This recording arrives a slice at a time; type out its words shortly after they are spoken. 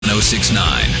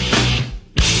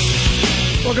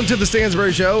1069. Welcome to the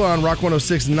Stansbury Show on Rock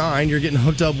 1069. You're getting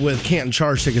hooked up with Canton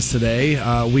Charge tickets today.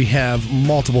 We have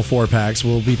multiple 4-packs.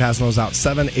 We'll be passing those out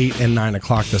 7, 8, and 9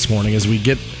 o'clock this morning as we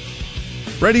get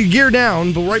ready to gear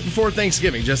down, but right before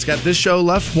Thanksgiving. Just got this show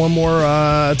left, one more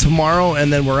tomorrow,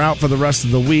 and then we're out for the rest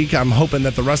of the week. I'm hoping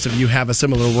that the rest of you have a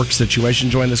similar work situation.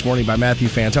 Joined this morning by Matthew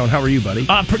Fantone. How are you, buddy?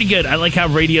 Pretty good. I like how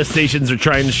radio stations are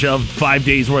trying to shove 5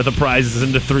 days worth of prizes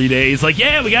into 3 days. Like,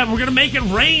 yeah, we're going to make it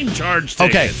rain charge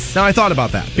tickets. Okay, now I thought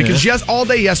about that because all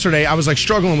day yesterday I was like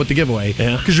struggling with the giveaway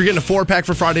because you're getting a 4-pack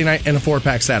for Friday night and a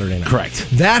 4-pack Saturday night. Correct.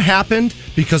 That happened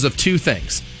because of two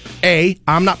things. A,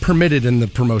 I'm not permitted in the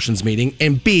promotions meeting,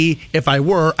 and B, if I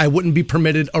were, I wouldn't be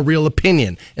permitted a real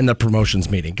opinion in the promotions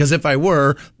meeting, because if I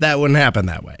were, that wouldn't happen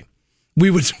that way.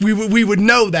 We would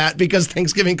know that because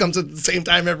Thanksgiving comes at the same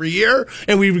time every year,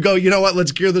 and we would go, you know what,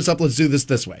 let's gear this up, let's do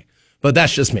this way. But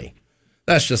that's just me.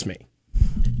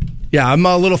 Yeah, I'm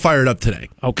a little fired up today.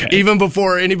 Okay. Even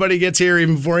before anybody gets here,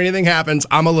 even before anything happens,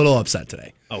 I'm a little upset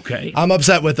today. Okay. I'm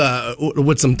upset with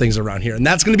some things around here. And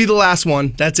that's going to be the last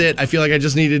one. That's it. I feel like I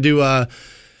just needed to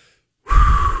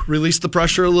release the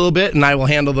pressure a little bit, and I will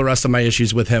handle the rest of my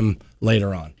issues with him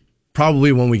later on.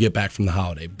 Probably when we get back from the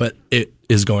holiday. But it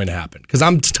is going to happen. Because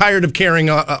I'm tired of carrying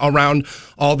around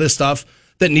all this stuff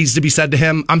that needs to be said to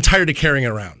him. I'm tired of carrying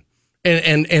it around.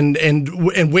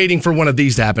 And waiting for one of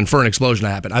these to happen, for an explosion to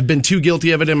happen. I've been too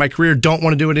guilty of it in my career. Don't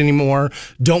want to do it anymore.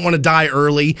 Don't want to die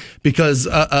early because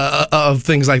of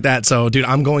things like that. So, dude,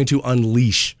 I'm going to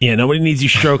unleash. Yeah, nobody needs you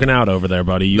stroking out over there,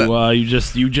 buddy. You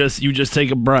just take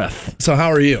a breath. So,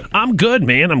 how are you? I'm good,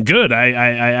 man. I'm good.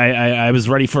 I was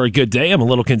ready for a good day. I'm a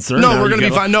little concerned. No, we're going to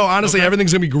be fine. No, honestly,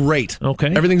 everything's going to be great.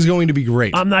 Okay, everything's going to be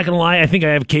great. I'm not going to lie. I think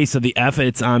I have a case of the F.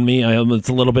 It's on me. It's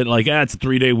a little bit like, it's a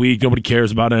 3-day week. Nobody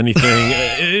cares about anything.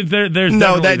 There's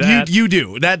no, that you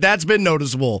do. That's been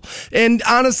noticeable. And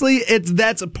honestly,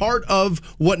 that's a part of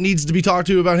what needs to be talked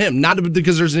to about him. Not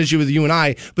because there's an issue with you and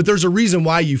I, but there's a reason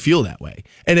why you feel that way.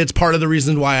 And it's part of the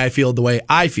reason why I feel the way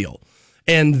I feel.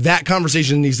 And that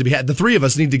conversation needs to be had. The three of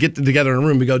us need to get together in a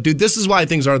room and go, dude, this is why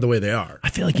things are the way they are.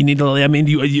 I feel like you need to,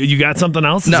 you got something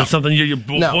else? Is there something you're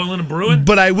boiling and brewing?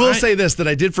 But I will say this, that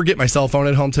I did forget my cell phone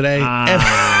at home today. And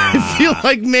I feel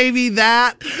like maybe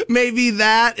that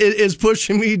is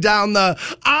pushing me down the,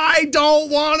 I don't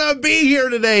want to be here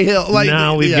today hill.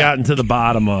 Now we've gotten to the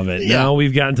bottom of it. Yeah. Now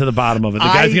we've gotten to the bottom of it. The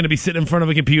guy's going to be sitting in front of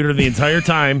a computer the entire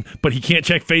time, but he can't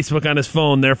check Facebook on his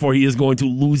phone. Therefore, he is going to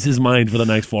lose his mind for the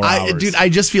next 4 hours. Dude, I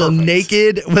just feel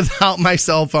naked without my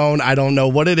cell phone. I don't know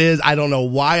what it is. I don't know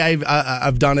why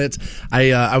I've done it.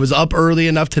 I was up early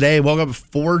enough today. Woke up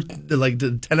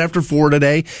at 10 after 4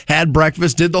 today. Had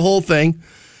breakfast. Did the whole thing.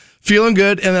 Feeling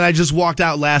good, and then I just walked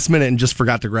out last minute and just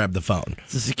forgot to grab the phone.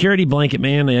 It's a security blanket,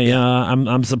 man.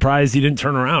 I'm surprised you didn't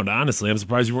turn around, honestly. I'm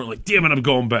surprised you weren't like, damn it, I'm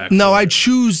going back. No, I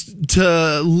chose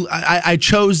to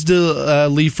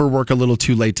leave for work a little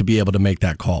too late to be able to make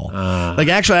that call.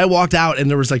 Actually, I walked out, and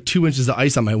there was 2 inches of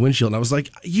ice on my windshield, and I was like,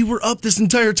 you were up this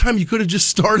entire time. You could have just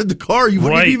started the car. You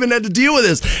wouldn't have even had to deal with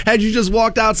this. Had you just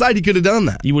walked outside, you could have done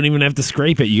that. You wouldn't even have to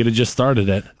scrape it. You could have just started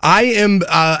it. I am,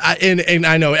 and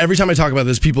I know every time I talk about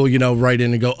this, people, write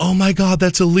in and go, oh my God,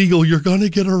 that's illegal. You're going to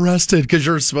get arrested because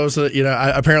you're supposed to,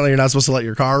 apparently you're not supposed to let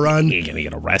your car run. You're going to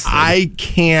get arrested. I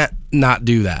can't not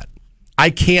do that.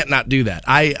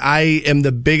 I am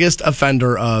the biggest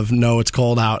offender of, no, it's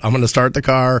cold out. I'm going to start the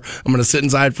car. I'm going to sit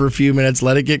inside for a few minutes,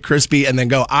 let it get crispy, and then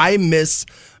go. I miss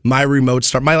my remote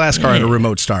start. My last car had a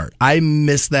remote start. I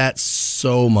miss that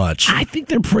so much. I think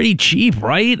they're pretty cheap,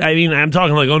 right? I mean, I'm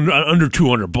talking like under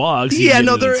 $200. Yeah,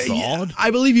 no, they're. I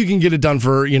believe you can get it done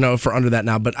for under that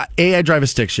now. But I drive a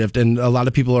stick shift, and a lot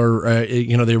of people are,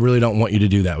 they really don't want you to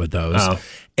do that with those. Oh.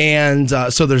 And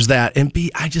so there's that. And B,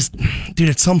 dude,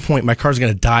 at some point my car's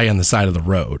going to die on the side of the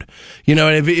road.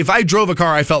 And if I drove a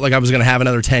car I felt like I was going to have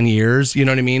another 10 years, you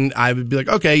know what I mean? I would be like,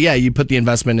 okay, yeah, you put the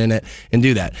investment in it and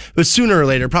do that. But sooner or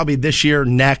later, probably this year,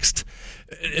 next,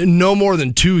 no more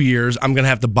than 2 years, I'm going to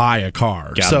have to buy a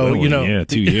car. God, so, yeah,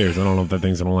 2 years. I don't know if that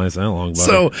thing's going to last that long. Buddy.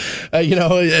 So,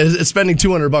 spending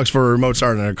 $200 for a remote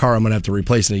start in a car I'm going to have to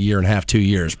replace in a year and a half, 2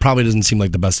 years, probably doesn't seem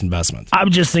like the best investment. I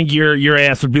would just think your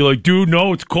ass would be like, dude,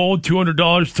 no, it's cold,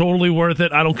 $200, totally worth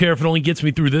it. I don't care if it only gets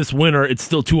me through this winter. It's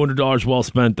still $200 well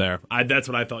spent there. That's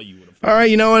what I thought you would have. All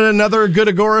right, you know what? Another good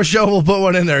Agora show. We'll put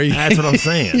one in there. That's what I'm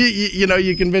saying.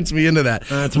 You convinced me into that.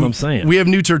 That's what I'm saying. We have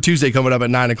New Tour Tuesday coming up at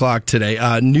 9 o'clock today.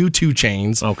 new 2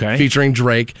 Chainz, featuring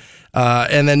Drake.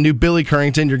 And then new Billy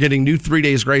Currington. You're getting new 3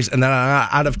 Days Grace. And then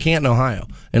out of Canton, Ohio,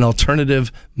 an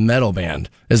alternative metal band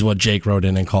is what Jake wrote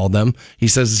in and called them. He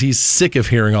says he's sick of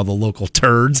hearing all the local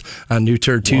turds on New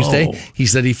Turd Tuesday. Whoa. He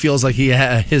said he feels like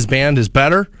his band is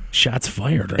better. Shots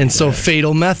fired. And so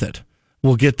Fatal Method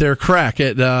will get their crack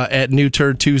at New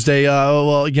Turd Tuesday,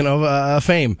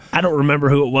 fame. I don't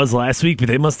remember who it was last week, but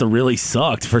they must have really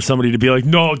sucked for somebody to be like,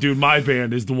 no, dude, my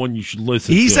band is the one you should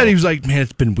listen to. He said, he was like, man,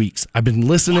 it's been weeks. I've been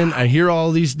listening. Wow. I hear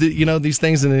all these, these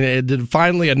things, and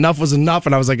finally enough was enough.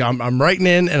 And I was like, I'm writing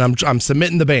in, and I'm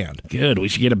submitting the band. Good. We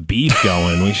should get a beef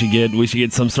going. we should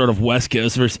get some sort of West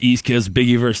Coast versus East Coast,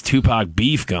 Biggie versus Tupac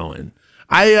beef going.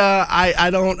 I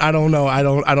don't know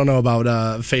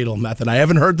about Fatal Method. I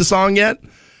haven't heard the song yet.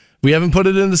 We haven't put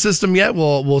it in the system yet.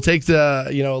 We'll take the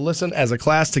listen as a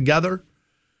class together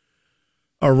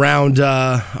around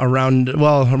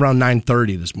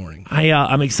 9:30 this morning.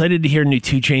 I'm excited to hear new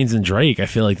 2 Chainz and Drake. I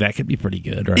feel like that could be pretty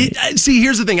good, right? See,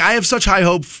 here's the thing. I have such high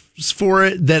hopes for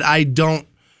it that I don't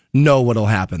know what'll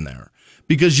happen there,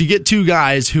 because you get 2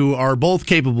 guys who are both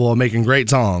capable of making great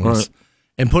songs. Right.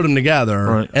 And put them together,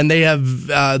 right. And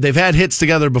they've had hits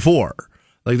together before.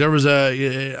 Like there was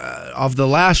off the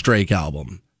last Drake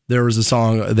album, there was a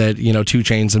song that 2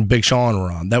 Chainz and Big Sean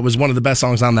were on. That was one of the best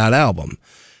songs on that album,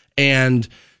 and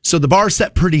so the bar's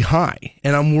set pretty high.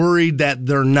 And I'm worried that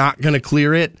they're not going to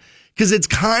clear it, because it's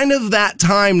kind of that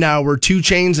time now where 2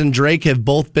 Chainz and Drake have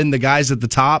both been the guys at the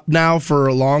top now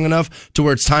for long enough to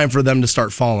where it's time for them to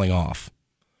start falling off.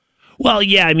 Well,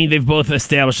 yeah, I mean, they've both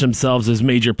established themselves as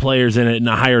major players in it and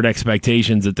hired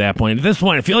expectations at that point. At this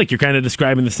point, I feel like you're kind of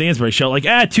describing the Stansbury Show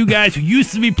like, 2 guys who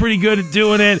used to be pretty good at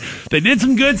doing it. They did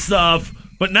some good stuff,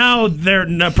 but now they're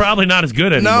probably not as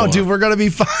good anymore. No, dude, we're going to be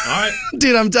fine. All right.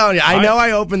 Dude, I'm telling you, I know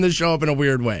I opened the show up in a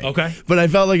weird way. Okay. But I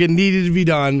felt like it needed to be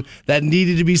done. That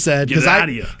needed to be said. Get it out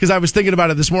of you. Because I was thinking about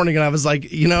it this morning, and I was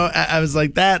like,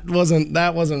 that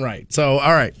wasn't right. So,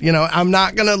 all right, I'm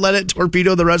not going to let it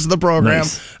torpedo the rest of the program.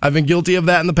 Nice. I've been guilty of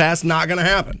that in the past. Not going to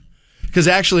happen. Because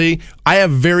actually, I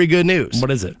have very good news.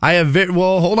 What is it?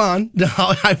 Hold on.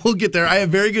 I will get there. I have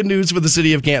very good news for the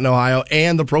city of Canton, Ohio,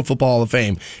 and the Pro Football Hall of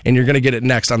Fame. And you're going to get it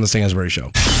next on the Stansbury Show.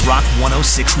 Rock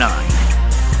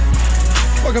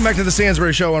 106.9. Welcome back to the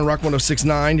Stansbury Show on Rock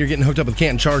 106.9. You're getting hooked up with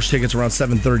Canton Charge tickets around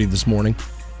 7:30 this morning.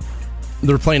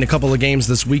 They're playing a couple of games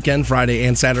this weekend, Friday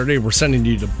and Saturday. We're sending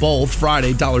you to both.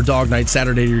 Friday, Dollar Dog Night.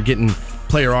 Saturday, you're getting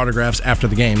player autographs after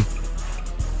the game.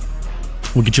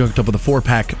 We'll get you hooked up with a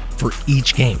 4-pack for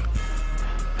each game.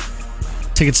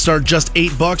 Tickets start just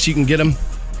 $8. You can get them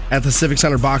at the Civic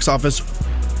Center box office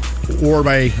or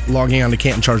by logging on to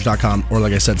CantonCharge.com. Or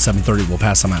like I said, 7:30, we'll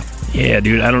pass them out. Yeah,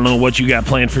 dude, I don't know what you got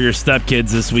planned for your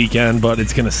stepkids this weekend, but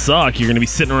it's going to suck. You're going to be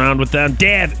sitting around with them.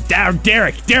 Derek, I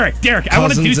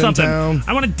want to do something.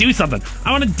 I want to do something.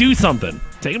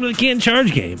 Take them to the Canton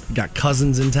Charge game. Got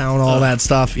cousins in town, all that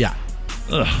stuff. Yeah.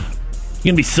 Ugh.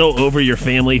 You're going to be so over your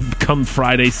family come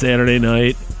Friday, Saturday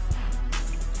night.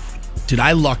 Dude,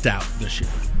 I lucked out this year.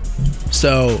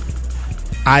 So,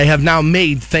 I have now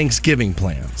made Thanksgiving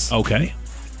plans. Okay.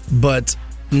 But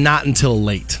not until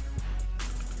late.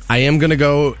 I am going to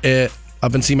go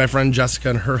up and see my friend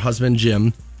Jessica and her husband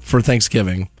Jim for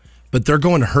Thanksgiving. But they're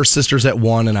going to her sister's at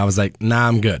 1, and I was like, nah,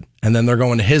 I'm good. And then they're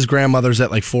going to his grandmother's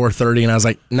at like 4:30, and I was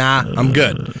like, nah, I'm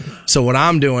good. So what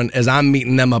I'm doing is I'm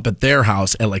meeting them up at their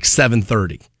house at like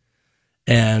 7:30.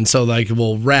 And so like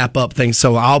we'll wrap up things.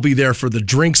 So I'll be there for the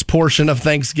drinks portion of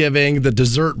Thanksgiving, the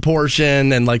dessert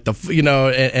portion, and like the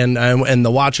and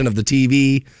the watching of the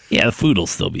TV. Yeah, the food will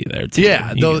still be there too.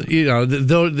 Yeah,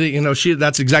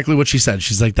 that's exactly what she said.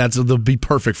 She's like, they'll be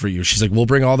perfect for you. She's like, we'll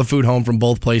bring all the food home from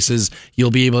both places.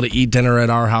 You'll be able to eat dinner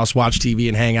at our house, watch TV,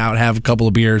 and hang out, have a couple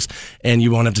of beers, and you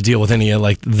won't have to deal with any of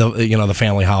like the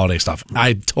family holiday stuff.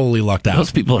 I totally lucked out.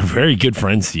 Those people are very good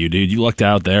friends to you, dude. You lucked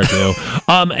out there too.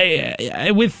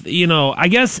 I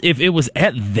guess if it was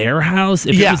at their house,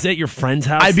 if it was at your friend's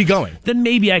house, I'd be going. Then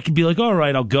maybe I could be like, all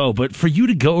right, I'll go. But for you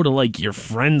to go to like your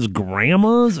friend's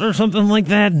grandma's or something like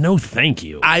that, no, thank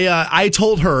you. I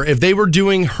told her if they were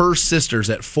doing her sister's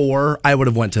at 4, I would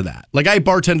have went to that. Like I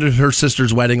bartended her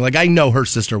sister's wedding. Like I know her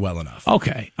sister well enough.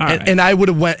 Okay, all right. And I would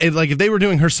have went like if they were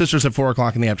doing her sister's at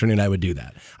 4:00 in the afternoon, I would do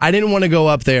that. I didn't want to go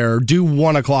up there, do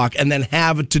 1:00, and then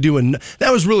have to do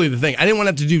that was really the thing. I didn't want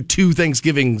to have to do 2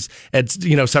 Thanksgivings at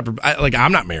separate.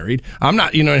 I'm not married. I'm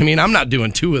not. You know what I mean? I'm not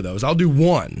doing 2 of those. I'll do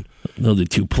 1. He'll do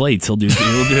 2 plates. He'll do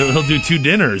 2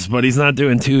 dinners, but he's not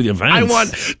doing 2 events. I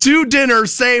want 2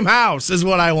 dinners, same house is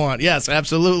what I want. Yes,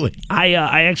 absolutely. I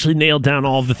actually nailed down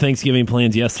all of the Thanksgiving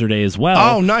plans yesterday as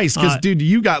well. Oh, nice, because dude,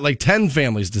 you got like 10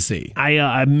 families to see.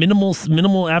 I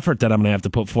minimal effort that I'm going to have to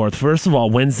put forth. First of all,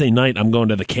 Wednesday night I'm going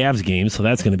to the Cavs game, so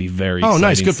that's going to be very exciting.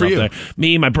 Nice, good for you. There.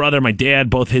 Me, my brother, my dad,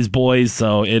 both his boys,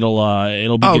 so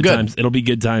it'll be good times. It'll be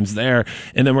good times there.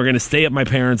 And then we're going to stay at my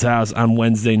parents' house on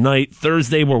Wednesday night.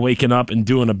 Thursday we're waking up and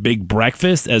doing a big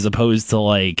breakfast as opposed to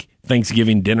like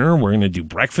Thanksgiving dinner. We're going to do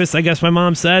breakfast, I guess my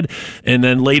mom said. And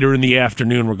then later in the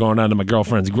afternoon, we're going down to my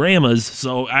girlfriend's grandma's.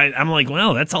 So I'm like,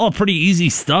 well, that's all pretty easy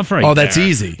stuff right there. Oh, that's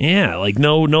easy. Yeah, like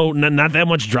not that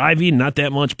much driving, not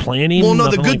that much planning. Well,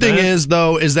 no, the good thing is,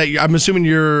 though, is that I'm assuming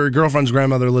your girlfriend's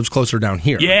grandmother lives closer down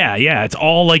here. Yeah. It's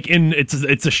all like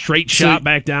it's a straight shot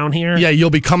back down here. Yeah,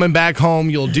 you'll be coming back home.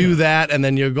 You'll do that, and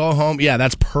then you'll go home. Yeah,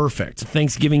 that's perfect.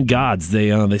 Thanksgiving gods, they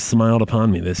smiled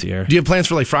upon me this year. Do you have plans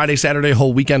for like Friday, Saturday,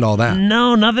 whole weekend, all that?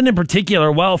 No, nothing in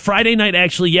particular. Well, Friday night,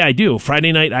 actually, yeah, I do.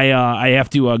 Friday night, I have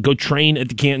to go train at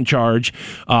the Canton Charge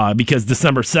because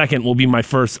December 2nd will be my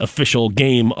first official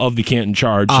game of the Canton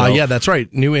Charge. Yeah, that's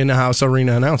right. New in-house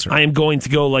arena announcer. I am going to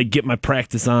go get my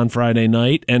practice on Friday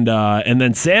night, and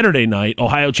then Saturday night,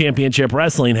 Ohio Championship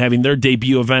Wrestling having their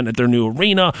debut event at their new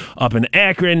arena up in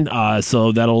Akron.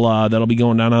 So that'll be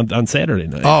going down on Saturday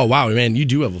night. Oh wow, man, you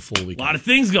do have a full weekend. A lot of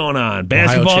things going on: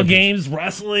 basketball games,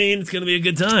 wrestling. It's going to be a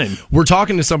good time. We're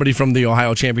talking to somebody from the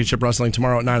Ohio Championship Wrestling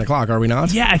tomorrow at 9:00. Are we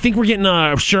not? Yeah, I think we're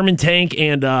getting Sherman Tank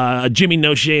and Jimmy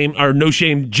No Shame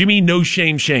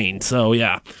Shane. So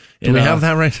yeah. Do we have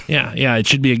that right? Yeah, it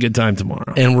should be a good time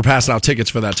tomorrow. And we're passing out tickets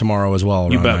for that tomorrow as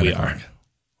well. You bet we are.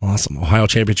 Awesome. Ohio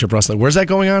Championship Wrestling. Where's that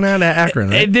going on at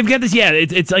Akron, right? They've got this, yeah.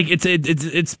 It's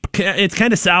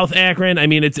kind of South Akron. I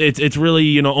mean, it's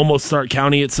really, almost Stark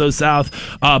County. It's so south.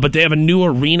 But they have a new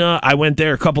arena. I went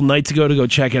there a couple nights ago to go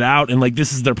check it out, and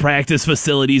this is their practice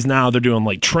facilities now. They're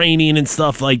doing training and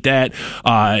stuff like that.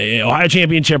 Ohio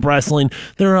Championship Wrestling.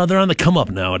 They're on the come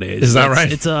up nowadays. Is that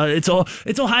right?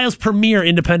 It's Ohio's premier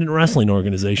independent wrestling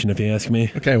organization, if you ask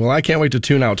me. Okay, well, I can't wait to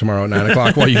tune out tomorrow at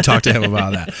 9:00 while you talk to him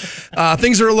about that.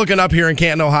 Things are looking up here in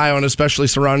Canton, Ohio, and especially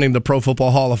surrounding the Pro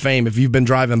Football Hall of Fame. If you've been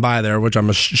driving by there, which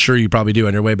I'm sure you probably do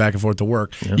on your way back and forth to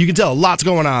work, you can tell lots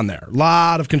going on there. A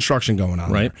lot of construction going on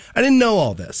there. I didn't know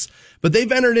all this, but they've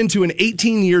entered into an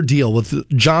 18-year deal with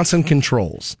Johnson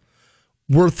Controls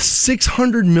worth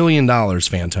 $600 million,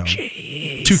 Fantone,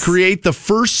 Jeez. to create the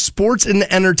first sports and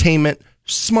entertainment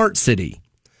smart city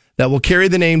that will carry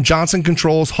the name Johnson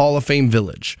Controls Hall of Fame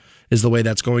Village. Is the way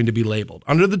that's going to be labeled.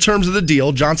 Under the terms of the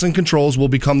deal, Johnson Controls will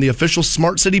become the official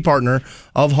smart city partner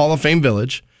of Hall of Fame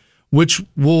Village, which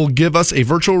will give us a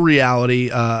virtual reality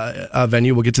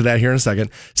venue. We'll get to that here in a second.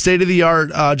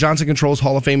 State-of-the-art Johnson Controls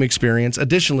Hall of Fame experience.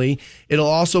 Additionally, it'll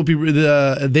also be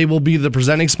they will be the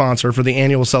presenting sponsor for the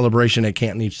annual celebration at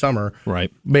Canton each summer.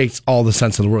 Right. Makes all the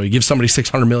sense in the world. You give somebody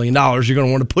 $600 million, you're going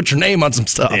to want to put your name on some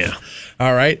stuff. Yeah.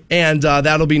 All right. And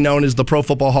that'll be known as the Pro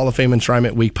Football Hall of Fame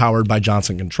Enshrinement Week, powered by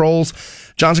Johnson Controls.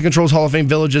 Johnson Controls Hall of Fame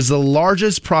Village is the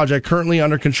largest project currently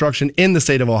under construction in the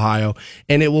state of Ohio,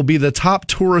 and it will be the top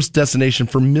tourist destination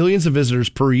for millions of visitors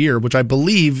per year, which I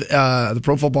believe the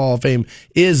Pro Football Hall of Fame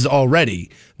is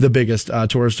already the biggest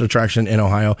tourist attraction in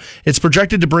Ohio. It's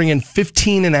projected to bring in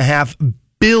 $15.5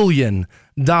 billion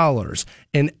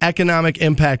in economic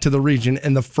impact to the region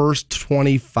in the first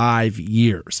 25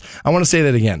 years. I want to say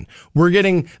that again.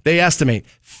 They estimate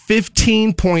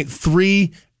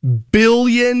 $15.3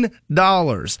 billion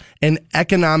in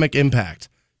economic impact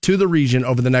to the region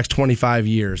over the next 25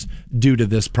 years due to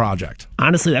this project.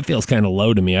 Honestly, that feels kind of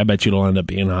low to me. I bet you it'll end up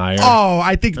being higher. Oh,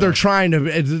 I think they're trying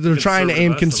to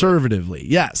aim conservatively.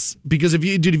 Yes, because if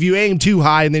you aim too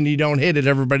high and then you don't hit it,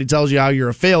 everybody tells you how you're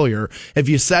a failure. If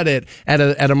you set it at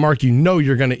a mark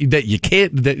you're gonna that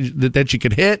you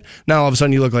could hit, now all of a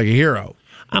sudden you look like a hero.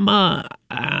 I'm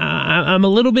a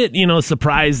little bit,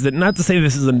 surprised that, not to say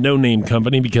this is a no-name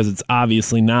company because it's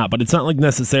obviously not, but it's not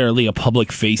necessarily a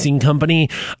public-facing company.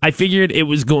 I figured it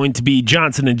was going to be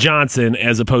Johnson & Johnson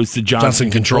as opposed to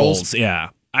Johnson Controls.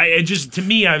 Yeah. To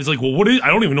me, I was like, well, I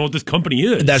don't even know what this company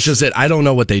is. That's just it. I don't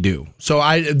know what they do. So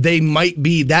that might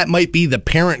be the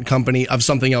parent company of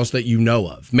something else that you know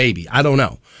of. Maybe. I don't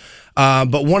know.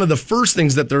 But one of the first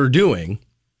things that they're doing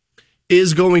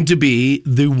is going to be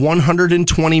the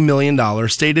 $120 million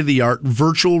state-of-the-art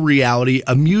virtual reality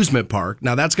amusement park.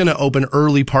 Now, that's going to open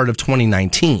early part of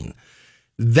 2019.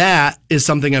 That is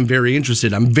something I'm very interested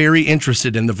in. I'm very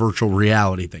interested in the virtual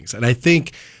reality things. And I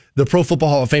think the Pro Football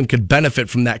Hall of Fame could benefit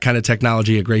from that kind of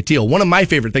technology a great deal. One of my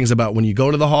favorite things about when you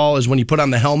go to the hall is when you put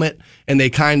on the helmet and they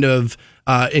kind of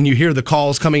and you hear the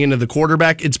calls coming into the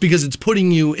quarterback, it's because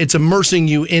it's immersing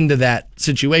you into that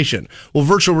situation. Well,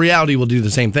 virtual reality will do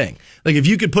the same thing. Like if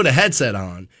you could put a headset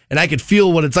on and I could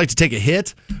feel what it's like to take a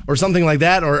hit or something like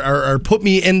that, or put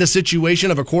me in the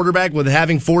situation of a quarterback with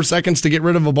having 4 seconds to get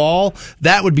rid of a ball,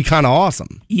 that would be kind of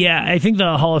awesome. Yeah, I think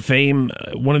the Hall of Fame,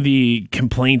 one of the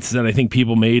complaints that I think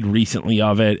people made recently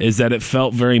of it is that it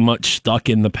felt very much stuck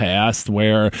in the past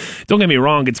where, don't get me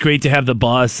wrong, it's great to have the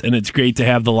bus and it's great to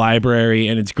have the library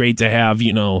and it's great to have,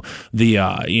 the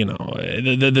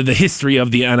history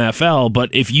of the NFL.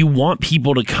 But if you want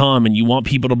people to come and you want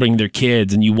people to bring their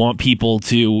kids and you want people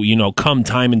to, come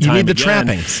time and time again. You need the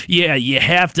trappings. Yeah, you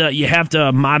have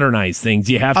to modernize things.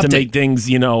 You have to make things,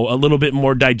 a little bit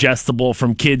more digestible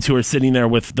from kids who are sitting there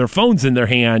with their phones in their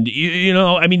hand.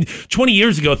 20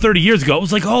 years ago, 30 years ago, it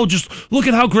was like, oh, just look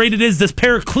at how great it is, this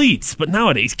pair of cleats. But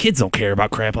nowadays, kids don't care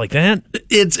about crap like that.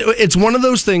 It's one of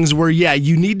those things where, yeah,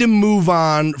 you need to move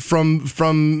on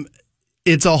from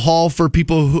it's a hall for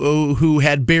people who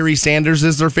had Barry Sanders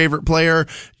as their favorite player.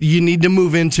 You need to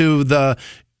move into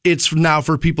it's now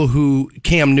for people who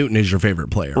Cam Newton is your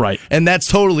favorite player. Right. And that's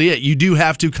totally it. You do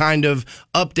have to kind of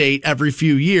update every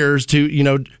few years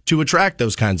to attract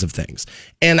those kinds of things.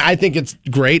 And I think it's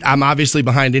great. I'm obviously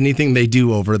behind anything they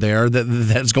do over there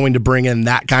that's going to bring in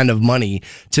that kind of money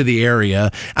to the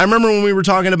area. I remember when we were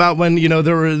talking about when,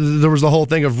 there was the whole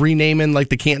thing of renaming like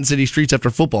the Canton City streets after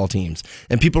football teams.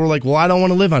 And people were like, well, I don't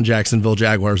want to live on Jacksonville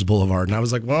Jaguars Boulevard. And I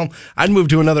was like, well, I'd move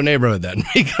to another neighborhood then.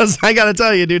 Because I got to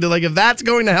tell you, dude, like if that's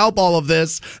going to help all of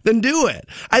this, then do it.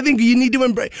 I think you need to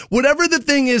embrace whatever the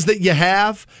thing is that you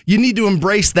have, you need to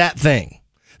embrace that thing.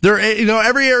 There,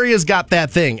 every area's got that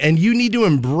thing, and you need to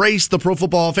embrace the Pro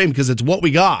Football Hall of Fame because it's what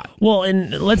we got. Well,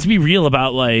 and let's be real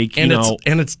about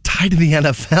it's tied to the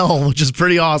NFL, which is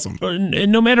pretty awesome.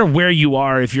 And no matter where you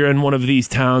are, if you're in one of these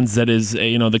towns that is,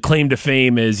 the claim to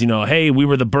fame is, hey, we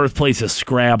were the birthplace of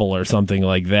Scrabble or something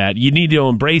like that. You need to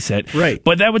embrace it, right?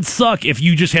 But that would suck if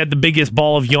you just had the biggest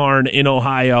ball of yarn in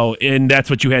Ohio, and that's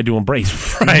what you had to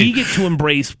embrace. Right? We get to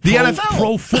embrace the NFL,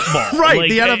 pro football, right?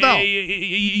 The NFL.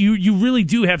 You really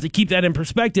do have to keep that in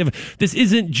perspective. This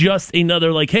isn't just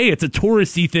another hey, it's a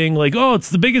touristy thing, oh, it's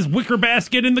the biggest wicker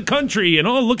basket in the country, and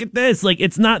oh, look at this.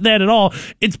 It's not that at all.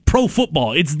 It's pro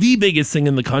football. It's the biggest thing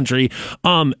in the country.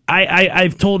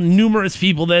 I've told numerous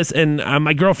people this, and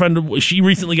my girlfriend, she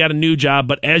recently got a new job,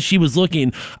 but as she was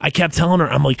looking, I kept telling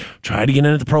her, I'm like, try to get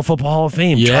into the Pro Football Hall of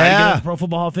Fame. Yeah. Try to get into the Pro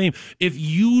Football Hall of Fame. If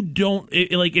you don't,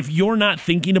 if you're not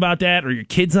thinking about that, or your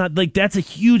kid's not, that's a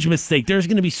huge mistake. There's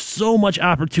going to be so much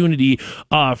opportunity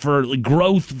for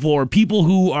growth for people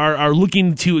who are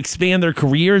looking to expand their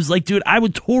careers. Dude, I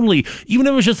would totally, even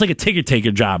if it was just a ticket taker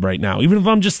job right now, even if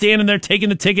I'm just standing there taking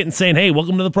the ticket and saying, hey,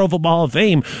 welcome to the Pro Football Hall of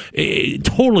Fame,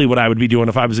 totally what I would be doing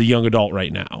if I was a young adult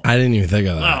right now. I didn't even think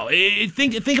of that. Oh,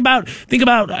 think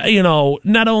about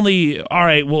not only, all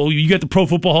right, well, you got the Pro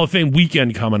Football Hall of Fame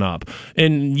weekend coming up,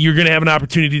 and you're going to have an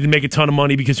opportunity to make a ton of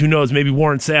money because who knows, maybe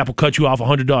Warren Sapp will cut you off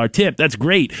 $100 tip. That's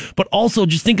great. But also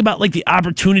just think about the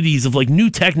opportunities of new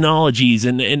technologies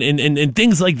and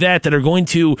things like that are going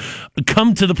to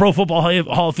come to the Pro Football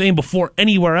Hall of Fame before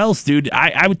anywhere else, dude.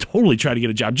 I would totally try to get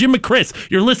a job. Jim McChris,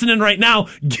 you're listening right now.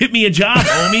 Get me a job,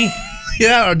 homie.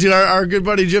 Yeah, dude, our good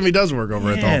buddy Jimmy does work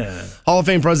over at the Hall of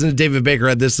Fame President David Baker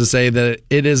had this to say, that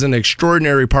it is an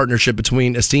extraordinary partnership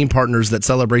between esteemed partners that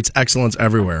celebrates excellence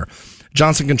everywhere.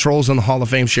 Johnson Controls and the Hall of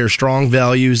Fame share strong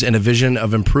values and a vision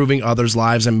of improving others'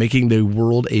 lives and making the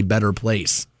world a better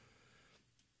place.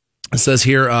 It says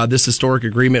here, this historic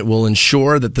agreement will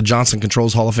ensure that the Johnson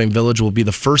Controls Hall of Fame Village will be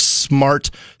the first smart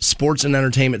sports and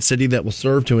entertainment city that will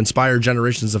serve to inspire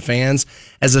generations of fans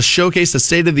as a showcase of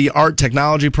state-of-the-art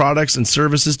technology products and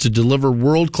services to deliver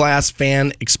world-class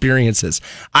fan experiences.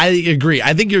 I agree.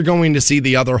 I think you're going to see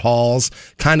the other halls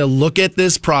kind of look at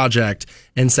this project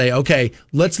and say, okay,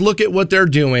 let's look at what they're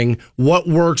doing, what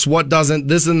works, what doesn't,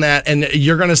 this and that, and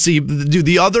you're going to see, dude,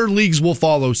 the other leagues will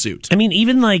follow suit. I mean,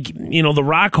 even the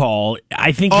Rock Hall,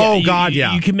 I think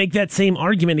you can make that same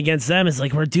argument against them. It's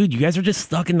dude, you guys are just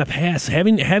stuck in the past.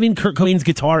 Having Kurt Cobain's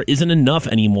guitar isn't enough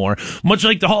anymore. Much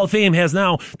like the Hall of Fame has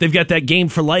now, they've got that Game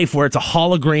for Life where it's a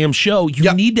hologram show.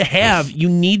 You need to have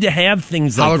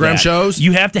things like hologram that. Shows.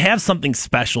 You have to have something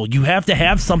special. You have to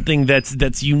have something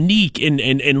that's unique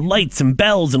and lights and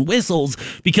bells and whistles,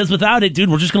 because without it, dude,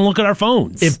 we're just going to look at our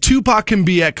phones. If Tupac can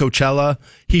be at Coachella,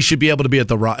 he should be able to be at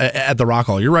the Rock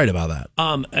Hall. You're right about that.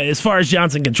 As far as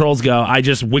Johnson Controls go, I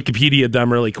just Wikipedia'd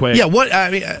them really quick. Yeah,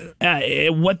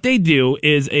 what they do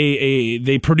is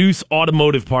they produce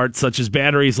automotive parts such as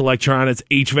batteries, electronics,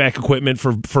 HVAC equipment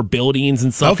for buildings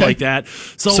and stuff like that.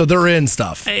 So they're in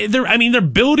stuff. They're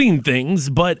building things,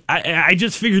 but I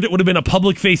just figured it would have been a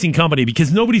public-facing company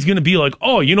because nobody's going to be like,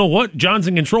 oh, you know what,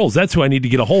 Johnson Controls, that's who I need to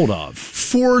get a hold of.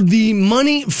 For the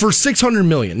money, for $600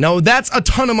 million. Now, that's a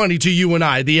ton of money to you and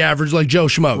I, the average, like Joe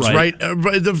Schmoes, right?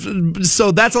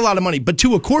 So that's a lot of money. But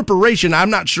to a corporation, I'm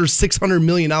not sure $600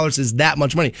 million is that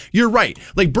much money. You're right.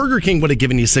 Like Burger King would have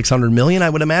given you $600 million, I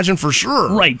would imagine, for sure.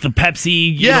 Right. The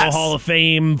Pepsi Hall of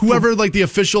Fame. Whoever like the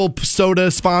official soda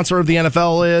sponsor of the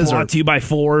NFL is. Brought to you by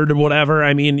Ford or whatever.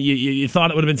 I mean, you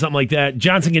thought it would have been something like that.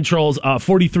 Johnson Controls,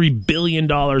 $43 billion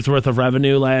worth of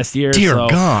revenue last year. Dear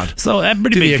God. So that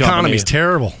pretty big the company. Economy's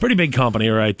terrible. Pretty big company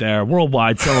right there.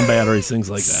 Worldwide, selling batteries, things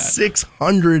like that.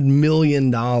 $600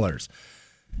 million.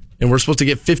 And we're supposed to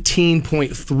get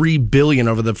 $15.3 billion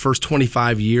over the first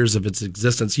 25 years of its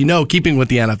existence. You know, keeping with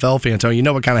the NFL, Fantone, you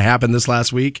know what kind of happened this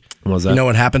last week? What was that? You know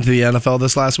what happened to the NFL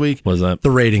this last week? What was that?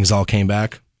 The ratings all came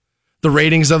back. The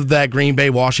ratings of that Green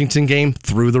Bay-Washington game,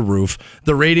 through the roof.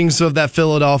 The ratings of that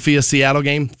Philadelphia-Seattle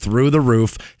game, through the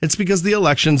roof. It's because the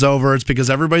election's over. It's because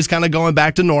everybody's kind of going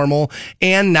back to normal.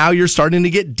 And now you're starting to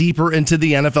get deeper into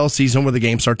the NFL season where the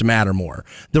games start to matter more.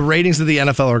 The ratings of the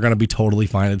NFL are going to be totally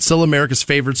fine. It's still America's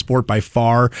favorite sport by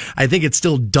far. I think it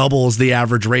still doubles the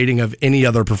average rating of any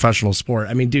other professional sport.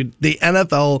 I mean, dude, the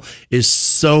NFL is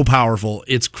so powerful.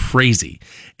 It's crazy.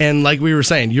 And like we were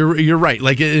saying, you're right.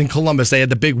 Like in Columbus, they had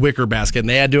the big wicker basket, and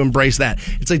they had to embrace that.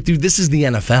 It's like, dude, this is the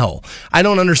NFL. I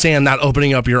don't understand not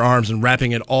opening up your arms and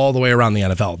wrapping it all the way around the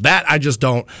NFL. That I just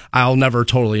don't. I'll never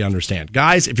totally understand.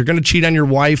 Guys, if you're going to cheat on your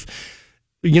wife,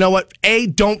 you know what? A,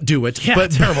 don't do it. Yeah,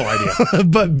 terrible idea.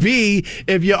 But B,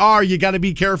 if you are, you got to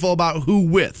be careful about who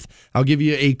with. I'll give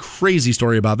you a crazy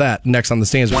story about that next on the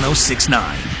Stansbury.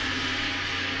 106.9.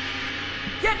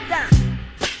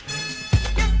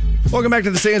 Welcome back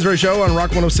to the Stansbury Show on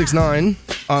Rock 106.9.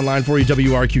 Online for you,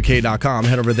 WRQK.com.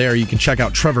 Head over there. You can check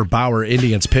out Trevor Bauer,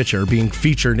 Indians pitcher, being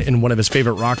featured in one of his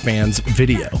favorite rock bands'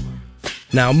 video.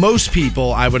 Now, most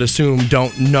people, I would assume,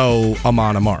 don't know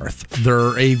Amon Amarth.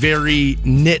 They're a very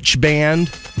niche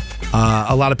band.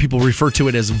 A lot of people refer to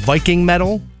it as Viking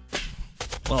metal.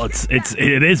 Well,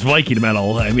 it is Viking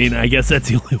metal. I mean, I guess that's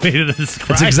the only way to describe it.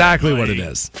 That's exactly what it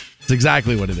is. It's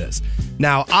exactly what it is.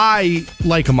 Now, I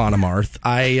like Amon Amarth.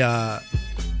 I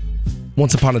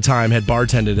once upon a time had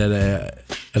bartended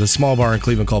at a small bar in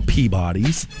Cleveland called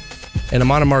Peabody's, and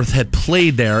Amon Amarth had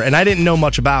played there, and I didn't know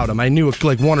much about him. I knew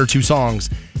like one or two songs,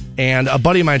 and a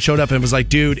buddy of mine showed up and was like,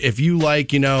 "Dude, if you like,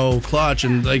 Clutch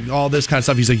and like all this kind of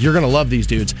stuff," he's like, "You're gonna love these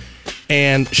dudes."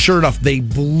 And sure enough, they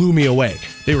blew me away.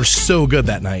 They were so good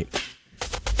that night,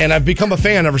 and I've become a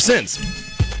fan ever since.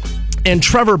 And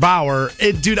Trevor Bauer,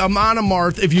 dude, Amon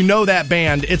Amarth, if you know that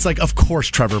band, it's like, of course,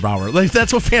 Trevor Bauer. Like,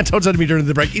 that's what Fantone said to me during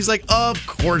the break. He's like, of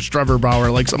course, Trevor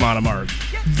Bauer likes Amon Amarth.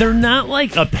 They're not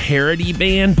like a parody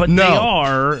band, but they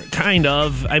are, kind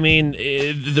of. I mean,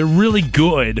 they're really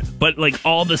good, but like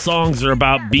all the songs are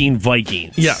about being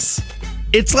Vikings. Yes.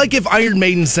 It's like if Iron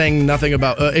Maiden sang nothing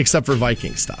about, except for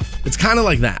Viking stuff. It's kind of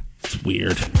like that. It's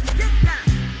weird.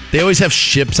 They always have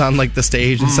ships on like the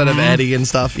stage instead of Eddie and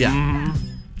stuff. Yeah.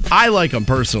 I like them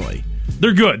personally.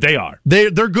 They're good. They are.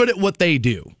 They're good at what they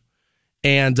do.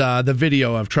 And the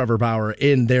video of Trevor Bauer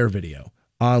in their video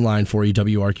online for you,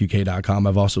 WRQK.com.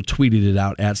 I've also tweeted it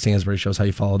out at Stansbury Shows. How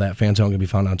you follow that. Fantone can be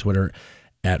found on Twitter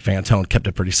at Fantone. Kept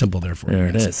it pretty simple there for you. There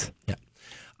it is.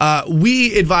 Yeah.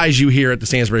 We advise you here at the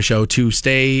Stansbury Show to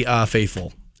stay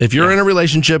faithful. If you're in a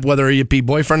relationship, whether it be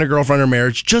boyfriend or girlfriend or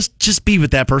marriage, just be with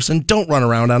that person. Don't run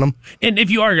around on them. And if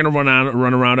you are going to run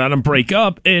around on them, break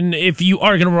up. And if you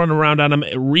are going to run around on them,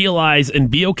 realize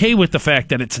and be okay with the fact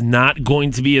that it's not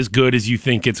going to be as good as you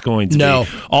think it's going to be.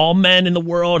 All men in the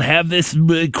world have this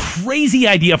crazy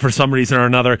idea for some reason or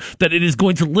another that it is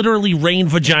going to literally rain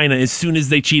vagina as soon as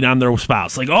they cheat on their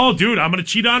spouse. Like, oh, dude, I'm going to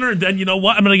cheat on her, and then you know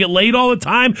what? I'm going to get laid all the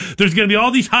time. There's going to be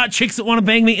all these hot chicks that want to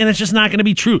bang me, and it's just not going to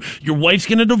be true. Your wife's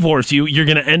going to divorce you. You're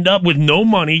going to end up with no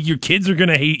money. Your kids are going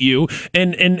to hate you,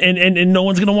 and no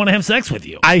one's going to want to have sex with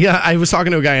you. I was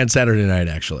talking to a guy on Saturday night,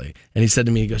 actually, And he said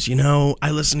to me, he goes,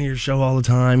 I listen to your show all the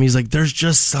time. He's like, there's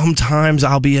just sometimes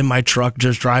I'll be in my truck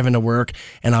just driving to work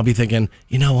and I'll be thinking,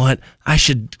 you know what? I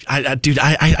should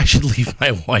leave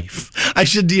my wife. I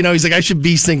should, he's like, I should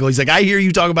be single. He's like, I hear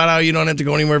you talk about how you don't have to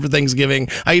go anywhere for Thanksgiving.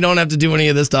 How you don't have to do any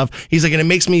of this stuff. He's like, and it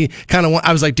makes me kind of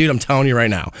I was like, dude, I'm telling you right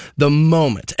now, the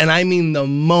moment, and I mean the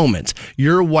moment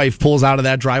your wife pulls out of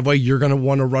that driveway, you're going to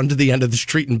want to run to the end of the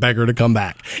street and beg her to come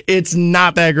back. It's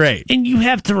not that great. And you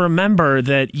have to remember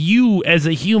that you as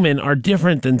a human are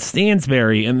different than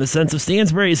Stansbury in the sense of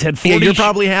Stansbury has had 40 you're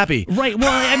probably happy. Right.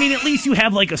 Well, I mean, at least you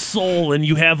have like a soul and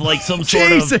you have like some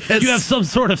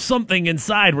sort of something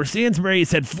inside, where Stansbury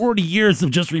has had 40 years of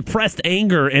just repressed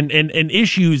anger and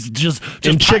issues just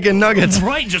chicken nuggets.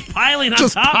 Right, just piling on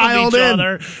just top of each in.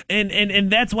 other.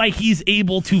 And that's why he's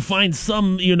able to find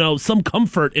some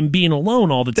comfort in being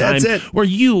alone all the time. That's it. Where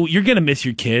you're going to miss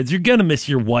your kids, you're going to miss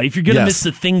your wife, you're going to miss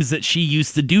the things that she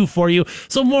used to do for you.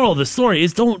 So moral of the story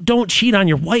is don't cheat on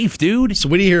your wife, dude. So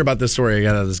what do you hear about this story I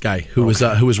got out of this guy who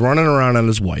was running around on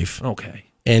his wife? Okay.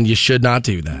 And you should not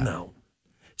do that. No.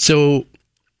 So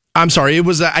I'm sorry. It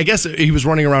was I guess he was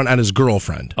running around on his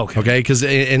girlfriend. Okay. Because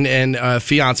and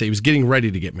fiance, he was getting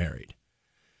ready to get married.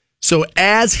 So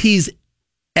as he's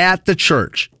at the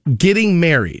church getting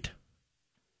married,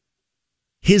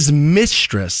 his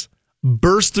mistress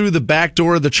burst through the back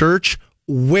door of the church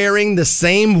wearing the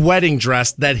same wedding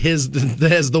dress that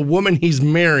as the woman he's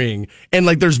marrying. And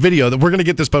like there's video that we're going to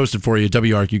get this posted for you at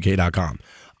WRQK.com.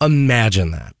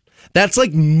 Imagine that. That's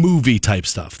like movie type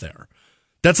stuff there.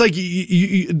 That's like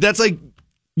Wedding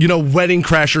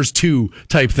Crashers 2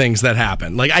 type things that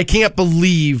happen. Like, I can't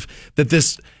believe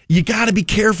that you got to be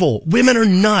careful. Women are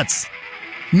nuts.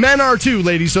 Men are too,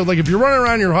 ladies. So, like, if you're running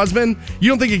around your husband, you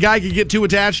don't think a guy could get too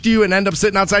attached to you and end up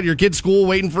sitting outside your kid's school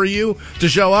waiting for you to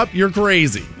show up? You're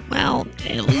crazy. Well,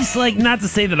 at least, like, not to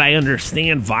say that I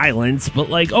understand violence, but,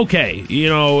 like, okay,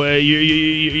 your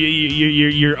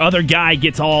other guy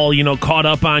gets all, caught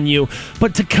up on you.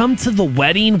 But to come to the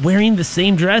wedding wearing the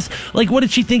same dress, like, what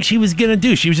did she think she was going to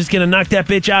do? She was just going to knock that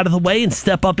bitch out of the way and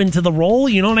step up into the role?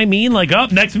 You know what I mean? Like,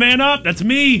 next man up, that's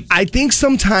me. I think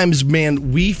sometimes,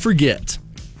 man, we forget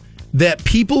that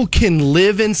people can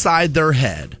live inside their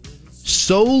head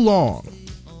so long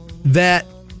that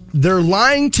they're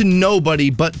lying to nobody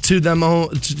but to them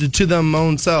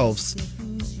own selves.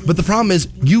 But the problem is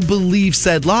you believe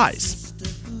said lies.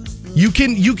 You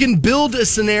can build a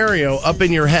scenario up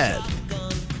in your head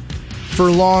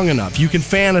for long enough. You can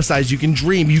fantasize, you can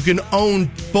dream, you can own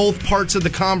both parts of the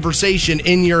conversation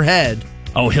in your head.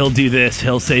 Oh, he'll do this,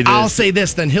 he'll say this. I'll say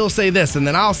this, then he'll say this, and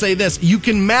then I'll say this. You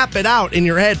can map it out in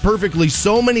your head perfectly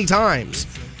so many times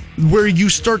where you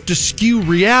start to skew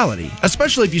reality,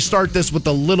 especially if you start this with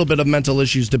a little bit of mental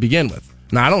issues to begin with.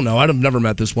 Now, I don't know. I've never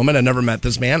met this woman. I've never met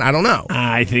this man. I don't know.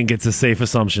 I think it's a safe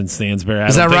assumption, Stansbury.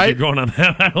 Is that right? You're going on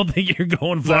that. I don't think you're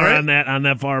going far on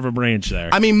that far of a branch there.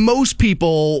 I mean, most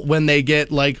people, when they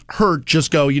get like hurt,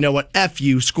 just go, you know what? F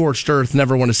you, scorched earth.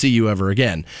 Never want to see you ever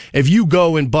again. If you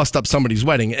go and bust up somebody's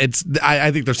wedding,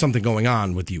 I think there's something going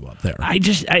on with you up there. I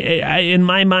in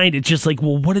my mind, it's just like,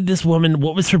 well, what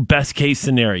was her best case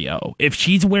scenario? If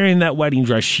she's wearing that wedding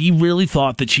dress, she really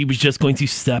thought that she was just going to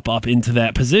step up into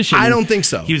that position. I don't think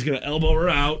so. He was going to elbow her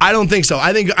out. I don't think so.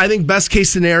 I think best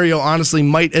case scenario, honestly,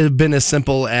 might have been as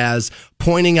simple as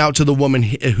pointing out to the woman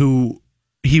who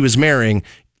he was marrying,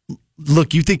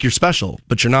 look, you think you're special,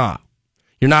 but you're not.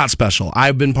 You're not special.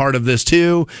 I've been part of this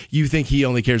too. You think he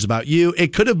only cares about you.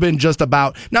 It could have been just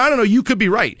about, now I don't know, you could be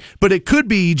right, but it could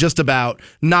be just about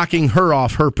knocking her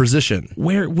off her position.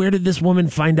 Where did this woman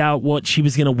find out what she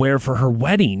was going to wear for her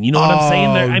wedding? You know what I'm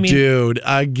saying there? I mean, dude,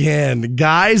 again,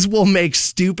 guys will make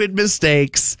stupid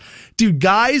mistakes. Dude,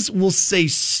 guys will say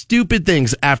stupid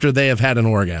things after they have had an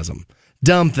orgasm.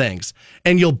 Dumb things.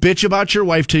 And you'll bitch about your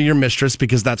wife to your mistress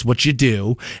because that's what you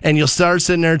do. And you'll start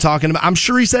sitting there talking about, I'm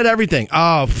sure he said everything.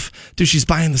 Oh, dude, she's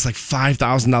buying this like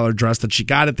 $5,000 dress that she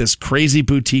got at this crazy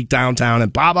boutique downtown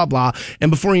and blah, blah, blah.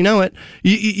 And before you know it,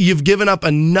 you've given up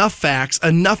enough facts,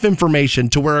 enough information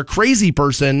to where a crazy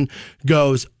person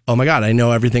goes, oh my God, I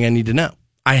know everything I need to know.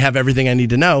 I have everything I need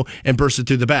to know, and burst it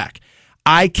through the back.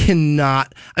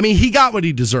 He got what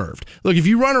he deserved. Look, if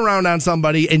you run around on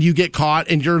somebody and you get caught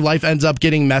and your life ends up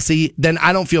getting messy, then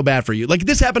I don't feel bad for you. Like,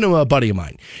 this happened to a buddy of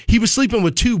mine. He was sleeping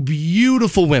with two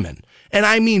beautiful women. And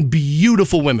I mean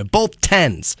beautiful women, both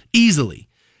 10s, easily.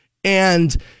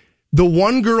 And The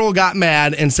one girl got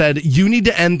mad and said, you need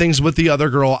to end things with the other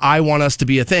girl. I want us to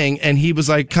be a thing. And he was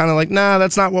like, kind of like, nah,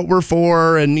 that's not what we're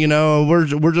for. And, you know,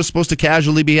 we're just supposed to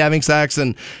casually be having sex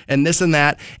and this and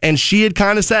that. And she had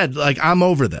kind of said, like, I'm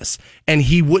over this. And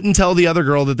he wouldn't tell the other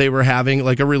girl that they were having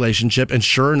like a relationship. And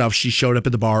sure enough, she showed up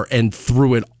at the bar and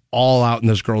threw it all out in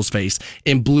this girl's face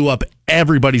and blew up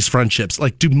everybody's friendships.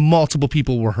 Like, dude, multiple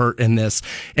people were hurt in this,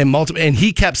 and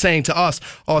he kept saying to us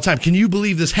all the time, can you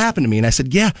believe this happened to me? And I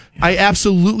said, yeah, I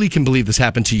absolutely can believe this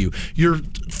happened to you. You're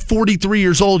 43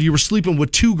 years old. You were sleeping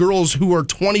with two girls who are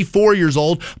 24 years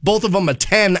old, both of them a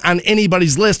 10 on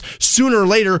anybody's list. Sooner or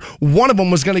later, one of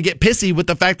them was going to get pissy with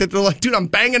the fact that they're like, dude, I'm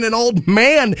banging an old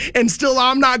man and still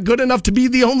I'm not good enough to be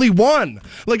the only one.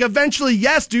 Like, eventually,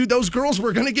 yes, dude, those girls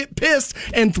were going to get pissed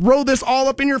and throw this all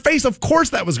up in your face. Of course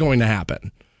that was going to happen.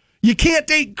 You can't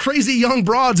date crazy young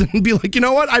broads and be like, you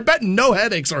know what? I bet no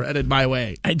headaches are headed my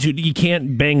way. Dude, you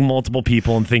can't bang multiple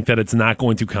people and think that it's not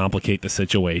going to complicate the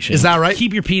situation. Is that right?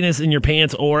 Keep your penis in your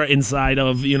pants or inside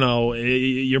of, you know,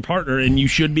 your partner, and you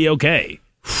should be okay.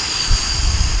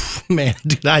 Man,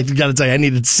 dude, I got to tell you, I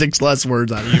needed 6 less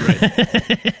words out of you right now.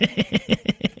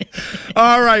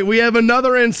 All right, we have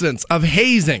another instance of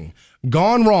hazing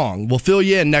gone wrong. We'll fill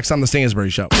you in next on the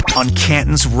Stansbury Show. On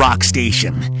Canton's Rock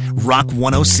Station, Rock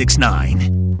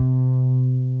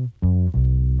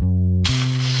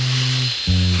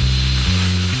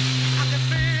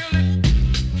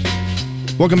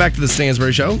 106.9. Welcome back to the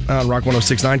Stansbury Show on Rock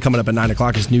 106.9. Coming up at 9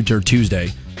 o'clock is New Dirt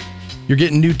Tuesday. You're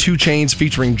getting new 2 Chainz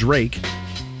featuring Drake.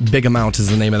 Big Amount is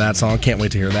the name of that song. Can't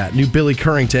wait to hear that. New Billy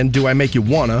Currington, Do I Make You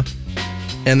Wanna?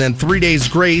 And then 3 Days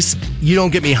Grace, You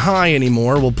Don't Get Me High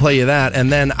Anymore. We'll play you that.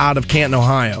 And then Out of Canton,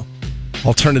 Ohio.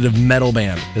 Alternative metal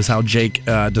band is how Jake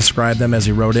described them as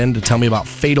he wrote in to tell me about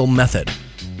Fatal Method.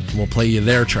 We'll play you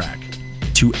their track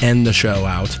to end the show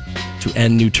out, to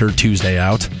end New Dirt Tuesday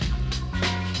out.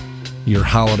 Your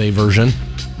holiday version.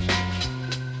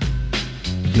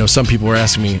 You know, some people were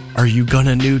asking me, are you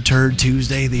gonna New Turd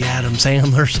Tuesday, the Adam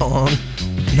Sandler song?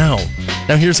 No.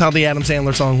 Now here's how the Adam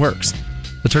Sandler song works.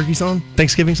 The turkey song,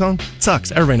 Thanksgiving song,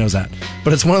 sucks. Everybody knows that.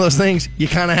 But it's one of those things, you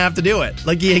kind of have to do it.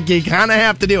 Like, you kind of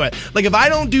have to do it. Like, if I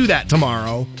don't do that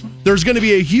tomorrow, there's going to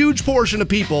be a huge portion of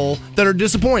people that are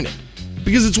disappointed.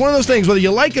 Because it's one of those things, whether you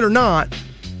like it or not,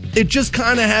 it just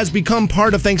kind of has become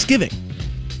part of Thanksgiving.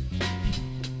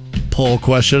 Poll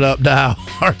question up now.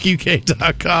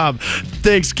 RQK.com.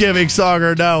 Thanksgiving song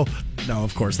or no? No,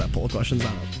 of course, that poll question's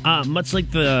not up. Much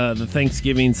like the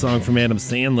Thanksgiving song from Adam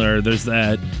Sandler, there's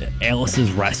that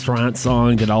Alice's Restaurant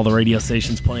song that all the radio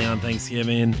stations play on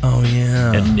Thanksgiving. Oh,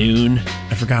 yeah. At noon.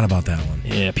 I forgot about that one.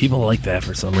 Yeah, people like that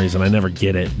for some reason. I never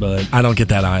get it, but... I don't get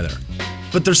that either.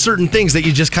 But there's certain things that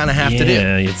you just kind of have to do.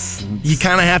 Yeah, you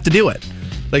kind of have to do it.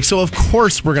 Like, so of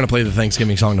course we're going to play the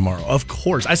Thanksgiving song tomorrow. Of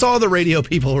course. I saw the radio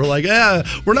people who were like, yeah,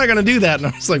 we're not going to do that. And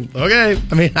I was like, okay.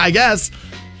 I mean, I guess.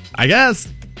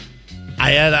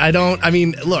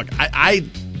 Look,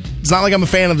 it's not like I'm a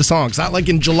fan of the song. It's not like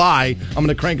in July I'm going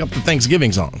to crank up the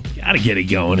Thanksgiving song. Gotta get it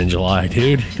going in July,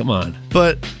 dude. Come on.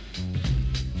 But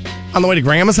on the way to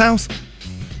Grandma's house,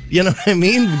 you know what I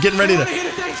mean? Getting ready to...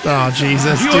 Oh,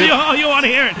 Jesus. You want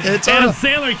to hear it. It's Adam early.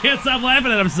 Sandler can't stop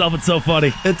laughing at himself. It's so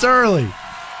funny. It's early.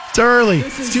 It's early.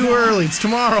 It's too early. It's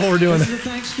tomorrow we're doing it. This is a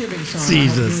Thanksgiving song.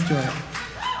 Jesus. I hope you enjoy it.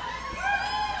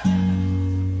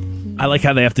 I like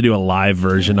how they have to do a live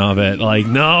version of it. Like,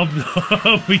 no,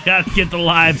 we got to get the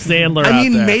live Sandler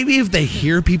out there. Maybe if they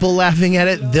hear people laughing at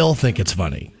it, they'll think it's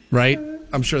funny, right?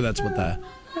 I'm sure that's what that...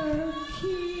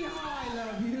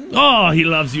 Oh, he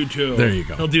loves you too. There you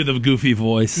go. He'll do the goofy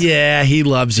voice. Yeah, he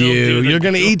loves you. You're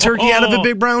going to eat turkey out of a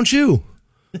big brown shoe.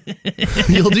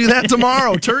 You'll do that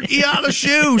tomorrow. Turkey out of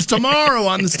shoes tomorrow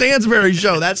on the Stansbury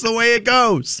Show. That's the way it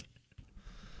goes.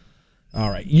 All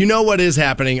right. You know what is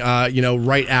happening,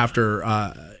 right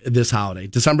after this holiday,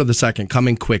 December the 2nd,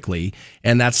 coming quickly,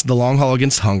 and that's the Long Haul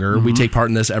Against Hunger. Mm-hmm. We take part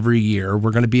in this every year. We're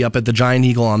going to be up at the Giant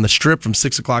Eagle on the Strip from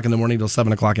 6 o'clock in the morning till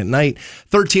 7 o'clock at night.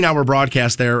 13-hour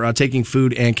broadcast there, taking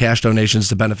food and cash donations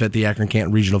to benefit the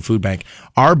Akron-Canton Regional Food Bank.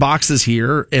 Our boxes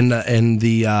here in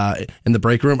the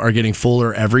break room are getting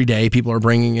fuller every day. People are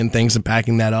bringing in things and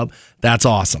packing that up. That's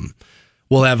awesome.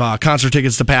 We'll have concert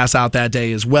tickets to pass out that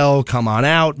day as well. Come on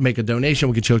out, make a donation.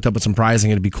 We'll get you hooked up with some prizing.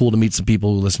 It'd be cool to meet some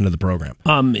people who listen to the program.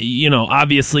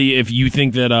 Obviously, if you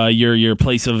think that your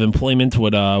place of employment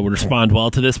would respond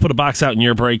well to this, put a box out in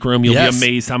your break room. You'll be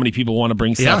amazed how many people want to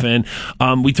bring stuff in.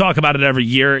 We talk about it every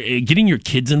year. Getting your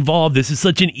kids involved. This is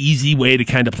such an easy way to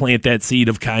kind of plant that seed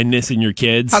of kindness in your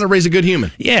kids. How to raise a good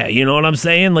human. Yeah, you know what I'm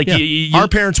saying? Like our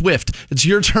parents whiffed. It's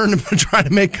your turn to try to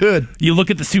make good. You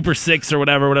look at the Super 6 or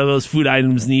whatever those food items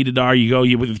items needed are. You go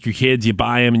with your kids, you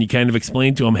buy them, and you kind of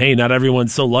explain to them, hey, not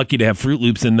everyone's so lucky to have Fruit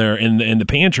Loops in their in the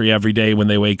pantry every day when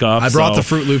they wake up. I brought the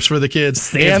Fruit Loops for the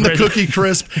kids, and the Cookie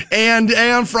Crisp, and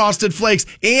Frosted Flakes,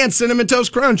 and Cinnamon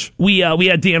Toast Crunch. We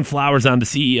had Dan Flowers on, the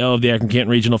CEO of the Akron Canton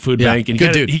Regional Food Bank, and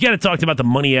he kind of talked about the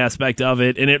money aspect of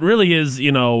it, and it really is,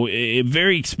 a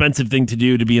very expensive thing to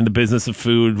do to be in the business of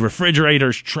food.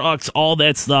 Refrigerators, trucks, all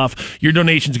that stuff. Your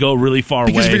donations go really far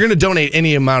away. Because if you're going to donate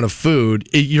any amount of food,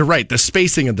 you're right. The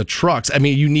spacing of the trucks, I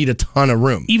mean, you need a ton of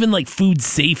room. Even like food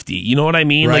safety, you know what I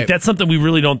mean? Right. Like that's something we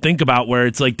really don't think about, where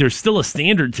it's like there's still a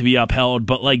standard to be upheld,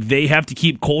 but like they have to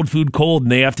keep cold food cold,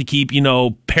 and they have to keep,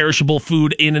 perishable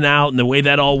food in and out, and the way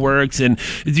that all works, and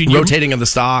rotating of the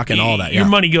stock and all that. Your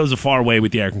money goes a far way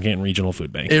with the Akron Canton Regional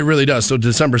Food Bank. It really does. So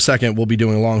December 2nd, we'll be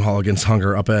doing long haul against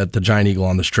hunger up at the Giant Eagle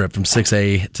on the Strip from 6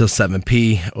 till 7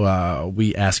 p.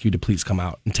 We ask you to please come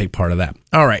out and take part of that.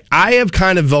 All right. I have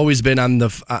kind of always been on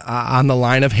the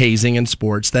line of hazing in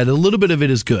sports, that a little bit of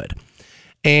it is good.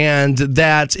 And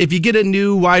that if you get a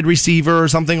new wide receiver or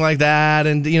something like that,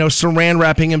 and saran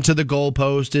wrapping him to the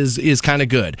goalpost is kind of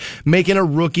good. Making a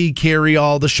rookie carry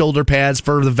all the shoulder pads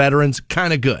for the veterans,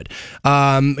 kind of good.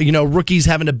 Rookies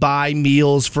having to buy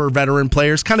meals for veteran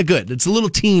players, kind of good. It's a little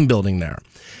team building there.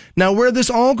 Now, where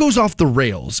this all goes off the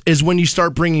rails is when you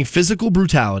start bringing physical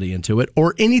brutality into it,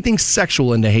 or anything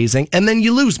sexual into hazing, and then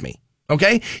you lose me.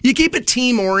 Okay? You keep it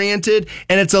team-oriented,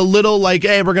 and it's a little like,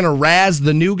 hey, we're going to razz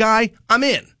the new guy. I'm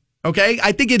in. Okay?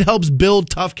 I think it helps build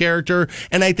tough character,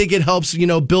 and I think it helps,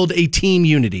 build a team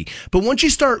unity. But once you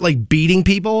start, like, beating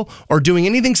people or doing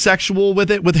anything sexual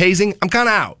with it, with hazing, I'm kind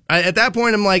of out. At that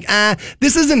point, I'm like,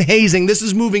 this isn't hazing. This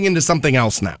is moving into something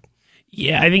else now.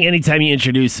 Yeah, I think anytime you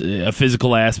introduce a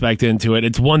physical aspect into it,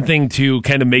 it's one thing to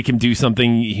kind of make him do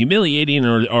something humiliating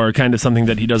or kind of something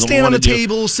that he doesn't want to do. Stand on the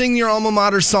table, sing your alma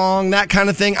mater song, that kind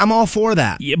of thing. I'm all for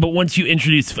that. Yeah, but once you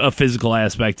introduce a physical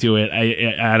aspect to it,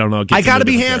 I don't know. I got to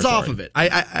be hands off of it.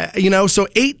 So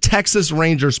 8 Texas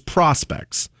Rangers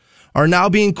prospects are now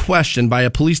being questioned by a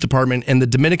police department in the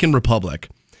Dominican Republic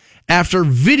after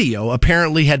video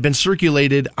apparently had been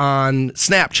circulated on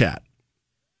Snapchat.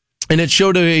 And it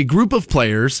showed a group of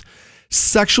players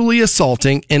sexually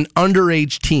assaulting an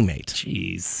underage teammate.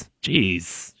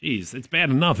 Jeez. It's bad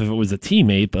enough if it was a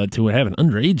teammate, but to have an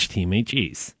underage teammate,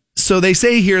 jeez. So they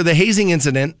say here the hazing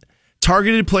incident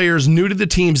targeted players new to the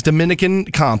team's Dominican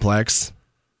complex.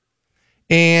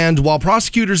 And while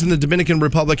prosecutors in the Dominican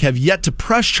Republic have yet to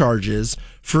press charges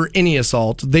for any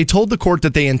assault, they told the court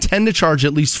that they intend to charge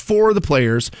at least 4 of the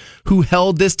players who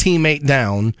held this teammate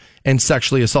down and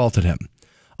sexually assaulted him.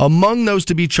 Among those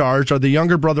to be charged are the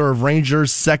younger brother of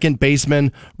Rangers second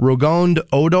baseman Rogond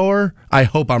Odor. I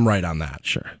hope I'm right on that.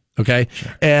 Sure. Okay.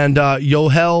 Sure. And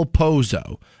Yohel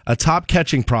Pozo, a top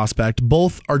catching prospect.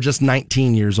 Both are just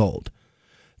 19 years old.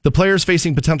 The players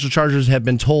facing potential charges have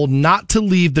been told not to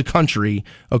leave the country,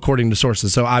 according to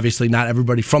sources. So obviously not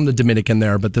everybody from the Dominican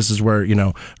there, but this is where,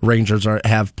 Rangers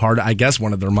have part of, I guess,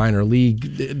 one of their minor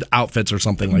league outfits or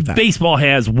something like that. Baseball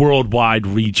has worldwide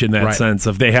reach in that sense.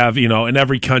 If they have, in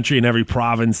every country, in every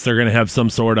province, they're going to have some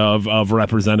sort of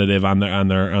representative on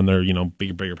their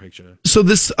bigger picture. So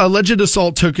this alleged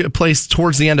assault took place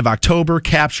towards the end of October,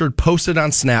 captured, posted on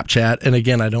Snapchat. And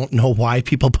again, I don't know why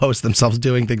people post themselves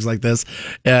doing things like this.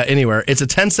 Anywhere. It's a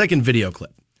 10-second video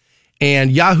clip.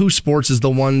 And Yahoo Sports is the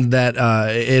one that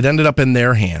it ended up in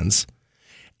their hands.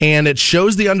 And it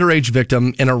shows the underage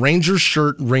victim in a Rangers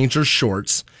shirt, Rangers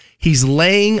shorts. He's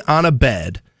laying on a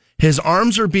bed. His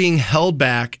arms are being held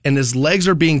back and his legs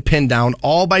are being pinned down,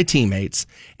 all by teammates.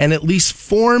 And at least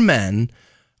 4 men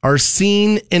are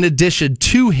seen in addition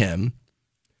to him.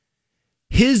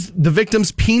 The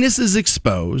victim's penis is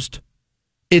exposed.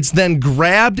 It's then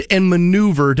grabbed and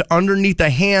maneuvered underneath a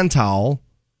hand towel,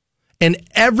 and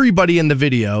everybody in the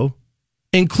video,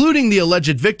 including the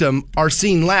alleged victim, are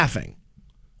seen laughing.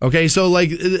 Okay, so I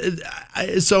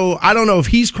don't know if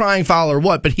he's crying foul or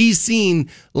what, but he's seen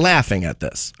laughing at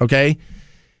this. Okay,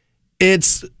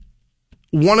 it's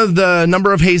one of the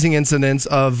number of hazing incidents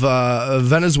of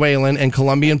Venezuelan and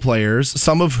Colombian players,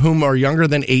 some of whom are younger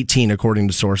than 18, according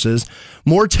to sources.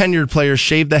 More tenured players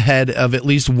shaved the head of at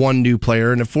least one new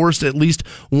player and have forced at least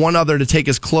one other to take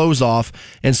his clothes off.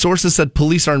 And sources said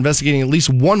police are investigating at least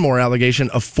one more allegation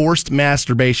of forced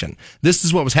masturbation. This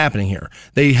is what was happening here.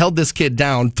 They held this kid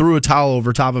down, threw a towel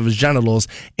over top of his genitals,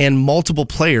 and multiple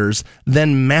players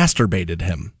then masturbated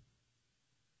him.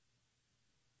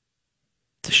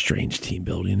 It's a strange team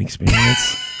building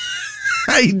experience.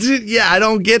 I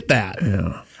don't get that.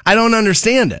 Yeah. I don't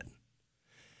understand it.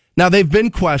 Now, they've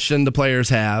been questioned, the players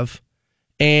have,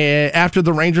 and after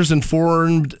the Rangers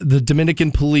informed the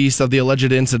Dominican police of the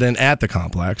alleged incident at the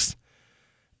complex.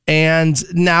 And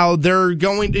now we're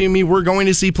going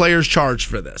to see players charged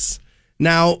for this.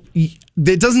 Now,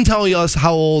 it doesn't tell us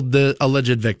how old the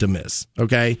alleged victim is,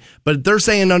 okay? But they're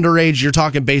saying underage. You're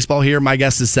talking baseball here. My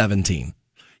guess is 17.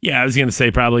 Yeah, I was going to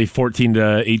say probably 14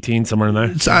 to 18, somewhere in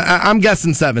there. So I'm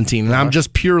guessing 17, and I'm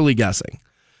just purely guessing,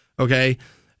 okay?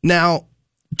 Now,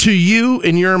 to you,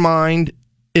 in your mind,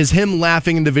 is him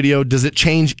laughing in the video, does it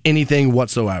change anything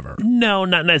whatsoever? No,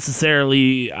 not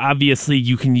necessarily. Obviously,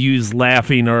 you can use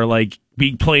laughing or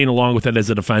be playing along with it as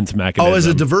a defense mechanism. Oh, as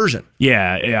a diversion.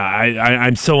 Yeah.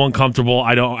 I'm so uncomfortable.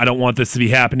 I don't want this to be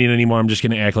happening anymore. I'm just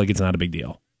going to act like it's not a big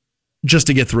deal. Just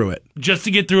to get through it. Just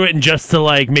to get through it, and just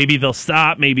to maybe they'll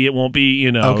stop, maybe it won't be,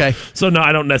 Okay. So no,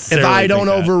 I don't necessarily. If I don't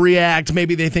overreact,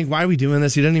 maybe they think, why are we doing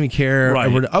this? He doesn't even care. Right.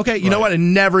 Okay, you know what? I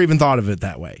never even thought of it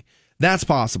that way. That's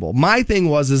possible. My thing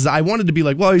was I wanted to be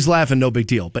like, well, he's laughing, no big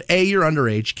deal. But A, you're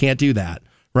underage, can't do that,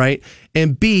 right?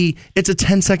 And B, it's a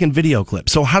 10-second video clip.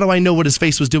 So how do I know what his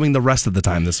face was doing the rest of the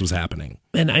time this was happening?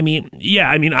 And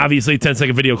obviously a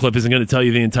 10-second video clip isn't going to tell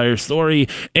you the entire story.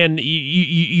 And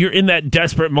you're in that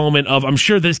desperate moment of, I'm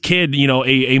sure this kid,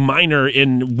 a minor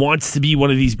and wants to be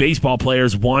one of these baseball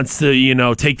players, wants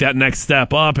to, take that next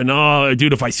step up. And, oh,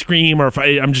 dude, if I scream or if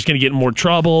I'm just going to get in more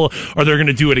trouble, or they're going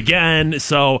to do it again.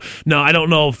 So, no, I don't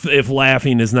know if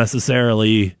laughing is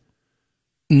necessarily...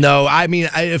 No,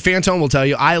 Fantone will tell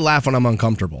you, I laugh when I'm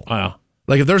uncomfortable. Wow.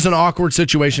 If there's an awkward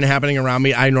situation happening around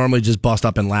me, I normally just bust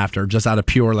up in laughter just out of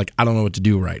pure, I don't know what to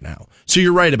do right now. So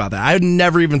you're right about that. I had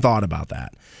never even thought about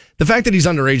that. The fact that he's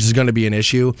underage is going to be an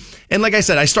issue. And like I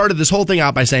said, I started this whole thing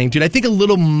out by saying, dude, I think a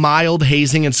little mild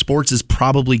hazing in sports is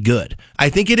probably good. I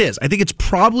think it is. I think it's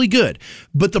probably good.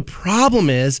 But the problem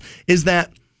is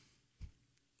that,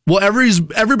 well,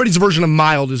 everybody's version of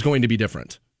mild is going to be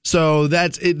different. So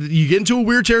that's it. You get into a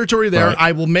weird territory there. Right.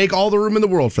 I will make all the room in the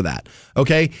world for that.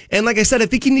 Okay. And like I said, I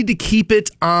think you need to keep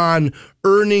it on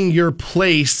earning your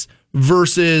place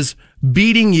versus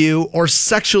beating you or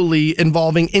sexually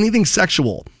involving anything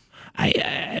sexual.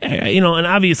 And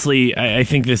obviously, I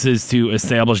think this is to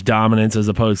establish dominance as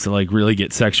opposed to really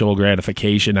get sexual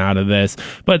gratification out of this.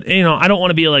 But I don't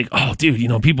want to be like, oh, dude,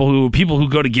 people who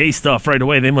go to gay stuff right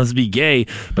away, they must be gay.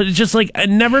 But it's just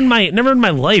never in my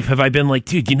life have I been like,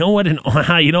 dude, you know what? And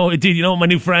my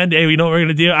new friend, hey, you know what we're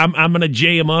gonna do? I'm gonna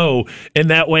JMO, and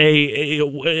that way,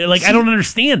 See, I don't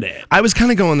understand it. I was kind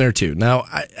of going there too. Now,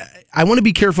 I want to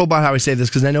be careful about how I say this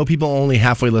because I know people only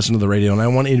halfway listen to the radio, and I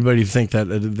don't want anybody to think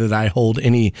that I hold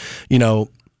any,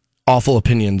 awful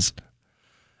opinions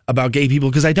about gay people,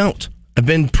 because I don't. I've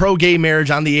been pro-gay marriage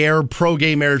on the air,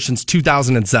 pro-gay marriage since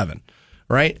 2007,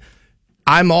 right?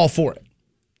 I'm all for it.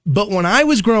 But when I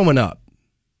was growing up,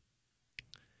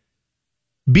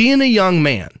 being a young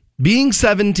man, being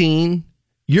 17,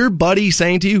 your buddy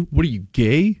saying to you, what are you,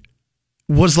 gay?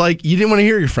 Was you didn't want to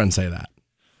hear your friend say that.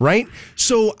 Right?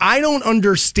 So I don't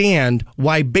understand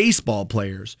why baseball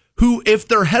players who, if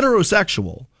they're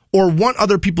heterosexual or want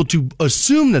other people to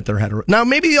assume that they're hetero. Now,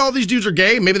 maybe all these dudes are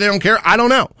gay. Maybe they don't care. I don't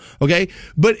know. Okay.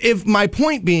 But if my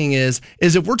point being is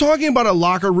if we're talking about a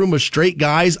locker room of straight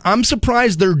guys, I'm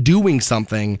surprised they're doing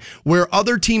something where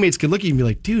other teammates can look at you and be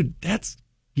like, dude,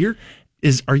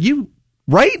 are you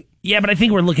right? Yeah, but I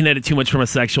think we're looking at it too much from a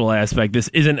sexual aspect. This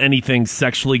isn't anything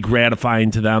sexually gratifying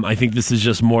to them. I think this is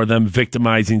just more them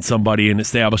victimizing somebody and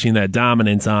establishing that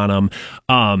dominance on them.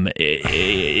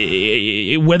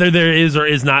 Whether there is or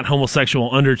is not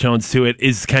homosexual undertones to it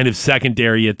is kind of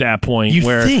secondary at that point. You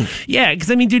think? Yeah,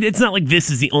 because, dude, it's not like this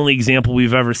is the only example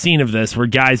we've ever seen of this where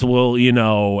guys will, this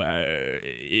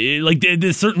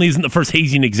certainly isn't the first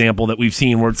hazing example that we've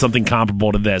seen where it's something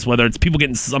comparable to this, whether it's people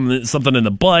getting something in the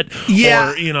butt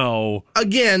or,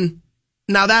 Again,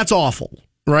 now that's awful,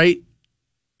 right?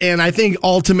 And I think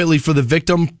ultimately for the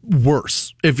victim,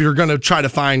 worse. If you're going to try to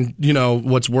find,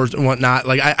 what's worse and whatnot.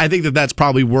 I think that's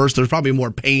probably worse. There's probably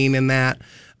more pain in that.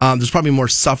 There's probably more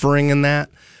suffering in that.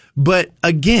 But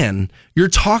again, you're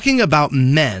talking about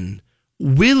men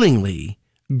willingly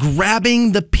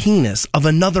grabbing the penis of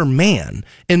another man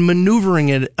and maneuvering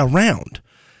it around.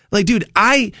 Dude,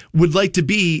 I would like to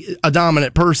be a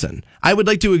dominant person. I would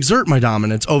like to exert my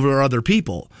dominance over other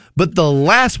people. But the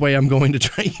last way I'm going to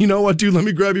try, you know what, dude, let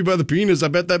me grab you by the penis. I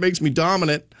bet that makes me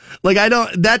dominant.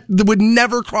 That would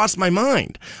never cross my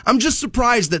mind. I'm just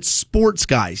surprised that sports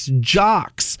guys,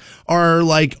 jocks, are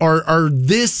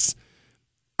this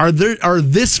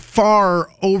far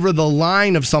over the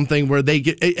line of something where they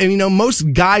get,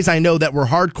 most guys I know that were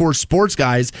hardcore sports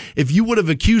guys, if you would have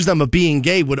accused them of being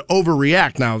gay, would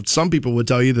overreact. Now, some people would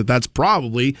tell you that that's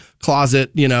probably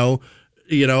closet,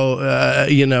 that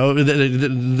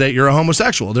you're a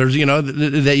homosexual. There's,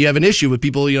 that you have an issue with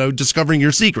people, discovering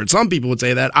your secret. Some people would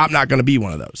say that. I'm not going to be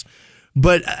one of those.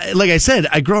 But like I said,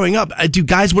 growing up,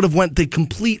 guys would have went the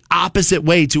complete opposite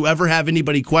way to ever have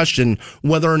anybody question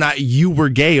whether or not you were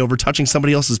gay over touching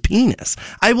somebody else's penis.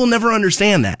 I will never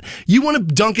understand that. You want to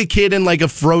dunk a kid in like a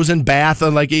frozen bath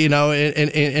and like,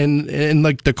 in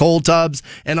like the cold tubs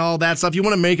and all that stuff. You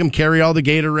want to make them carry all the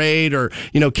Gatorade or,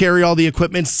 carry all the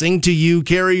equipment, sing to you,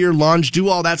 carry your lunch, do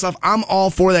all that stuff. I'm all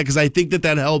for that because I think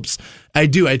that helps. I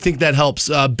do. I think that helps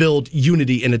build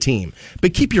unity in a team.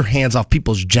 But keep your hands off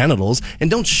people's genitals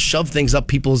and don't shove things up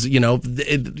people's, you know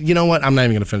what? I'm not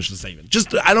even going to finish the statement.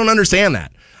 I don't understand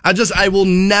that. I will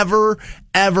never,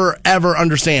 ever, ever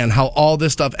understand how all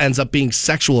this stuff ends up being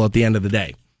sexual at the end of the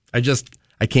day. I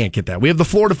can't get that. We have the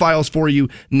Florida Files for you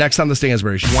next on the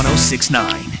Stansbury Show.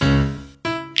 106.9.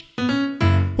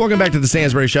 Welcome back to the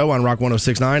Stansbury Show on Rock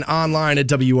 106.9, online at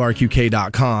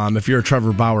WRQK.com. If you're a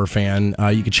Trevor Bauer fan,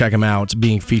 you can check him out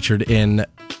being featured in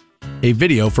a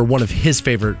video for one of his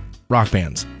favorite rock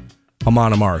bands,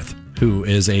 Amon Amarth, who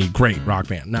is a great rock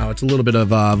band. Now, it's a little bit of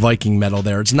Viking metal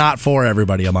there. It's not for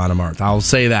everybody, Amon Amarth. I'll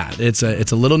say that. It's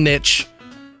a little niche.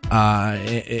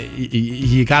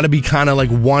 You got to be kind of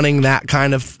like wanting that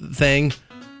kind of thing.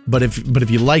 But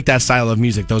if you like that style of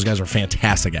music, those guys are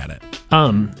fantastic at it.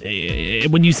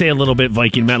 When you say a little bit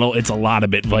Viking metal, it's a lot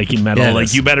of it Viking metal. Yeah,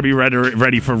 like you better be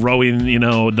ready for rowing,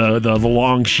 the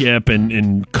long ship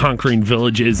and conquering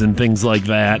villages and things like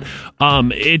that.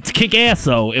 It's kick ass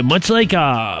though. Much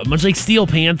like Steel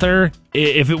Panther.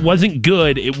 If it wasn't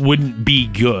good, it wouldn't be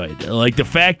good. Like the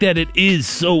fact that it is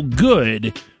so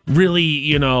good. Really,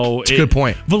 it's a good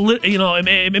point.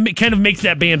 It kind of makes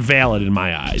that band valid in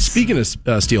my eyes. Speaking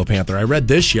of Steel Panther, I read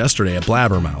this yesterday at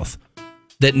Blabbermouth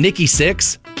that Nikki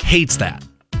Sixx hates that.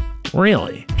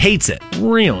 Really? Hates it.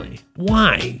 Really?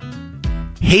 Why?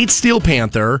 Hates Steel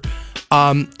Panther.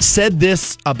 Said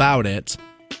this about it.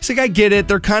 He's like, I get it.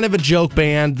 They're kind of a joke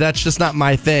band. That's just not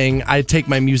my thing. I take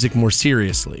my music more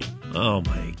seriously. Oh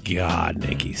my God,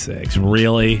 Nikki Sixx.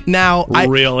 Really? Now,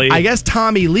 really? I guess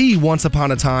Tommy Lee once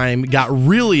upon a time got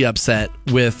really upset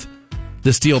with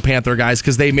the Steel Panther guys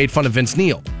because they made fun of Vince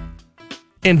Neil.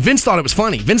 And Vince thought it was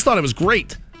funny. Vince thought it was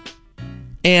great.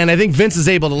 And I think Vince is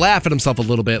able to laugh at himself a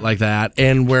little bit like that.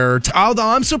 And although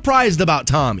I'm surprised about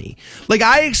Tommy. Like,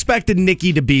 I expected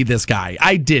Nicky to be this guy.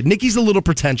 I did. Nicky's a little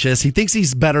pretentious. He thinks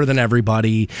he's better than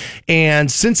everybody.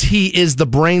 And since he is the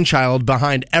brainchild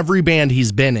behind every band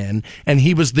he's been in, and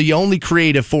he was the only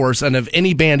creative force and of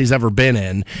any band he's ever been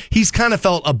in, he's kind of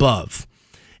felt above.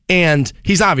 And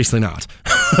he's obviously not.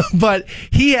 But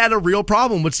he had a real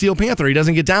problem with Steel Panther. He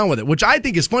doesn't get down with it, which I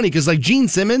think is funny because, like, Gene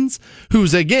Simmons,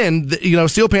 who's, again,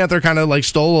 Steel Panther kind of, like,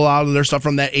 stole a lot of their stuff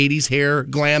from that 80s hair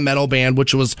glam metal band,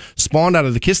 which was spawned out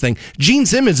of the Kiss thing. Gene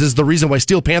Simmons is the reason why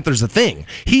Steel Panther's a thing.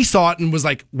 He saw it and was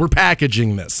like, we're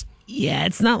packaging this. Yeah,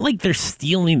 it's not like they're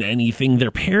stealing anything;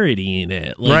 they're parodying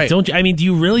it. Like, right? Do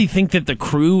you really think that the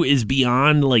crew is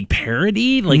beyond like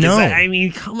parody? Like, no.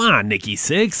 Come on, Nikki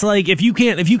Sixx. Like, if you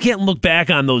can't look back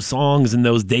on those songs and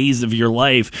those days of your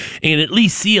life and at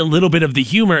least see a little bit of the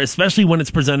humor, especially when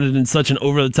it's presented in such an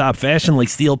over the top fashion like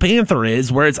Steel Panther is,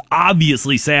 where it's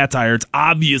obviously satire, it's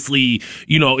obviously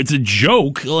it's a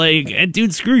joke. Like,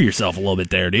 dude, screw yourself a little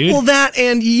bit there, dude. Well, that,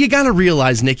 and you got to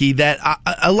realize, Nikki, that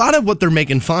a lot of what they're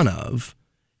making fun of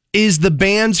is the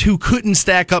bands who couldn't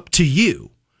stack up to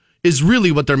you is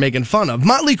really what they're making fun of.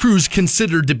 Motley Crue's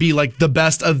considered to be like the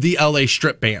best of the LA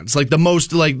Strip bands, like the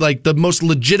most like the most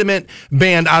legitimate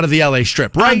band out of the LA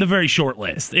Strip, right? On the very short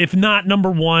list, if not number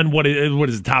one. What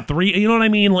is it, top three? You know what I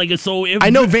mean? Like, so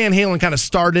I know Van Halen kind of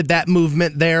started that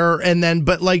movement there, and then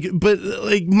but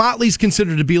Motley's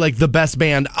considered to be like the best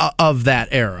band of that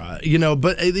era,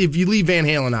 But if you leave Van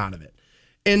Halen out of it.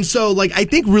 And so, like, I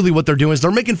think really what they're doing is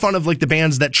they're making fun of, like, the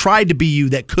bands that tried to be you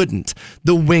that couldn't.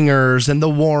 The Wingers and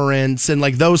the Warrants and,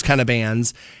 like, those kind of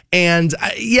bands. And,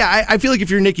 I feel like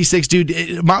if you're Nikki Sixx,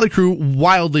 dude, Motley Crue,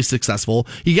 wildly successful.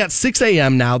 You got 6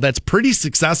 a.m. now. That's pretty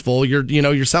successful.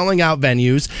 You're selling out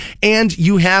venues. And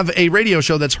you have a radio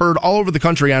show that's heard all over the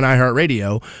country on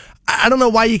iHeartRadio. I don't know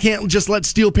why you can't just let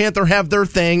Steel Panther have their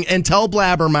thing and tell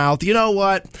Blabbermouth, you know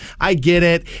what? I get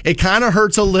it. It kind of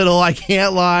hurts a little. I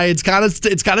can't lie. It's kind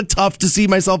of tough to see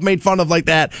myself made fun of like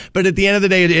that. But at the end of the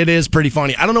day, it is pretty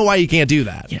funny. I don't know why you can't do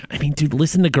that. Yeah, I mean, dude,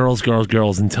 listen to Girls,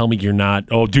 and tell me you're not.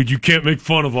 Oh, dude, you can't make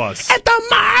fun of us at the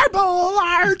Marble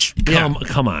Arch.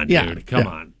 Come on, dude. Yeah. Come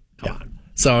on.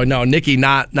 So no, Nikki,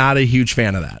 not a huge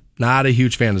fan of that. Not a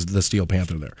huge fan of the Steel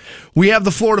Panther there. We have the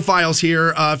Florida Files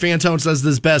here. Fantone says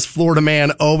this best. Florida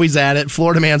man, always at it.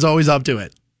 Florida man's always up to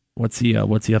it. What's he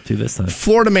up to this time?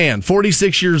 Florida man,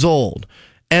 46 years old,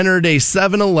 entered a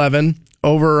 7-Eleven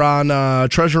over on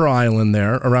Treasure Island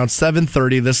there around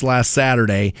 7:30 this last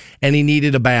Saturday, and he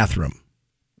needed a bathroom.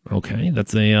 Okay,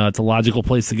 that's it's a logical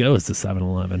place to go. It's the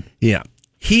 7-Eleven. Yeah.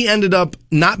 He ended up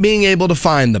not being able to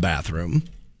find the bathroom.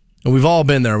 And we've all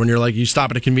been there when you're like, you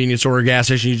stop at a convenience store or a gas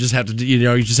station, you just have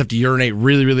to urinate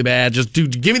really, really bad. Just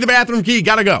give me the bathroom key,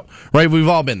 gotta go. Right? We've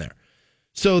all been there.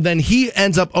 So then he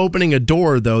ends up opening a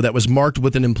door, though, that was marked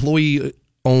with an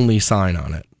employee-only sign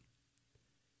on it.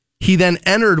 He then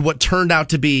entered what turned out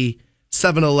to be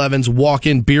 7-Eleven's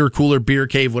walk-in beer cooler, beer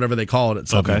cave, whatever they call it at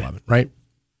 7-Eleven, right?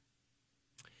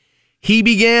 He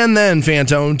began then,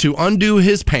 Fantone, to undo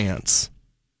his pants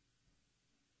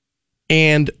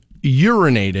and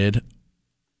urinated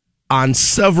on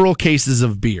several cases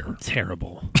of beer.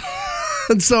 Terrible.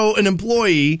 And so an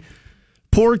employee,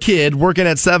 poor kid working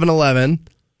at 7-Eleven,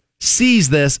 sees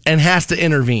this and has to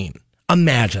intervene.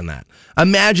 Imagine that.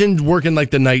 Imagine working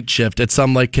like the night shift at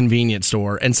some like convenience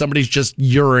store and somebody's just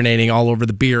urinating all over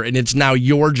the beer, and it's now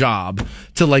your job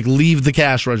to like leave the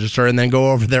cash register and then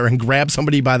go over there and grab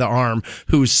somebody by the arm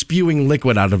who's spewing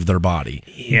liquid out of their body.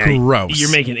 Yeah, gross.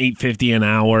 You're making $8.50 an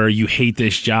hour. You hate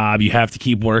this job. You have to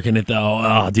keep working it though.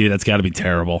 Oh, dude, that's got to be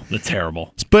terrible. That's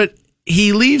terrible. But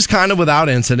he leaves kind of without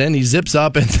incident. He zips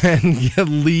up and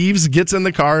then leaves, gets in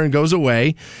the car and goes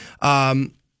away.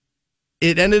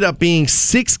 It ended up being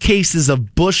 6 cases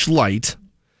of Busch Light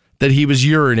that he was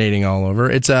urinating all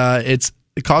over. It's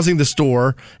causing the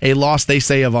store a loss, they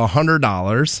say, of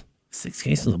 $100. 6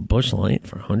 cases of Busch Light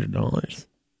for $100. Is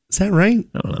that right?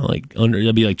 I don't know,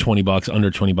 it'll be like $20,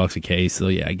 under $20 a case. So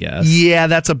yeah, I guess. Yeah,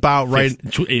 that's about right.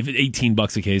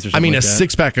 $18 a case or something. I mean, like a that.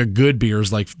 6-pack of good beer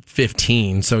is like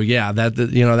 $15. So yeah,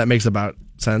 that makes about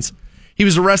sense. He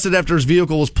was arrested after his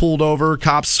vehicle was pulled over.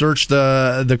 Cops searched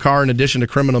the car in addition to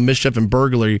criminal mischief and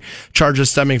burglary charges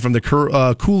stemming from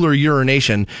the cooler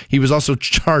urination. He was also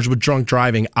charged with drunk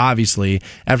driving, obviously.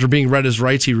 After being read his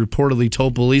rights, he reportedly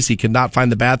told police he could not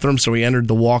find the bathroom, so he entered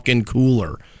the walk-in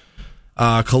cooler.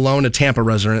 Cologne, a Tampa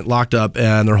resident, locked up,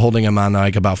 and they're holding him on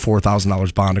like about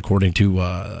 $4,000 bond, according to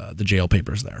the jail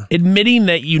papers there. Admitting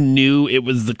that you knew it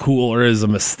was the cooler is a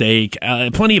mistake.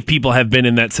 Plenty of people have been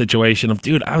in that situation of,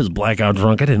 dude, I was blackout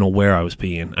drunk. I didn't know where I was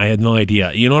peeing. I had no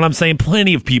idea. You know what I'm saying?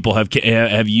 Plenty of people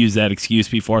have used that excuse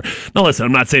before. Now, listen,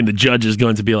 I'm not saying the judge is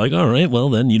going to be like, all right, well,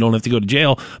 then you don't have to go to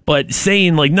jail. But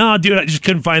saying like, no, dude, I just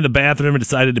couldn't find the bathroom and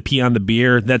decided to pee on the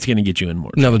beer, that's going to get you in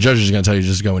more trouble. No, the judge is going to tell you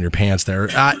just go in your pants there.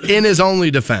 In his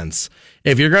only defense,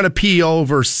 if you're going to pee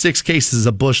over 6 cases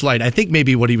of Busch Light, I think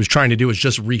maybe what he was trying to do is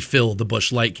just refill the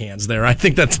Busch Light cans there. I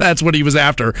think that's what he was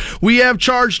after. We have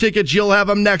charge tickets. You'll have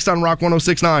them next on Rock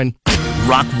 106.9.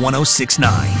 Rock 106.9.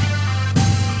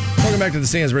 Welcome back to the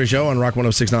Stansbury Show on Rock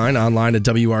 106.9, online at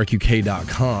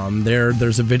WRQK.com.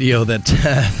 There's a video that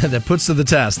that puts to the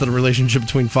test the relationship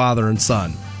between father and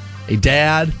son. A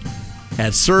dad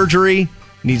had surgery,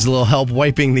 needs a little help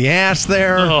wiping the ass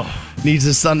there. Oh. Needs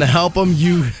his son to help him.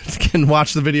 You can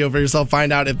watch the video for yourself,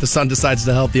 find out if the son decides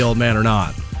to help the old man or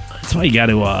not. That's why you got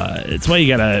to. It's why you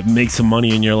got to make some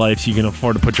money in your life so you can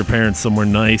afford to put your parents somewhere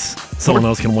nice. Someone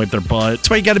else can wipe their butt.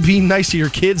 That's why you got to be nice to your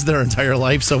kids their entire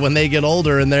life, so when they get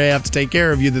older and they have to take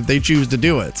care of you, that they choose to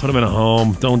do it. Put them in a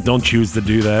home. Don't choose to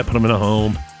do that. Put them in a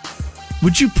home.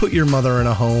 Would you put your mother in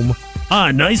a home?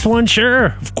 Nice one,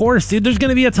 sure. Of course, dude. There's going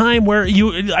to be a time where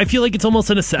I feel like it's almost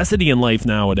a necessity in life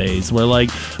nowadays where, like,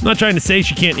 I'm not trying to say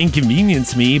she can't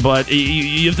inconvenience me, but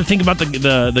you have to think about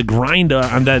the grind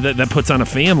that puts on a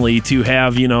family to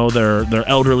have, their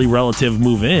elderly relative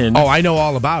move in. Oh, I know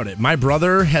all about it. My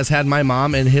brother has had my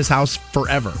mom in his house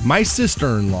forever. My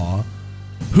sister-in-law,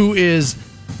 who is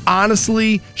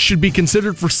honestly should be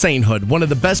considered for sainthood, one of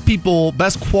the best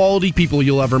quality people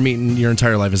you'll ever meet in your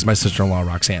entire life, is my sister-in-law,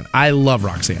 Roxanne. I love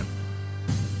Roxanne.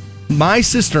 My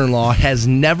sister-in-law has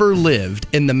never lived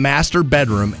in the master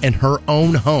bedroom in her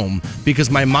own home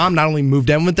because my mom not only moved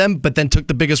in with them, but then took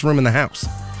the biggest room in the house.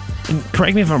 And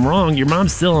correct me if I'm wrong, your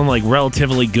mom's still in like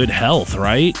relatively good health,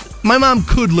 right? My mom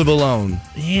could live alone,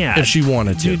 yeah, if she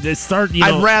wanted to. Dude,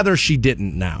 I'd rather she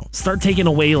didn't now. Start taking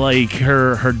away like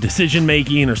her decision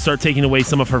making, or start taking away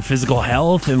some of her physical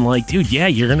health, and like, dude, yeah,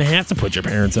 you're gonna have to put your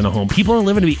parents in a home. People are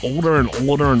living to be older and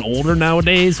older and older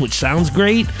nowadays, which sounds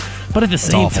great, but at the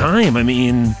same time, I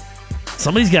mean,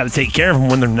 somebody's got to take care of them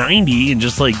when they're 90 and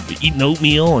just like eating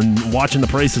oatmeal and watching The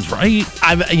Price is Right.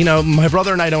 My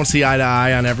brother and I don't see eye to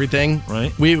eye on everything.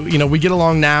 Right. We get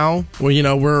along now.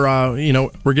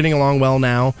 We're getting along well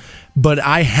now. But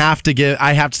I have to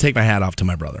take my hat off to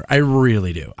my brother. I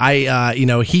really do.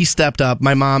 He stepped up.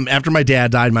 My mom, after my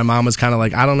dad died, my mom was kind of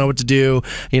like, I don't know what to do.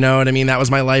 You know what I mean? That was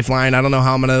my lifeline. I don't know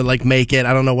how I'm going to make it.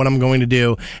 I don't know what I'm going to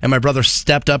do. And my brother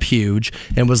stepped up huge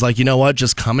and was like, you know what?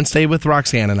 Just come and stay with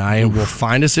Roxanne and I, and we'll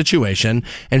find a situation.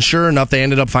 And sure enough, they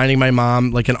ended up finding my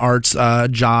mom an arts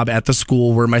job at the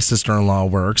school where my sister-in-law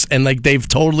works. And they've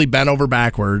totally bent over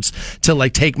backwards to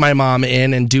take my mom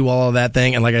in and do all of that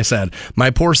thing. And like I said, my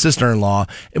poor sister-in-law,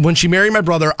 when she married my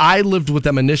brother, I lived with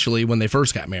them initially when they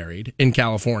first got married in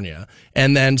California.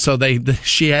 And then so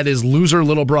she had his loser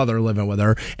little brother living with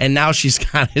her, and now she's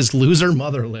got his loser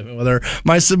mother living with her.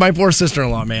 My poor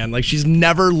sister-in-law, man. She's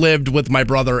never lived with my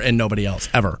brother and nobody else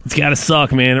ever. It's gotta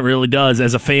suck, man. It really does.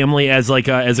 As a family, as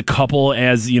a couple,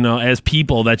 as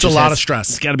people, that's just a lot of stress.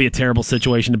 It's got to be a terrible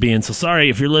situation to be in. So sorry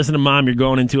if you're listening, Mom. You're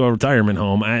going into a retirement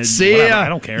home. See ya. I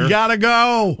don't care. You gotta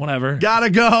go. Whatever. Gotta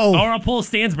go. Or I'll pull a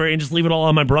Stansbury and just leave it all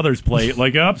on my brother's plate.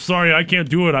 Sorry, I can't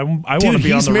do it. I want to be on the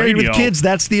radio. He's married with kids.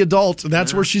 That's the adult.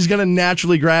 That's where she's gonna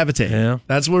naturally gravitate. Yeah.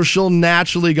 That's where she'll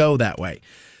naturally go that way.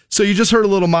 So you just heard a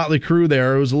little Motley Crue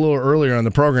there. It was a little earlier in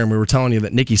the program. We were telling you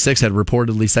that Nikki Sixx had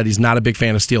reportedly said he's not a big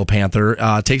fan of Steel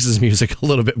Panther. Takes his music a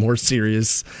little bit more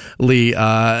seriously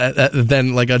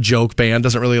than a joke band.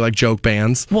 Doesn't really like joke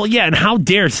bands. Well, yeah, and how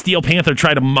dare Steel Panther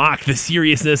try to mock the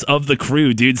seriousness of the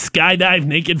Crue, dude? Skydive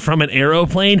naked from an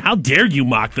aeroplane? How dare you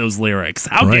mock those lyrics?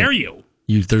 How dare you?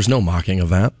 There's no mocking of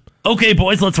that. Okay,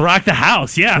 boys, let's rock the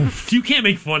house. Yeah, you can't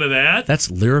make fun of that.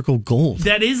 That's lyrical gold.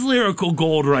 That is lyrical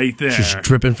gold right there. Just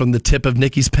dripping from the tip of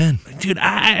Nikki's pen. Dude,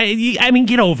 I mean,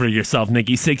 get over yourself,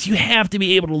 Nikki Sixx. You have to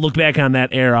be able to look back on that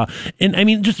era. And, I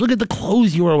mean, just look at the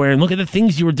clothes you were wearing. Look at the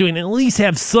things you were doing. And at least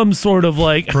have some sort of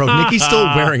Bro, Nikki's still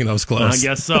wearing those clothes. I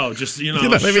guess so. Just,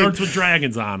 shirts with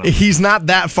dragons on them. He's not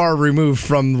that far removed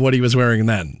from what he was wearing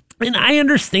then. And I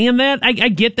understand that. I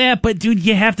get that. But, dude,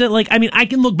 you have to, I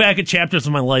can look back at chapters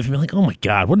of my life and be like, oh, my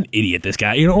God, what an idiot this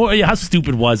guy. How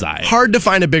stupid was I? Hard to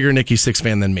find a bigger Nikki Sixx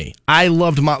fan than me. I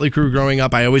loved Motley Crue growing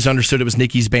up. I always understood it was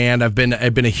Nikki's band. I've been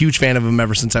a huge fan of him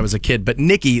ever since I was a kid. But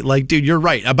Nikki, dude, you're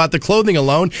right. About the clothing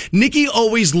alone, Nikki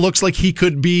always looks like he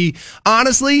could be,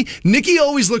 honestly, Nikki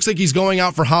always looks like he's going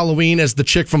out for Halloween as the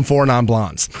chick from Four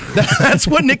Non-Blondes. That's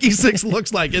what Nikki Sixx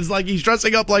looks like. It's like he's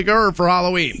dressing up like her for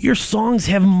Halloween. Your songs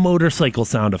have motorcycle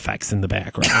sound effects in the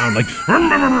background,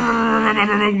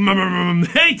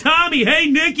 hey Tommy, hey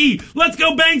Nikki, let's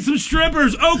go bang some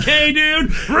strippers. Okay, dude.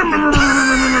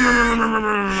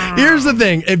 Here's the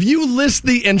thing: if you list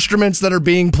the instruments that are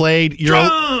being played,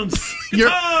 drums,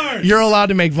 you're allowed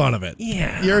to make fun of it.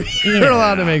 Yeah, you're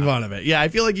allowed to make fun of it. Yeah, I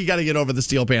feel like you got to get over the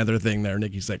Steel Panther thing there,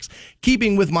 Nikki Sixx.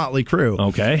 Keeping with Motley Crue.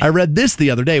 Okay, I read this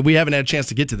the other day. We haven't had a chance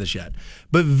to get to this yet,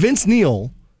 but Vince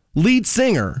Neil, lead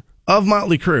singer of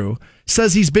Motley Crue,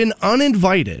 says he's been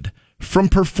uninvited from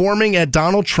performing at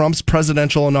Donald Trump's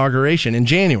presidential inauguration in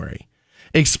January,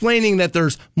 explaining that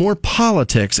there's more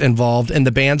politics involved in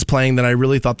the band's playing than I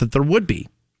really thought that there would be.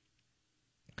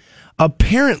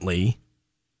 Apparently,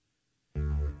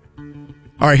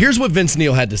 all right, here's what Vince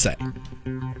Neil had to say.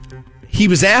 He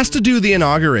was asked to do the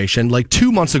inauguration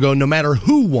 2 months ago, no matter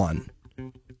who won.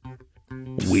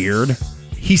 Weird.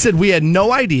 He said, we had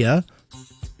no idea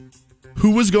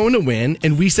who was going to win,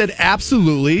 and we said,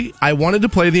 absolutely, I wanted to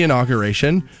play the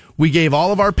inauguration. We gave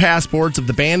all of our passports of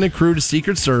the band and crew to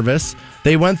Secret Service.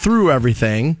 They went through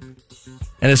everything.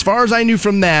 And as far as I knew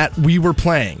from that, we were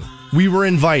playing. We were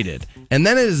invited. And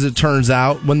then, as it turns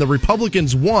out, when the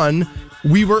Republicans won,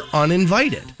 we were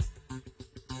uninvited.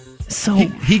 So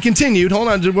he continued, hold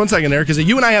on 1 second there, because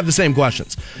you and I have the same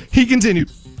questions. He continued,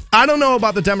 I don't know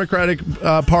about the Democratic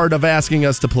part of asking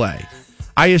us to play.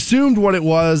 I assumed what it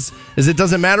was is it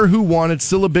doesn't matter who won, it's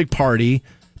still a big party,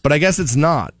 but I guess it's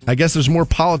not. I guess there's more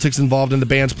politics involved in the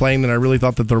band's playing than I really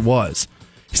thought that there was.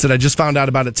 He said, I just found out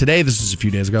about it today, this is a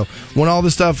few days ago, when all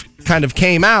this stuff kind of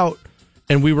came out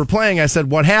and we were playing. I said,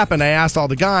 what happened? I asked all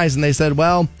the guys and they said,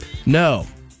 well, no.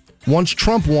 Once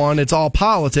Trump won, it's all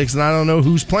politics and I don't know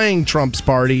who's playing Trump's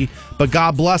party, but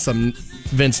God bless him,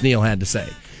 Vince Neil had to say.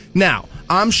 Now,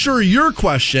 I'm sure your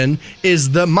question is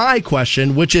my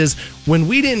question, which is, when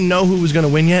we didn't know who was going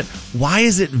to win yet, why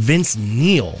is it Vince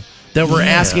Neil that we're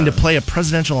asking to play a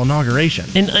presidential inauguration?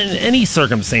 In any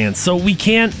circumstance. So we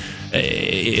can't...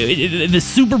 the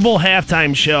Super Bowl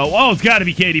halftime show. Oh, it's got to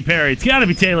be Katy Perry. It's got to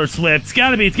be Taylor Swift. It's got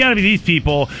to be these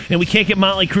people. And we can't get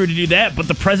Motley Crue to do that. But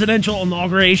the presidential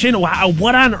inauguration. Wow,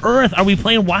 what on earth are we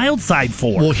playing Wild Side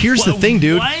for? Well, here's the thing,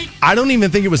 dude. What? I don't even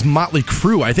think it was Motley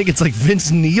Crue. I think it's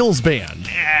Vince Neil's band.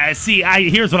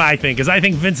 Here's what I think. Is I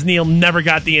think Vince Neil never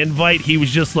got the invite. He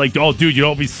was just like, oh, dude, you know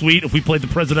what would be sweet if we played the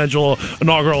presidential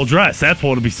inaugural address. That's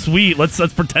what would be sweet. Let's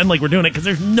pretend like we're doing it, because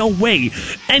there's no way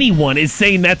anyone is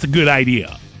saying that's a good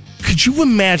idea. Could you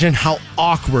imagine how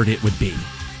awkward it would be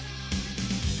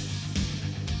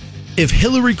if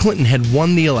Hillary Clinton had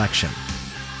won the election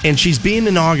and she's being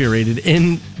inaugurated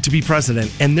to be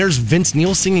president, and there's Vince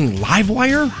Neil singing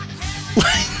Livewire?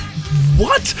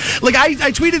 What? Like,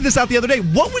 I tweeted this out the other day.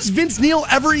 What was Vince Neil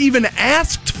ever even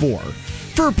asked for?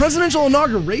 For a presidential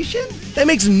inauguration? That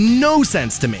makes no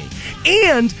sense to me.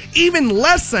 And even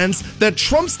less sense that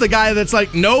Trump's the guy that's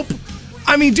like, nope.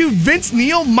 I mean, dude, Vince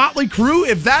Neil, Motley Crue,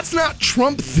 if that's not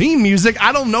Trump theme music,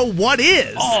 I don't know what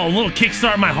is. Oh, a little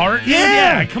Kickstart My Heart?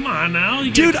 Yeah. Come on now.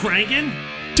 You Dude, get cranking?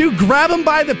 Dude, Grab 'Em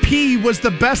by the P was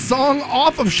the best song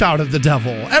off of Shout at the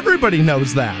Devil. Everybody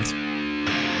knows that.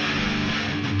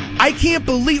 I can't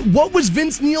believe, what was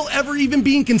Vince Neil ever even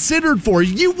being considered for?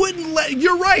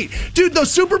 You're right. Dude, the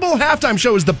Super Bowl halftime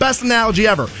show is the best analogy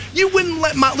ever. You wouldn't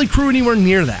let Motley Crue anywhere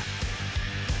near that.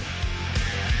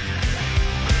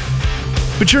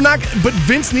 But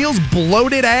Vince Neil's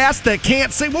bloated ass that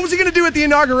can't sing. What was he going to do at the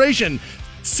inauguration?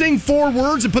 Sing 4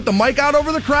 words and put the mic out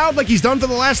over the crowd like he's done for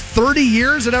the last 30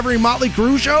 years at every Motley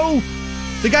Crue show?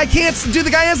 The guy can't, dude,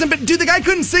 the guy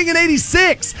couldn't sing in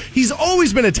 86. He's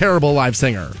always been a terrible live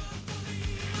singer.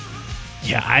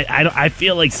 Yeah, I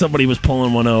feel like somebody was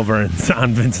pulling one over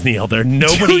on Vince Neil there.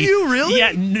 Nobody. Do you really?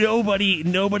 Yeah,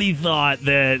 nobody thought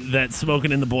that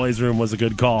smoking in the boys' room was a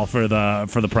good call for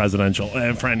the presidential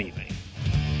for anything.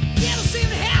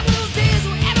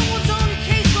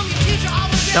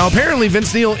 Now, apparently,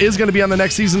 Vince Neil is going to be on the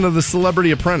next season of The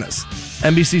Celebrity Apprentice,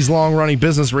 NBC's long-running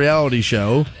business reality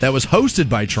show that was hosted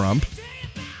by Trump.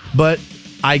 But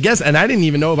I guess, and I didn't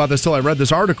even know about this till I read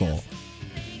this article,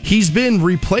 he's been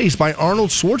replaced by Arnold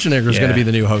Schwarzenegger is going to be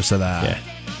the new host of that. Yeah.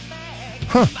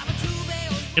 Huh.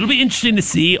 It'll be interesting to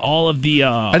see all of the.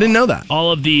 I didn't know that.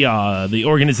 All of the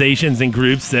organizations and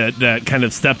groups that kind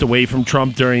of stepped away from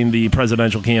Trump during the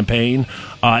presidential campaign.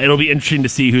 It'll be interesting to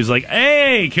see who's like,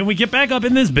 hey, can we get back up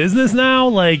in this business now?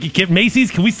 Like, Macy's,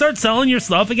 can we start selling your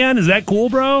stuff again? Is that cool,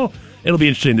 bro? It'll be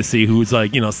interesting to see who's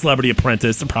like, Celebrity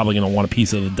Apprentice. They're probably going to want a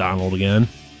piece of the Donald again.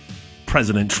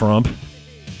 President Trump.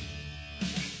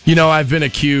 I've been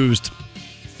accused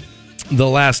the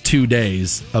last 2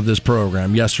 days of this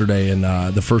program, yesterday and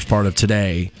the first part of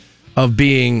today, of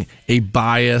being a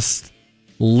biased,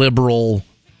 liberal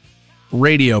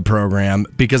radio program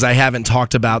because I haven't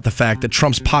talked about the fact that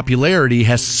Trump's popularity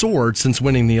has soared since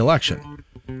winning the election.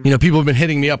 People have been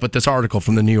hitting me up with this article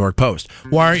from the New York Post.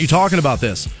 Why aren't you talking about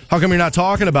this? How come you're not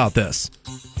talking about this?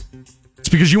 It's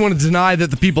because you want to deny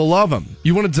that the people love him.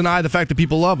 You want to deny the fact that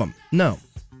people love him. No.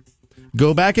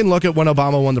 Go back and look at when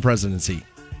Obama won the presidency.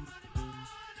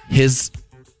 His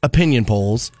opinion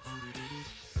polls,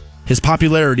 his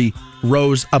popularity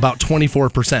rose about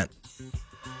 24%,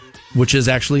 which is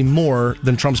actually more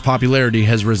than Trump's popularity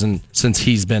has risen since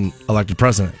he's been elected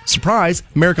president. Surprise,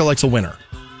 America likes a winner.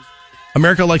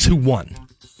 America likes who won.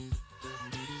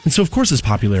 And so, of course, his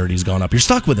popularity has gone up. You're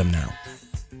stuck with him now.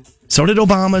 So did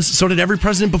Obama's. So did every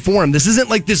president before him. This isn't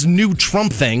like this new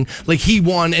Trump thing, like he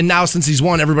won, and now since he's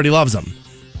won, everybody loves him.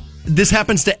 This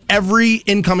happens to every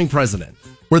incoming president,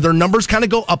 where their numbers kind of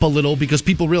go up a little because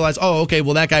people realize, oh, okay,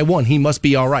 well, that guy won. He must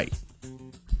be all right.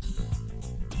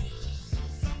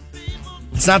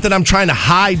 It's not that I'm trying to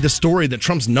hide the story that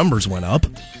Trump's numbers went up.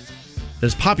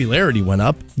 His popularity went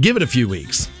up. Give it a few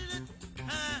weeks.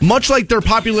 Much like their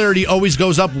popularity always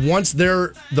goes up once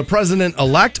they're the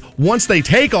president-elect, once they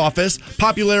take office,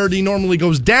 popularity normally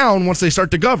goes down once they start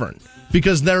to govern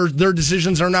because their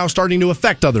decisions are now starting to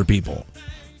affect other people.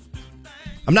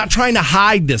 I'm not trying to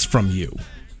hide this from you.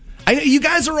 I know you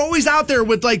guys are always out there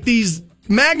with like these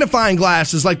magnifying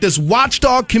glasses, like this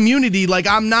watchdog community, like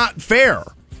I'm not fair.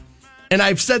 And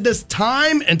I've said this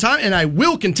time and time, and I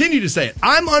will continue to say it.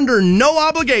 I'm under no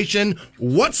obligation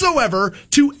whatsoever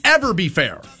to ever be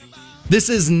fair. This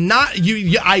is not,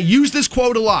 I use this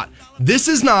quote a lot. This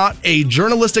is not a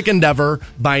journalistic endeavor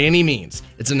by any means.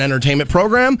 It's an entertainment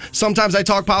program. Sometimes I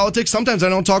talk politics. Sometimes I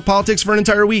don't talk politics for an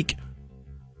entire week.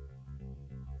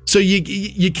 So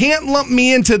you can't lump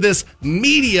me into this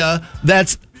media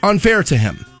that's unfair to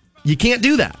him. You can't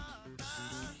do that.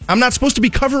 I'm not supposed to be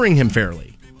covering him fairly.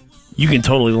 You can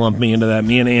totally lump me into that.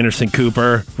 Me and Anderson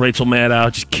Cooper, Rachel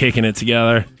Maddow, just kicking it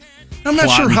together. I'm not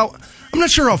sure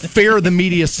how fair the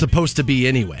media is supposed to be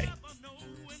anyway.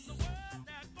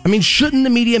 I mean, shouldn't the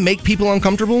media make people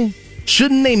uncomfortable?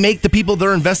 Shouldn't they make the people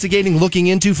they're investigating, looking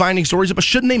into, finding stories about,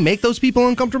 shouldn't they make those people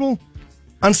uncomfortable?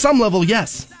 On some level,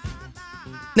 yes.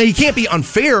 Now, you can't be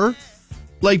unfair.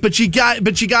 but you got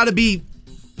to be.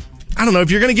 I don't know,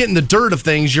 if you're going to get in the dirt of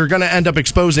things, you're going to end up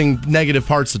exposing negative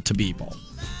parts to people.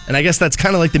 And I guess that's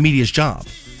kind of like the media's job.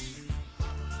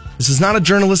 This is not a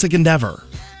journalistic endeavor.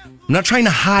 I'm not trying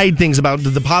to hide things about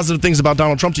the positive things about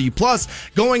Donald Trump to you. Plus,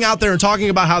 going out there and talking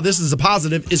about how this is a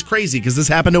positive is crazy because this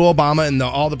happened to Obama and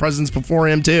all the presidents before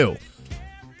him too.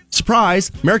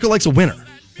 Surprise, America likes a winner.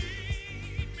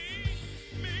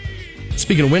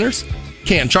 Speaking of winners,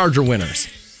 Canton Charger winners.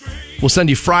 We'll send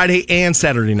you Friday and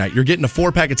Saturday night. You're getting a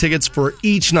 4-pack of tickets for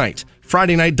each night.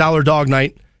 Friday night, Dollar Dog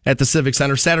Night at the Civic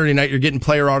Center. Saturday night, you're getting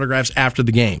player autographs after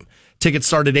the game. Tickets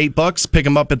start at $8. Pick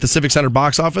them up at the Civic Center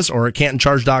box office or at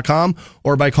CantonCharge.com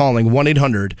or by calling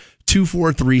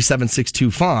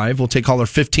 1-800-243-7625. We'll take caller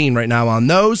 15 right now on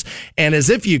those. And as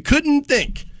if you couldn't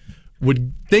think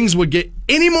things would get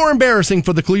any more embarrassing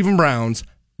for the Cleveland Browns,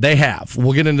 they have.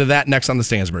 We'll get into that next on the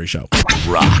Stansbury Show.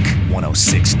 Rock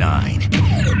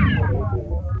 106.9.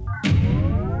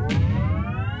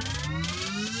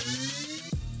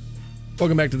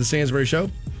 Welcome back to the Stansbury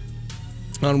Show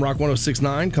on Rock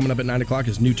 106.9. Coming up at 9 o'clock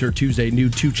is New Tour Tuesday, new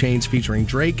 2 Chainz featuring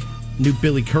Drake, new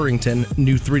Billy Currington,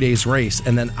 new 3 Days Race,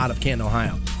 and then out of Canton,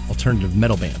 Ohio, alternative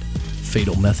metal band,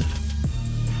 Fatal Method.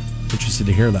 Interested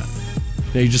to hear that.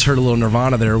 Now, you just heard a little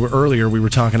Nirvana there. Earlier, we were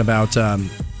talking about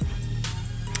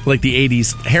like the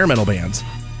 80s hair metal bands.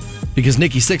 Because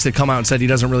Nikki Sixx had come out and said he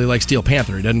doesn't really like Steel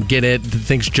Panther. He doesn't get it,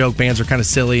 thinks joke bands are kind of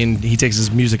silly, and he takes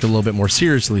his music a little bit more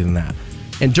seriously than that.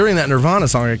 And during that Nirvana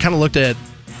song, I kind of looked at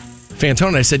Fantone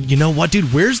and I said, you know what,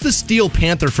 dude, where's the Steel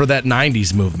Panther for that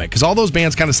 90s movement? Because all those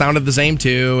bands kind of sounded the same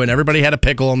too, and everybody had a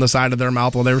pickle on the side of their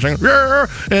mouth while they were saying,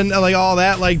 and like all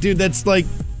that. Like, dude, that's like,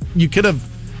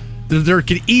 there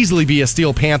could easily be a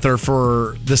Steel Panther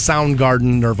for the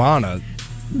Soundgarden Nirvana.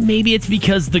 Maybe it's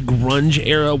because the grunge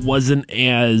era wasn't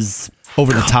as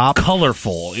over the top,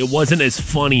 colorful. It wasn't as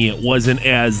funny. It wasn't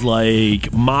as like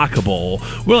mockable.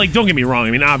 Well, like, don't get me wrong.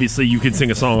 I mean, obviously, you can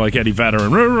sing a song like Eddie Vedder,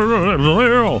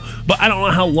 but I don't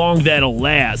know how long that'll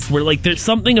last. Where like, there's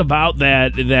something about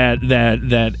that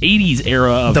 80s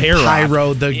era of the hair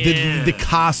pyro, the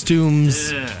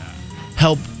costumes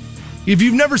help. If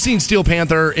you've never seen Steel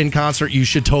Panther in concert, you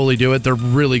should totally do it. They're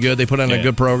really good. They put on a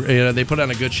good they put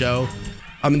on a good show.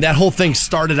 I mean, that whole thing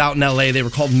started out in L.A. They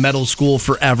were called Metal School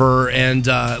forever. And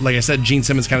like I said, Gene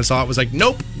Simmons kind of saw it, was like,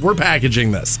 nope, we're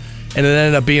packaging this. And it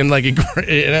ended up being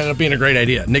a great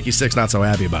idea. Nikki Sixx not so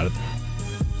happy about it.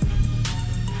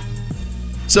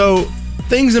 So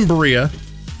things in Berea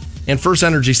and First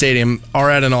Energy Stadium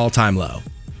are at an all-time low.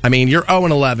 I mean, you're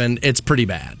 0-11. It's pretty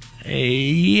bad.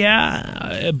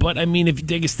 Yeah, but I mean, if you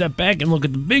take a step back and look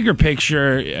at the bigger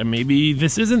picture, maybe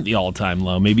this isn't the all-time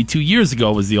low. Maybe 2 years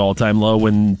ago was the all-time low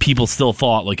when people still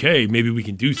thought, like, hey, maybe we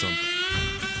can do something.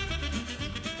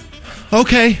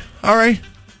 Okay, all right.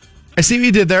 I see what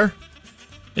you did there.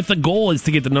 If the goal is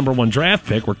to get the number 1 draft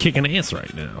pick, we're kicking ass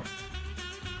right now.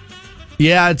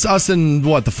 Yeah, it's us and the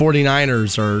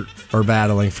 49ers are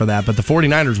battling for that, but the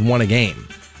 49ers won a game.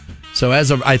 So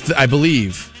as of, I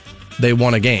believe they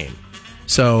won a game.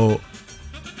 So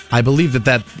I believe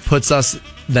that puts us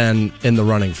then in the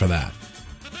running for that.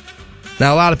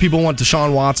 Now, a lot of people want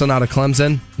Deshaun Watson out of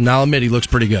Clemson, and I'll admit he looks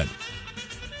pretty good.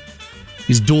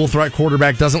 He's a dual threat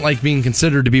quarterback, doesn't like being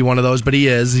considered to be one of those, but he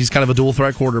is. He's kind of a dual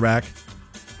threat quarterback.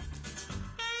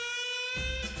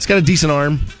 He's got a decent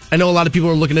arm. I know a lot of people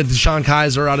are looking at Deshaun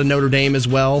Kaiser out of Notre Dame as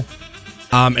well.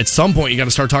 At some point, you got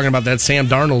to start talking about that Sam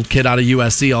Darnold kid out of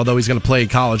USC, although he's going to play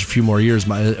college a few more years,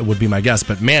 would be my guess.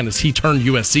 But man, has he turned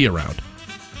USC around.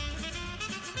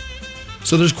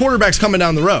 So there's quarterbacks coming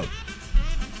down the road.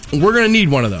 We're going to need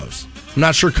one of those. I'm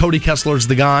not sure Cody Kessler's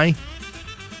the guy.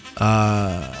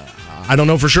 I don't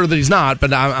know for sure that he's not,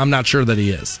 but I'm not sure that he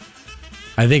is.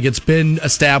 I think it's been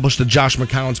established that Josh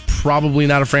McCown's probably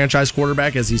not a franchise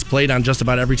quarterback, as he's played on just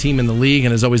about every team in the league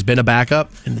and has always been a backup.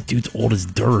 And the dude's old as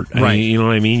dirt. I right. mean, you know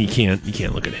what I mean? You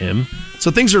can't look at him.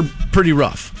 So things are pretty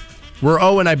rough. We're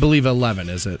 0 and I believe 11,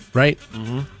 is it? Right?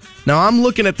 Mm-hmm. Now I'm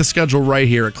looking at the schedule right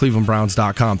here at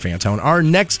clevelandbrowns.com, Fantone. Our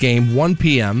next game, 1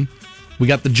 p.m., we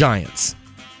got the Giants.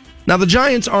 Now the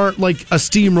Giants aren't like a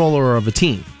steamroller of a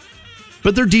team,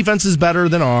 but their defense is better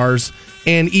than ours.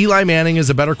 And Eli Manning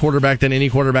is a better quarterback than any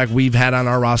quarterback we've had on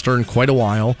our roster in quite a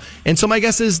while. And so my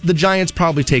guess is the Giants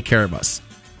probably take care of us.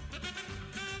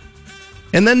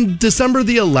 And then December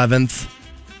the 11th,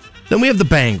 then we have the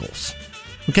Bengals.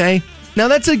 Okay? Now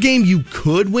that's a game you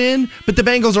could win, but the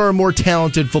Bengals are a more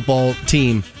talented football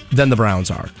team than the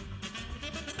Browns are.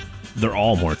 They're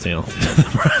all more talented than the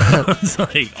Browns.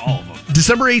 Like, all of them.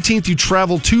 December 18th, you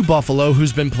travel to Buffalo,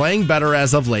 who's been playing better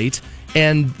as of late.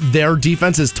 And their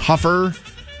defense is tougher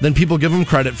than people give them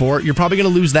credit for. You're probably going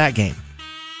to lose that game.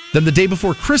 Then the day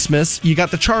before Christmas, you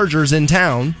got the Chargers in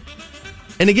town.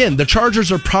 And again, the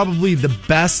Chargers are probably the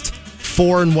best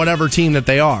 4 and whatever team that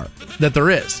there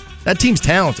is. That team's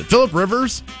talented. Phillip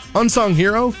Rivers, unsung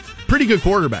hero, pretty good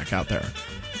quarterback out there.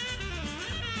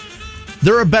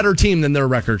 They're a better team than their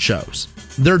record shows.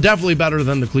 They're definitely better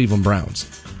than the Cleveland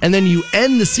Browns. And then you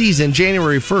end the season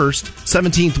January 1st,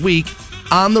 17th week,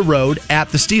 on the road at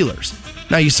the Steelers.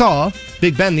 Now you saw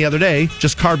Big Ben the other day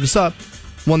just carved us up,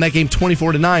 won that game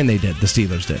 24-9 the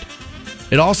Steelers did.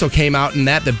 It also came out in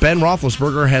that Ben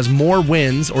Roethlisberger has more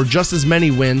wins, or just as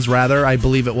many wins, rather, I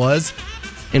believe it was,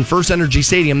 in First Energy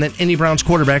Stadium than any Browns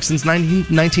quarterback since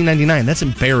 1999. That's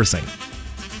embarrassing.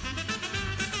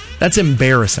 That's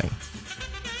embarrassing.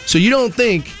 So you don't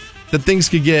think that things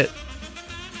could get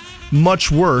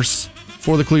much worse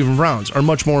for the Cleveland Browns, or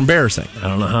much more embarrassing? I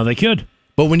don't know how they could.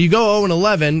 But when you go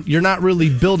 0-11, you're not really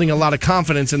building a lot of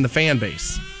confidence in the fan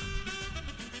base.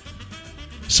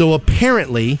 So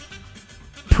apparently,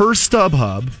 per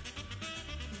StubHub,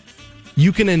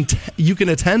 you can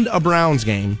attend a Browns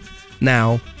game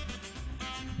now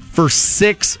for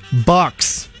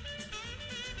 $6.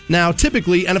 Now,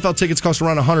 typically, NFL tickets cost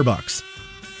around $100.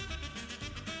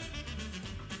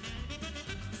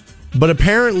 But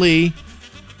apparently,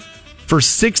 for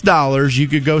 $6, you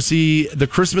could go see the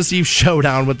Christmas Eve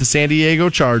showdown with the San Diego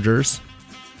Chargers.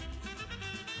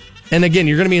 And again,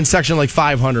 you're going to be in section like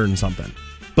 500 and something.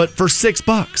 But for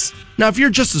 $6. Now, if you're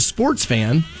just a sports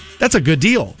fan, that's a good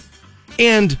deal.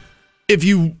 And if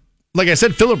you, like I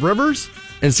said, Phillip Rivers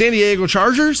and San Diego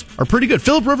Chargers are pretty good.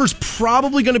 Phillip Rivers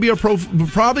probably going to be a Pro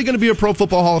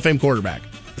Football Hall of Fame quarterback.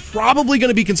 Probably going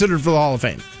to be considered for the Hall of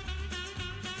Fame.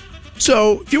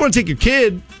 So if you want to take your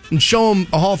kid and show him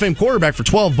a Hall of Fame quarterback for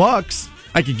 $12,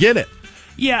 I could get it.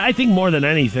 Yeah, I think more than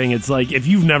anything, it's like if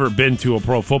you've never been to a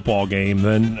pro football game,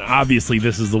 then obviously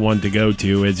this is the one to go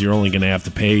to, as you're only going to have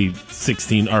to pay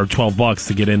 $16 or $12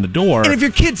 to get in the door. And if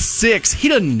your kid's 6, he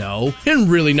doesn't know. He doesn't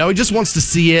really know. He just wants to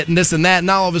see it and this and that. And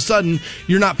now all of a sudden,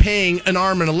 you're not paying an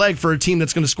arm and a leg for a team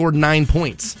that's going to score 9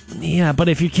 points. Yeah, but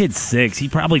if your kid's 6, he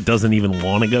probably doesn't even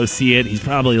want to go see it. He's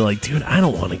probably like, dude, I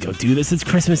don't want to go do this. It's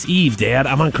Christmas Eve, Dad.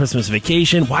 I'm on Christmas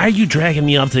vacation. Why are you dragging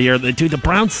me up to here? Dude, the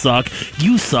Browns suck.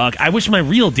 You suck. I wish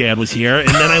my real dad was here, and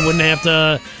then I wouldn't have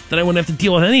to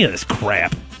deal with any of this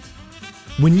crap.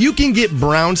 When you can get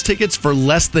Browns tickets for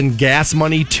less than gas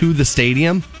money to the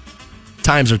stadium,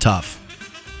 times are tough.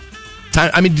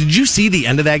 I mean, did you see the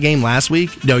end of that game last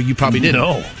week? No, you probably didn't.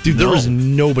 No. Dude, there was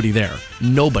nobody there.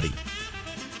 Nobody.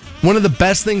 One of the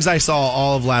best things I saw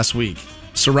all of last week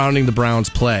surrounding the Browns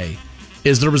play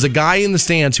is there was a guy in the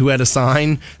stands who had a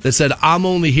sign that said, "I'm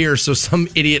only here so some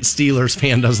idiot Steelers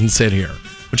fan doesn't sit here,"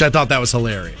 which I thought that was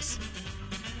hilarious.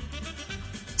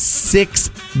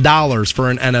 $6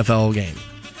 for an NFL game.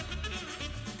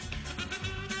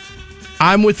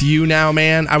 I'm with you now,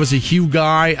 man. I was a Hugh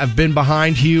guy. I've been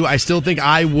behind Hugh. I still think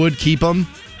I would keep him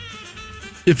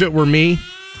if it were me.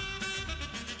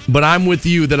 But I'm with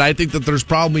you that I think that there's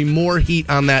probably more heat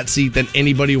on that seat than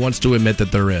anybody wants to admit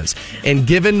that there is. And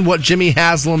given what Jimmy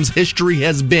Haslam's history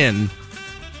has been,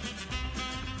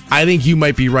 I think you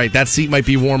might be right. That seat might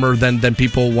be warmer than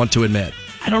people want to admit.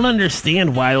 I don't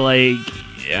understand why,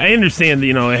 I understand,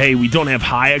 hey, we don't have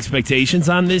high expectations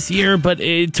on this year, but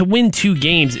to win 2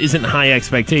 games isn't high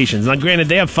expectations. Now, granted,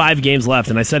 they have 5 games left,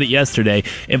 and I said it yesterday.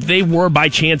 If they were by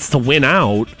chance to win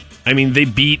out, I mean, they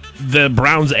beat the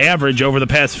Browns' average over the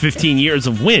past 15 years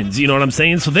of wins. You know what I'm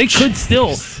saying? So they could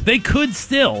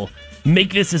still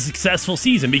make this a successful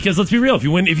season. Because let's be real, if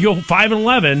you go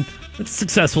 5-11, it's a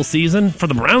successful season for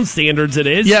the Browns standards. It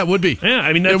is. Yeah, it would be. Yeah,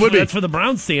 I mean that's for the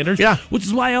Browns standards. Yeah, which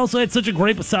is why I also had such a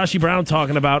great with Sashi Brown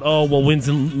talking about, wins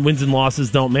and losses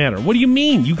don't matter. What do you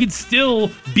mean? You could still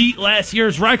beat last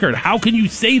year's record. How can you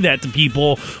say that to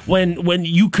people when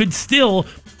you could still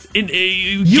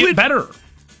get better?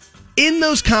 In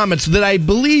those comments that I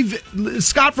believe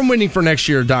Scott from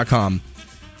winningfornextyear.com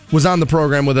was on the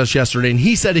program with us yesterday, and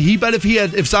he said he bet if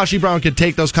Sashi Brown could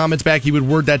take those comments back, he would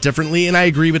word that differently, and I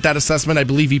agree with that assessment. I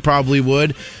believe he probably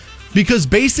would. Because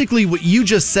basically what you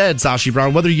just said, Sashi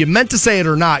Brown, whether you meant to say it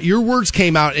or not, your words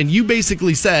came out, and you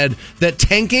basically said that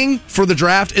tanking for the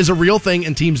draft is a real thing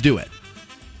and teams do it.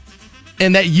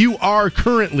 And that you are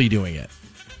currently doing it.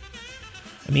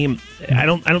 I mean, I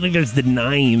don't think there's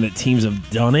denying that teams have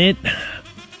done it.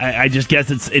 I just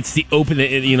guess it's the open,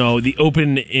 the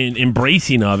open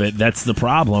embracing of it. That's the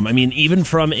problem. I mean, even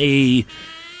from a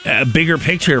bigger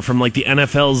picture, from like the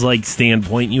NFL's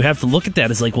standpoint, you have to look at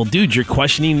that as well, dude, you're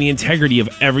questioning the integrity of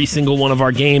every single one of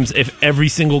our games if every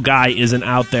single guy isn't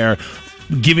out there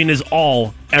giving his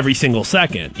all every single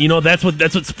second. That's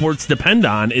what sports depend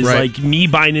on, is Right. like me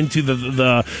buying into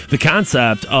the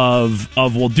concept of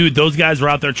well, dude, those guys are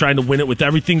out there trying to win it with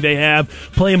everything they have,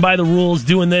 playing by the rules,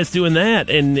 doing this, doing that.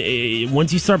 And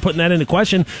once you start putting that into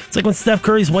question, it's like when Steph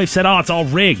Curry's wife said, "Oh, it's all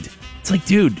rigged." It's like,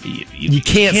 dude, you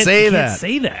can't say that. Can't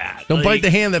say that. Don't bite the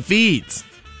hand that feeds.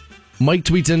 Mike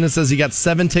tweets in and says he got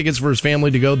 7 tickets for his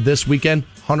family to go this weekend,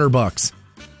 $100.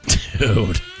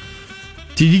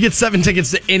 Dude, you get 7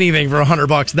 tickets to anything for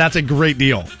 $100. That's a great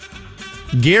deal.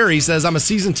 Gary says, I'm a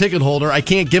season ticket holder. I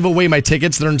can't give away my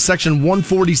tickets. They're in section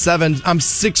 147. I'm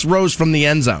 6 rows from the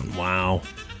end zone. Wow.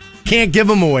 Can't give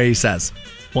them away, he says.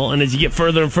 Well, and as you get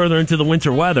further and further into the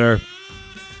winter weather,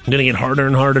 it's going to get harder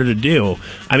and harder to do.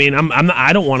 I mean,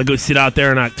 I don't want to go sit out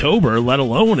there in October, let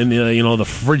alone in the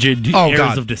frigid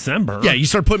airs of December. Yeah, you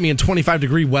start putting me in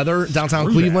 25-degree weather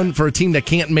downtown Cleveland for a team that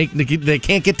can't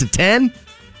get to 10?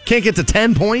 Can't get to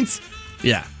 10 points?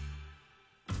 Yeah.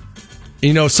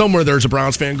 Somewhere there's a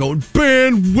Browns fan going,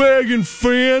 bandwagon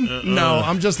fan? No,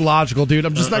 I'm just logical, dude.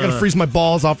 I'm just not going to freeze my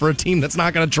balls off for a team that's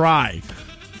not going to try.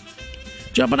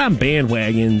 Jumping on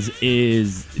bandwagons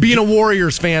is... Being a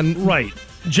Warriors fan. Right.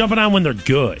 Jumping on when they're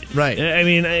good. Right. I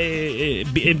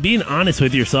mean, being honest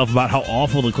with yourself about how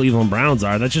awful the Cleveland Browns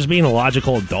are, that's just being a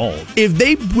logical adult. If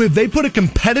they put a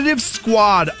competitive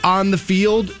squad on the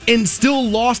field and still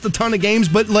lost a ton of games,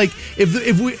 but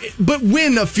but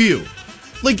win a few.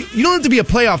 Like, you don't have to be a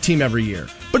playoff team every year.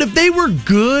 But if they were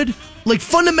good, like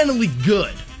fundamentally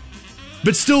good,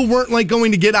 but still weren't like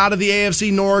going to get out of the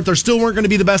AFC North or still weren't going to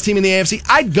be the best team in the AFC,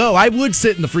 I'd go. I would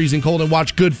sit in the freezing cold and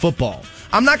watch good football.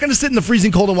 I'm not going to sit in the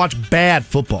freezing cold and watch bad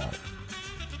football.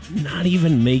 Not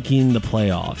even making the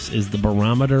playoffs is the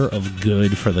barometer of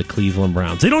good for the Cleveland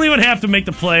Browns. They don't even have to make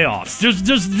the playoffs.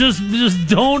 Just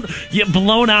don't get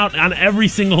blown out on every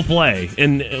single play,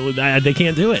 and they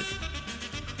can't do it.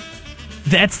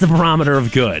 That's the barometer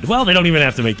of good. Well, they don't even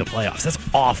have to make the playoffs. That's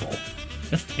awful.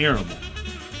 That's terrible.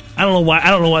 I don't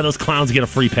know why those clowns get a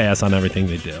free pass on everything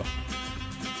they do.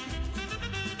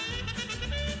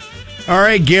 All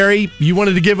right, Gary, you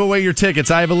wanted to give away your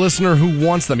tickets. I have a listener who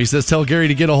wants them. He says, tell Gary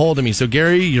to get a hold of me. So,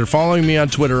 Gary, you're following me on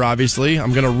Twitter, obviously.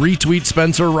 I'm going to retweet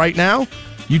Spencer right now.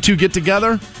 You two get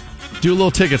together, do a little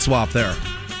ticket swap there.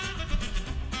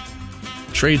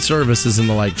 Trade services and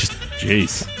the like. Just,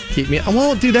 jeez. Keep me.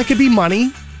 Well, dude, that could be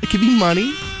money. It could be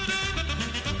money.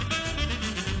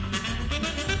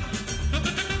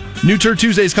 New Tour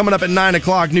Tuesday's coming up at 9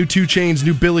 o'clock. New 2 Chainz,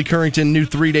 new Billy Currington, new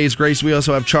 3 Days Grace. We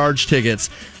also have charge tickets.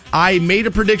 I made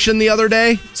a prediction the other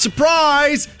day.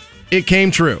 Surprise! It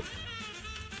came true.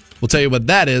 We'll tell you what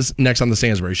that is next on the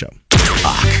Stansbury Show.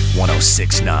 Rock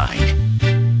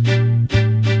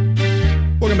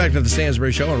 106.9. Welcome back to the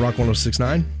Stansbury Show on Rock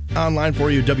 106.9. Online for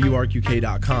you,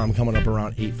 WRQK.com. Coming up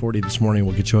around 8:40 this morning,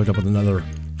 we'll get you hooked up with another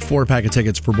 4-pack of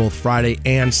tickets for both Friday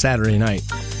and Saturday night.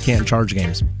 Can't charge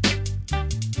games.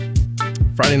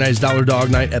 Friday night's Dollar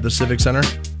Dog Night at the Civic Center.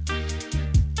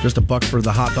 Just $1 for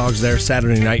the hot dogs there.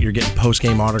 Saturday night, you're getting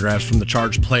post-game autographs from the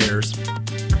charged players.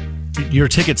 Your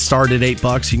tickets start at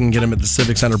 $8. You can get them at the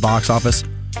Civic Center box office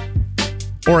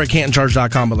or at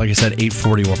cantoncharge.com. But like I said,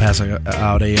 8:40, we'll pass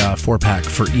out a 4-pack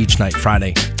for each night,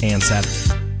 Friday and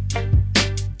Saturday.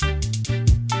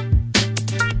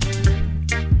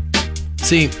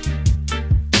 See,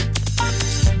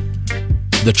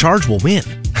 the Charge will win.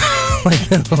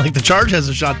 like the Charge has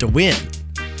a shot to win,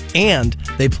 and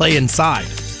they play inside.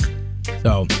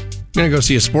 So, I'm going to go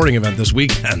see a sporting event this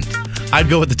weekend. I'd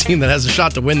go with the team that has a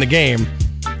shot to win the game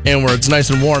and where it's nice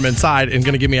and warm inside and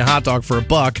going to give me a hot dog for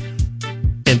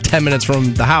 $1 and 10 minutes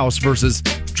from the house versus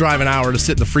drive an hour to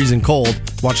sit in the freezing cold,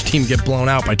 watch a team get blown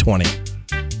out by 20.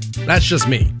 That's just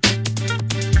me.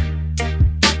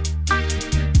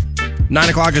 9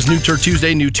 o'clock is New Tour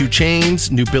Tuesday, new 2 Chainz,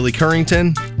 new Billy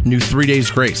Currington, new 3 Days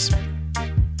Grace.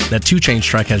 That 2 Chainz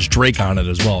track has Drake on it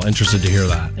as well. Interested to hear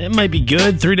that. It might be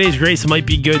good. 3 Days Grace might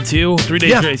be good too. 3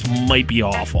 Days Grace might be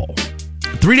awful.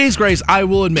 3 Days Grace, I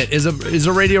will admit, is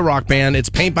a radio rock band. It's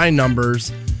paint by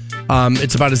numbers.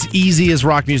 It's about as easy as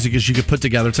rock music as you could put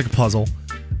together. It's like a puzzle.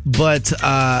 But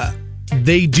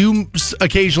they do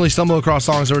occasionally stumble across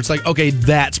songs where it's like, okay,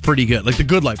 that's pretty good. Like The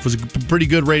Good Life was a pretty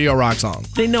good radio rock song.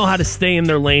 They know how to stay in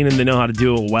their lane and they know how to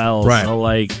do it well. Right.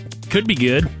 So, could be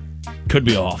good. Could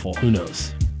be awful. Who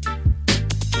knows?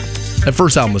 That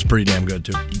first album was pretty damn good,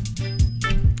 too.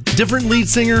 Different lead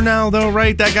singer now, though,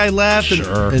 right? That guy left.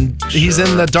 Sure. And he's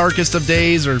in The Darkest of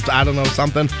Days, or I don't know,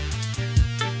 something.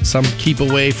 Some Keep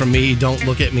Away From Me, Don't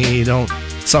Look At Me,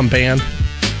 some band.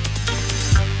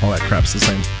 All that crap's the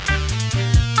same.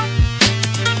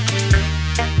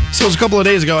 So it was a couple of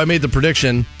days ago, I made the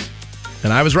prediction,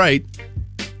 and I was right.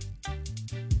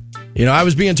 I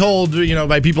was being told,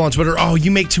 by people on Twitter, oh,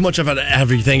 you make too much of it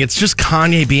everything. It's just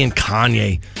Kanye being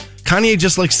Kanye. Kanye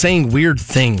just like saying weird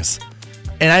things.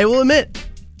 And I will admit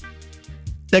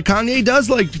that Kanye does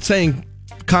like saying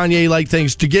Kanye-like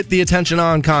things to get the attention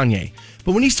on Kanye.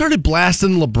 But when he started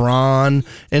blasting LeBron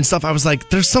and stuff, I was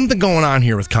like, there's something going on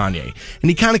here with Kanye. And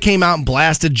he kind of came out and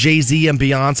blasted Jay-Z and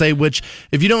Beyonce, which,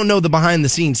 if you don't know the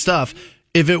behind-the-scenes stuff,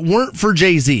 if it weren't for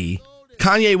Jay-Z,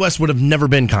 Kanye West would have never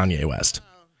been Kanye West.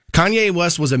 Kanye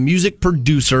West was a music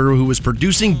producer who was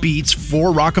producing beats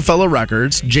for Rockefeller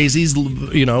Records, Jay-Z's,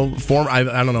 form. I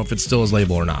don't know if it's still his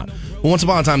label or not. But once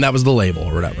upon a time, that was the label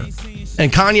or whatever.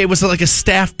 And Kanye was like a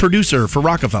staff producer for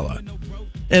Rockefeller.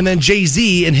 And then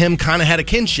Jay-Z and him kind of had a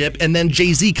kinship, and then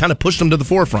Jay-Z kind of pushed him to the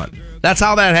forefront. That's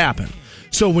how that happened.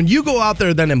 So when you go out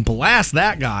there then and blast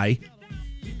that guy,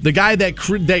 the guy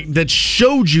that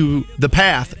showed you the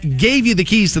path, gave you the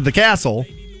keys to the castle,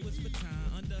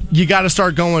 you got to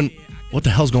start going, what the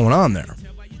hell's going on there?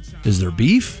 Is there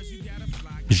beef?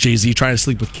 Is Jay-Z trying to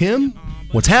sleep with Kim?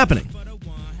 What's happening?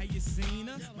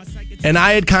 And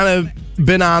I had kind of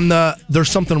been on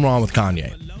there's something wrong with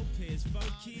Kanye.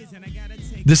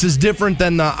 This is different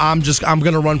than the I'm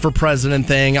going to run for president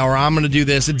thing, or I'm going to do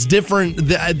this. It's different.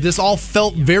 This all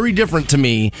felt very different to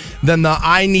me than the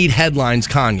I need headlines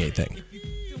Kanye thing.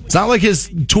 It's not like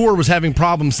his tour was having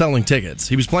problems selling tickets.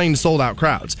 He was playing to sold-out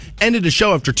crowds. Ended the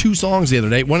show after 2 songs the other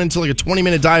day. Went into like a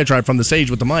 20-minute diatribe from the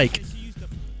stage with the mic.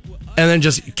 And then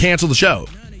just canceled the show.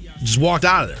 Just walked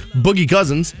out of there. Boogie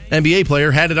Cousins, NBA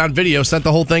player, had it on video, sent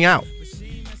the whole thing out.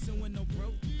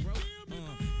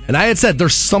 And I had said,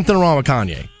 there's something wrong with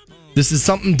Kanye. This is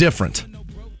something different.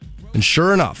 And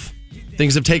sure enough,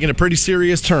 things have taken a pretty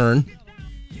serious turn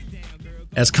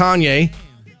as Kanye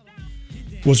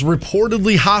was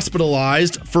reportedly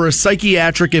hospitalized for a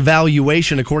psychiatric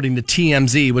evaluation, according to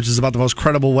TMZ, which is about the most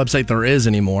credible website there is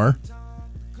anymore.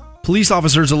 Police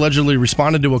officers allegedly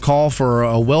responded to a call for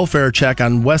a welfare check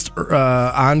on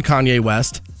Kanye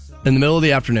West in the middle of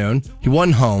the afternoon. He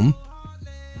wasn't home.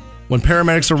 When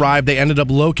paramedics arrived, they ended up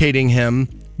locating him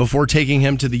before taking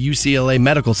him to the UCLA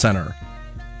Medical Center.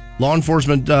 Law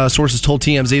enforcement sources told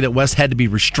TMZ that West had to be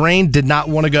restrained, did not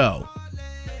want to go.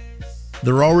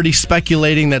 They're already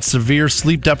speculating that severe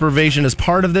sleep deprivation is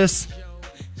part of this.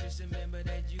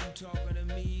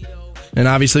 And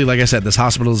obviously, like I said, this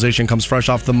hospitalization comes fresh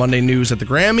off the Monday news that the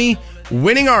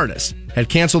Grammy-winning artist had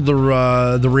canceled the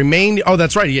remaining... Oh,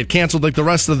 that's right. He had canceled like the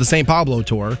rest of the St. Pablo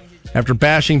tour after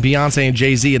bashing Beyonce and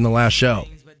Jay-Z in the last show.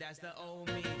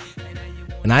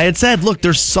 And I had said, look,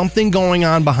 there's something going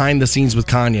on behind the scenes with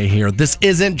Kanye here. This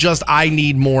isn't just I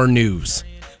need more news.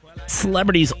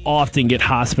 Celebrities often get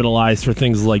hospitalized for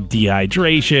things like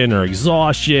dehydration or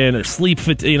exhaustion or sleep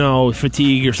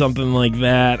fatigue or something like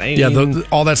that.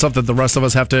 All that stuff that the rest of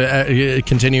us have to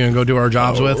continue and go do our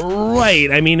jobs with.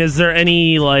 Right. I mean, is there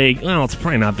any it's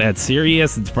probably not that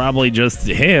serious. It's probably just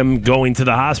him going to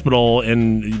the hospital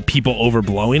and people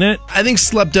overblowing it. I think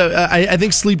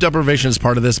sleep deprivation is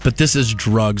part of this, but this is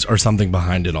drugs or something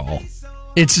behind it all.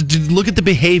 Look at the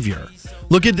behavior.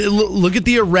 Look at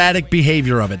the erratic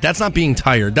behavior of it. That's not being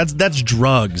tired. That's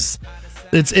drugs.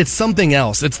 It's something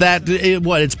else. It's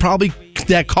it's probably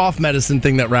that cough medicine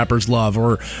thing that rappers love,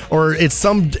 or it's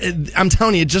I'm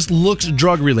telling you, it just looks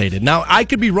drug related. Now I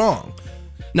could be wrong.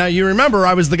 Now you remember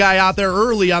I was the guy out there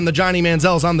early on the Johnny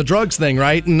Manziel's on the drugs thing,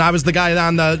 right? And I was the guy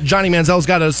on the Johnny Manziel's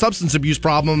got a substance abuse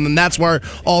problem, and that's where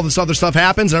all this other stuff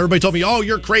happens. And everybody told me, "Oh,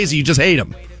 you're crazy. You just hate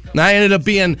him." And that ended up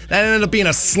being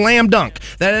a slam dunk.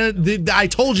 I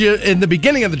told you in the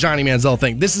beginning of the Johnny Manziel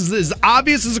thing. This is as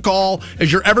obvious as a call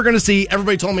as you're ever going to see.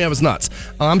 Everybody told me I was nuts.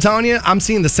 I'm telling you, I'm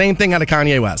seeing the same thing out of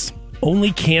Kanye West.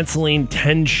 Only canceling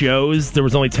 10 shows. There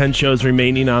was only 10 shows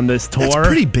remaining on this tour. That's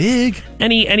pretty big.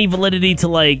 Any validity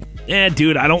to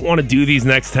dude, I don't want to do these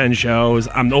next 10 shows.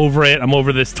 I'm over it. I'm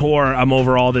over this tour. I'm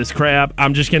over all this crap.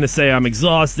 I'm just going to say I'm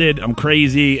exhausted. I'm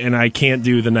crazy, and I can't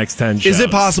do the next 10 shows. Is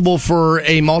it possible for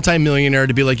a multimillionaire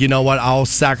to be like, you know what, I'll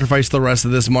sacrifice the rest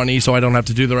of this money so I don't have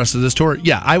to do the rest of this tour?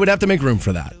 Yeah, I would have to make room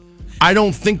for that. I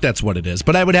don't think that's what it is,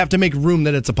 but I would have to make room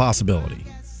that it's a possibility.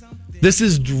 This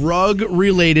is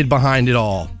drug-related behind it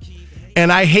all.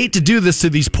 And I hate to do this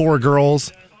to these poor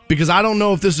girls because I don't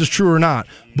know if this is true or not.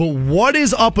 But what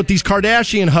is up with these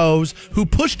Kardashian hoes who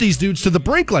push these dudes to the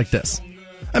brink like this?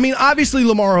 I mean, obviously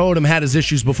Lamar Odom had his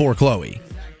issues before Khloe.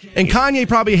 And Kanye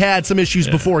probably had some issues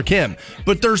before Kim.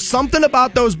 But there's something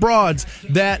about those broads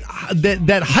that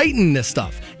heighten this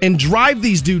stuff and drive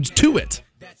these dudes to it.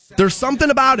 There's something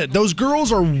about it. Those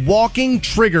girls are walking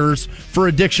triggers for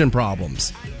addiction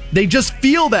problems. They just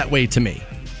feel that way to me.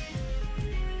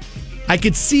 I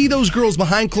could see those girls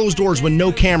behind closed doors with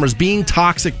no cameras being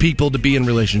toxic people to be in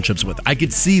relationships with. I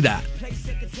could see that.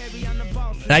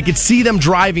 And I could see them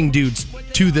driving dudes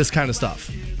to this kind of stuff.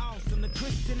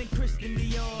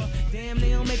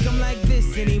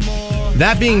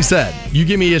 That being said, you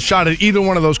give me a shot at either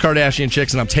one of those Kardashian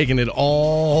chicks and I'm taking it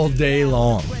all day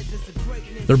long.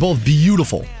 They're both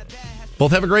beautiful.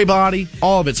 Both have a great body,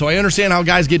 all of it. So I understand how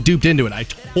guys get duped into it. I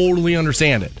totally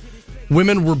understand it.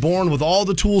 Women were born with all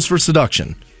the tools for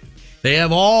seduction. They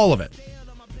have all of it.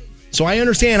 So I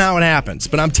understand how it happens.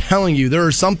 But I'm telling you, there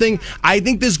is something, I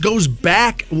think this goes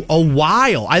back a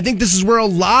while. I think this is where a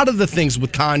lot of the things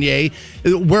with Kanye,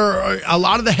 where a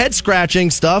lot of the head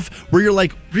scratching stuff, where you're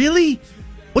like, really?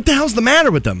 What the hell's the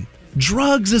matter with him?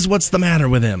 Drugs is what's the matter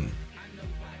with him.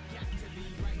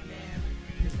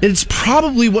 It's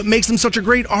probably what makes him such a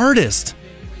great artist.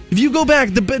 If you go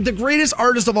back, the greatest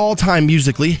artists of all time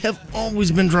musically have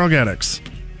always been drug addicts.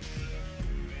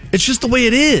 It's just the way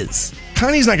it is.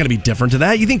 Kanye's not going to be different to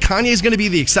that. You think Kanye's going to be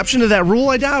the exception to that rule?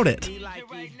 I doubt it.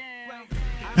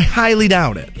 I highly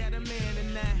doubt it.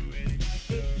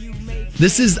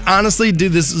 This is honestly,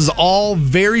 dude, this is all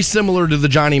very similar to the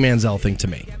Johnny Manziel thing to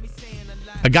me.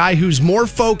 A guy who's more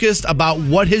focused about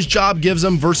what his job gives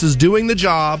him versus doing the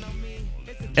job.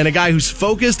 And a guy who's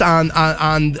focused on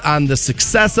the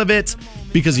success of it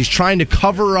because he's trying to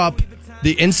cover up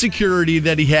the insecurity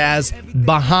that he has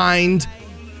behind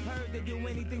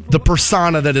the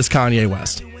persona that is Kanye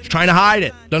West. He's trying to hide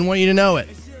it. Doesn't want you to know it.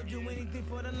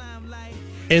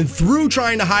 And through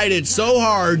trying to hide it so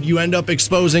hard, you end up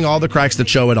exposing all the cracks that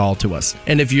show it all to us.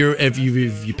 And if you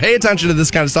pay attention to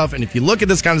this kind of stuff, and if you look at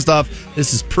this kind of stuff,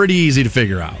 this is pretty easy to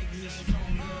figure out.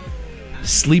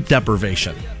 Sleep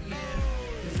deprivation.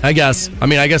 I guess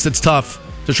it's tough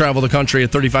to travel the country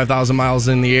at 35,000 miles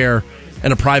in the air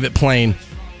in a private plane.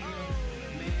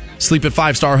 Sleep at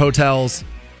 5-star hotels.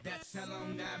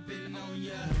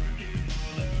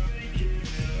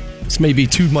 This may be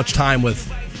too much time with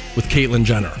Caitlyn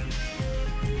Jenner.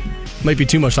 Might be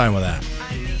too much time with that.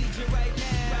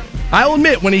 I'll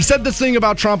admit, when he said this thing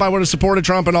about Trump, I would have supported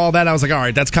Trump and all that. I was like, all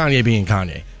right, that's Kanye being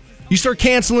Kanye. You start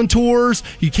canceling tours.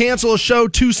 You cancel a show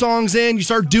 2 songs in. You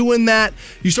start doing that.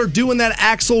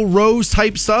 Axl Rose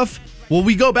type stuff. Well,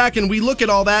 we go back and we look at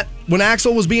all that. When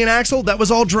Axl was being Axl, that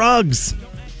was all drugs.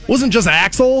 It wasn't just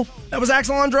Axl. That was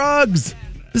Axl on drugs.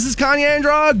 This is Kanye on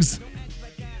drugs.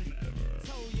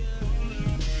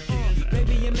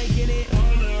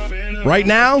 Right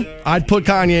now, I'd put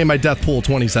Kanye in my death pool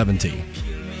 2017.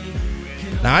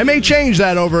 Now, I may change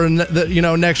that over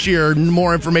next year.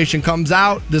 More information comes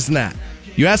out, this and that.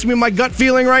 You ask me my gut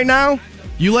feeling right now?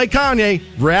 You like Kanye,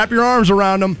 wrap your arms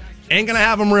around him. Ain't going to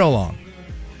have him real long.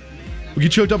 We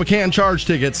get choked up with Canton Charge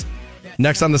tickets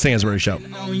next on the Stansbury Show.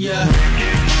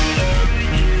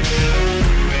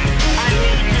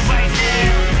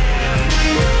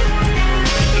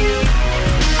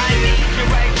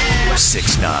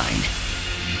 6-9.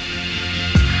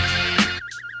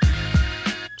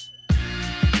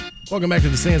 Welcome back to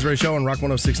the Stansbury Show on Rock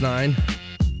 106.9.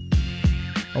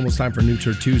 Almost time for New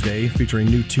Tour Tuesday, featuring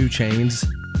new 2 Chainz.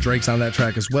 Drake's on that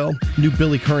track as well. New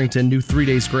Billy Currington, new 3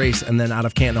 Days Grace, and then out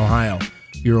of Canton, Ohio,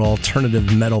 your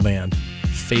alternative metal band,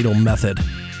 Fatal Method.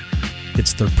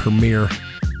 It's their premiere.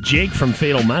 Jake from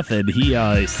Fatal Method, he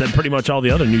said pretty much all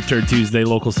the other New Tour Tuesday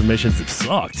local submissions have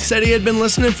sucked. Said he had been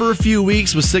listening for a few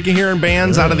weeks, was sick of hearing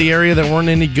bands out of the area that weren't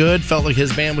any good, felt like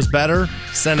his band was better,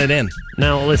 sent it in.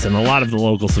 Now, listen, a lot of the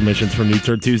local submissions for New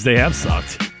Tour Tuesday have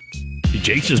sucked.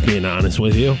 Jake's just being honest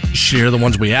with you. Share the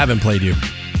ones we haven't played you.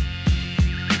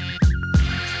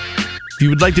 If you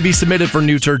would like to be submitted for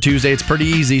New Tour Tuesday, it's pretty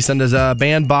easy. Send us a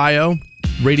band bio,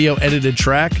 radio edited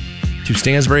track to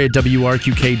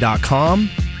stansbury@wrqk.com.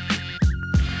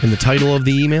 In the title of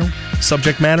the email,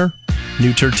 subject matter,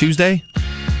 New Tour Tuesday.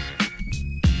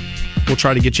 We'll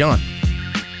try to get you on.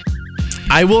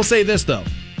 I will say this, though.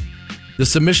 The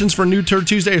submissions for New Tour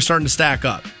Tuesday are starting to stack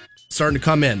up, starting to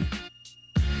come in.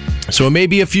 So it may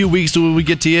be a few weeks till we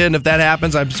get to you, and if that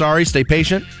happens, I'm sorry, stay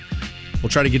patient.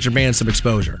 We'll try to get your band some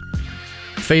exposure.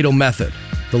 Fatal Method,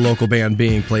 the local band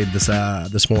being played this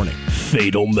morning.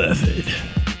 Fatal Method.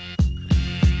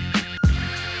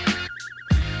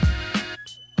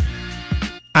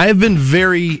 I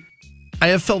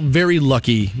have felt very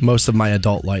lucky most of my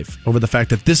adult life over the fact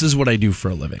that this is what I do for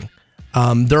a living.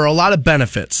 There are a lot of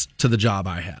benefits to the job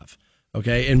I have.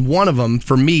 Okay. And one of them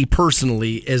for me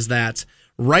personally is that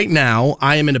right now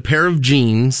I am in a pair of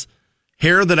jeans,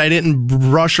 hair that I didn't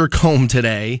brush or comb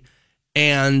today,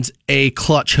 and a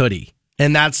clutch hoodie.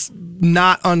 And that's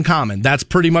not uncommon. That's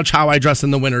pretty much how I dress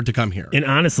in the winter to come here. And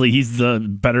honestly, he's the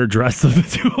better dressed of the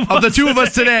two of us. Of the two of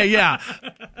us today, yeah.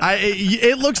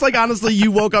 It looks like, honestly,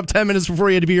 you woke up 10 minutes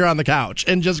before you had to be here on the couch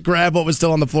and just grab what was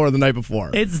still on the floor the night before.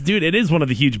 It is one of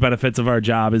the huge benefits of our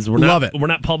job is we're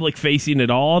not public facing at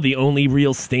all. The only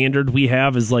real standard we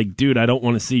have is like, dude, I don't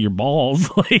want to see your balls.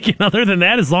 Like, and other than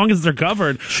that, as long as they're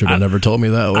covered. Should have never told me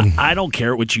that one. I don't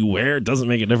care what you wear. It doesn't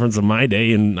make a difference in my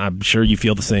day, and I'm sure you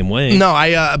feel the same way. No,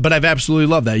 but I've absolutely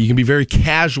loved that. You can be very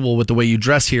casual with the way you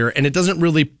dress here, and it doesn't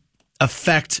really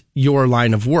affect your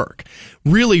line of work.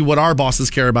 Really, what our bosses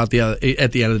care about at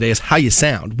the end of the day is how you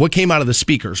sound. What came out of the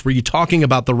speakers? Were you talking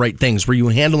about the right things? Were you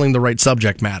handling the right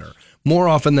subject matter? More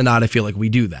often than not, I feel like we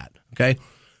do that. Okay,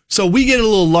 so we get a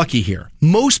little lucky here.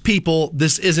 Most people,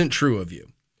 this isn't true of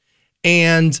you.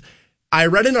 And I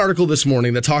read an article this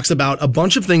morning that talks about a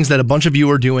bunch of things that a bunch of you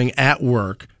are doing at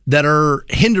work that are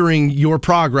hindering your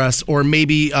progress or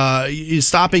maybe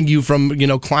stopping you from,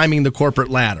 climbing the corporate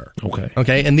ladder.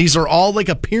 Okay. And these are all like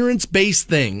appearance-based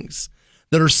things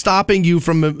that are stopping you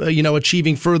from,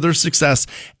 achieving further success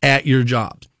at your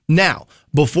job. Now,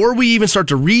 before we even start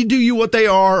to read to you what they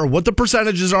are or what the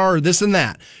percentages are or this and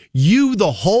that, you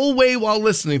the whole way while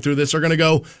listening through this are going to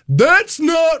go, that's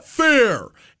not fair.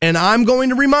 And I'm going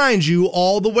to remind you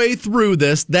all the way through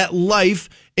this that life,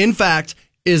 in fact,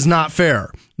 is not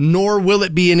fair, nor will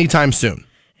it be anytime soon.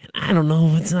 I don't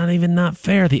know. It's not even not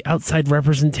fair. The outside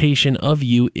representation of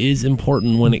you is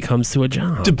important when it comes to a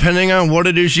job. Depending on what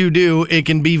it is you do, it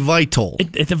can be vital.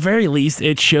 At the very least,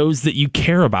 it shows that you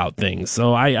care about things.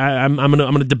 So I'm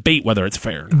gonna debate whether it's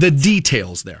fair. The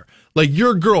details there. Like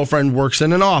your girlfriend works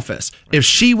in an office. If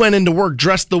she went into work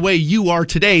dressed the way you are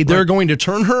today, they're going to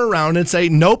turn her around and say,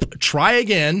 nope, try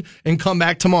again and come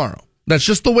back tomorrow. That's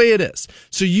just the way it is.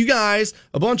 So you guys,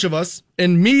 a bunch of us,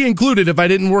 and me included if I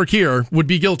didn't work here, would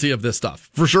be guilty of this stuff.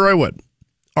 For sure I would.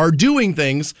 Are doing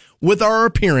things with our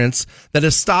appearance that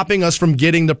is stopping us from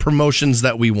getting the promotions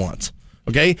that we want.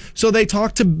 Okay? So they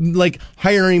talk to like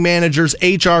hiring managers,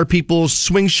 HR people,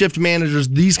 swing shift managers,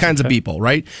 these kinds of people,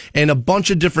 right? And a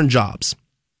bunch of different jobs.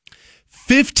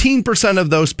 15% of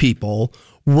those people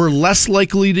were less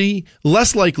likely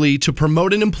to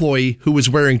promote an employee who was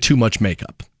wearing too much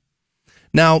makeup.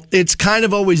 Now, it's kind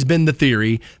of always been the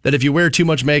theory that if you wear too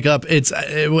much makeup,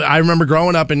 I remember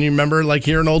growing up and you remember like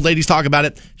hearing old ladies talk about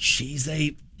it. She's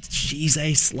a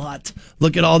slut.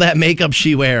 Look at all that makeup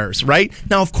she wears, right?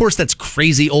 Now, of course, that's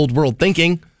crazy old world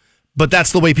thinking, but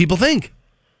that's the way people think.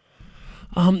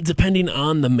 Depending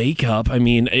on the makeup, I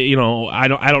mean, I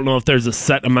don't know if there's a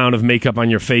set amount of makeup on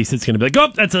your face. It's going to be like,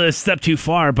 oh, that's a step too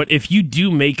far. But if you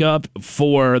do makeup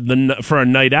for a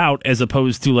night out, as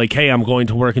opposed to like, hey, I'm going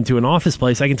to work into an office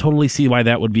place, I can totally see why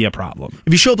that would be a problem.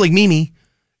 If you show up like Mimi.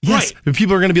 Yes, right.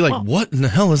 People are going to be like, what in the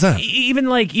hell is that? Even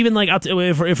like,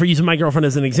 if we're using my girlfriend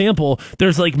as an example,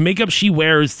 there's like makeup she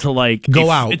wears to like go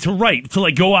out. It's right to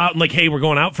like go out and like, hey, we're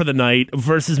going out for the night,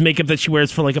 versus makeup that she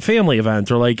wears for like a family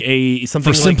event or like something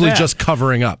for simply like that. Just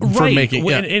covering up right. For making.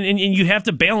 Yeah. And you have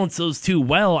to balance those two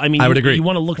well. I mean, I would agree. You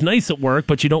want to look nice at work,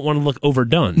 but you don't want to look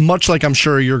overdone. Much like I'm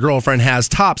sure your girlfriend has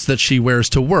tops that she wears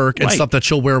to work and stuff that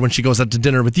she'll wear when she goes out to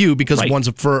dinner with you because one's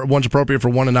appropriate for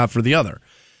one and not for the other.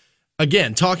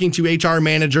 Again, talking to HR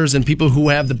managers and people who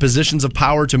have the positions of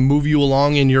power to move you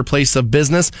along in your place of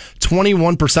business,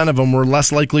 21% of them were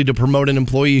less likely to promote an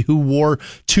employee who wore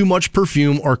too much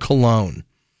perfume or cologne.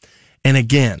 And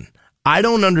again, I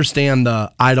don't understand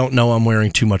I don't know I'm wearing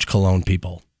too much cologne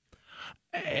people.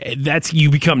 That's you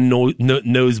become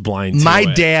nose blind. My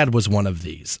dad was one of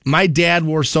these. My dad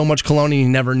wore so much cologne he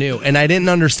never knew, and I didn't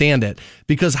understand it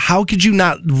because how could you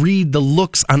not read the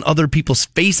looks on other people's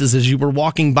faces as you were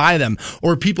walking by them,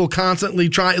 or people constantly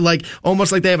try like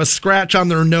almost like they have a scratch on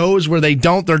their nose where they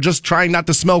don't. They're just trying not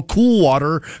to smell cool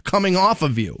water coming off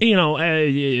of you.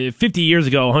 50 years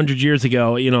ago, 100 years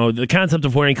ago, the concept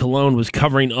of wearing cologne was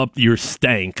covering up your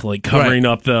stank, like covering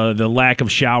up the lack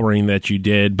of showering that you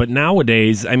did. But nowadays,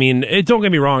 I mean, don't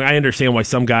get me wrong. I understand why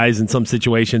some guys in some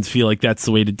situations feel like that's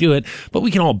the way to do it, but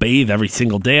we can all bathe every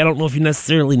single day. I don't know if you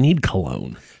necessarily need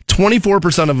cologne.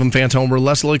 24% of them, Fantone, were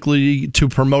less likely to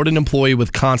promote an employee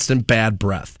with constant bad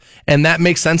breath. And that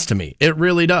makes sense to me. It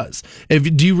really does.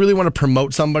 Do you really want to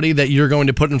promote somebody that you're going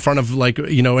to put in front of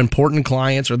important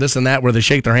clients or this and that where they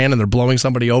shake their hand and they're blowing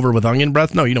somebody over with onion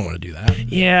breath? No, you don't want to do that.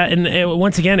 Yeah, and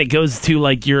once again, it goes to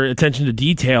like your attention to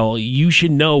detail. You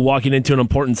should know walking into an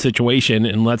important situation,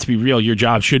 and let's be real, your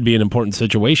job should be an important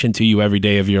situation to you every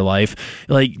day of your life.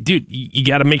 Like, dude, you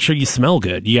got to make sure you smell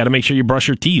good. You got to make sure you brush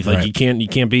your teeth. Like, you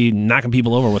can't be actually knocking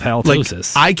people over with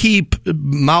halitosis. I keep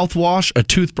mouthwash, a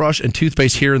toothbrush, and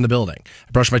toothpaste here in the building.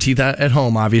 I brush my teeth at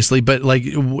home, obviously, but like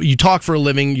you talk for a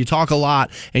living, you talk a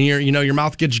lot, and your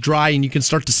mouth gets dry, and you can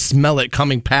start to smell it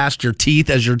coming past your teeth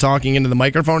as you're talking into the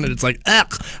microphone, and it's like,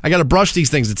 ugh, I got to brush these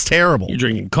things. It's terrible. You're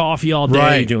drinking coffee all day,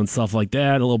 right. You're doing stuff like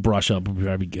that. A little brush up would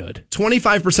probably be good.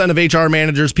 25% of HR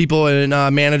managers, people and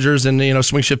managers, and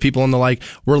swing shift people and the like,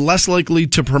 were less likely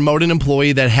to promote an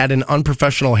employee that had an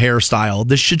unprofessional hairstyle.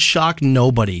 This should shock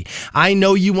nobody. I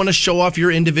know you want to show off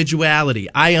your individuality.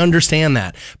 I understand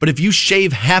that. But if you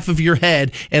shave half of your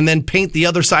head and then paint the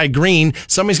other side green,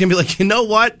 somebody's going to be like, you know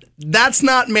what? That's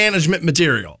not management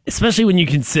material. Especially when you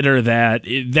consider that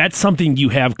that's something you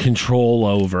have control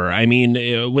over. I mean,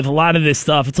 with a lot of this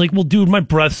stuff, it's like, well, dude, my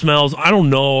breath smells. I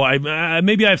don't know.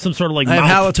 Maybe I have some sort of I have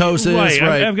halitosis. Right.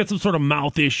 Right. I've got some sort of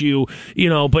mouth issue,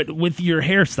 but with your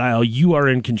hairstyle, you are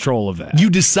in control of that. You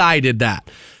decided that.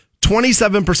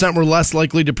 27% were less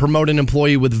likely to promote an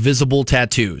employee with visible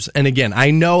tattoos. And again, I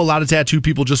know a lot of tattoo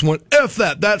people just want, F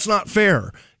that, that's not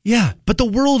fair. Yeah, but the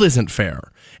world isn't fair.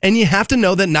 And you have to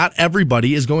know that not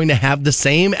everybody is going to have the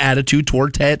same attitude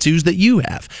toward tattoos that you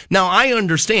have. Now, I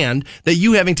understand that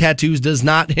you having tattoos does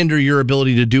not hinder your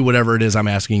ability to do whatever it is I'm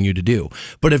asking you to do.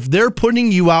 But if they're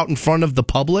putting you out in front of the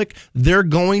public, they're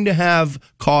going to have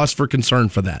cause for concern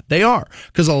for that. They are.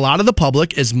 Because a lot of the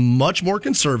public is much more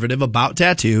conservative about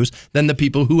tattoos than the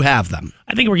people who have them.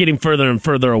 I think we're getting further and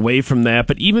further away from that.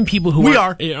 But even people who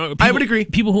I would agree.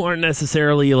 People who aren't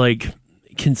necessarily like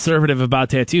conservative about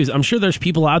tattoos. I'm sure there's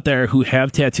people out there who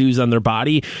have tattoos on their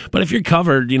body, but if you're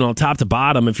covered, top to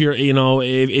bottom, if you're,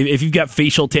 if you've got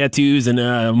facial tattoos and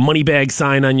a money bag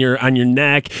sign on your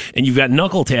neck and you've got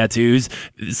knuckle tattoos,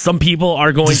 some people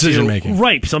are going decision making.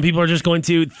 Right. Some people are just going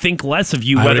to think less of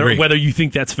you, whether you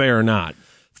think that's fair or not.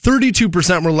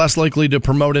 32% were less likely to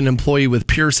promote an employee with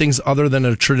piercings other than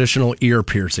a traditional ear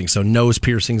piercing. So nose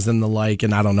piercings and the like.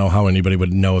 And I don't know how anybody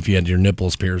would know if you had your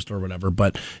nipples pierced or whatever,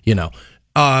 but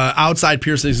outside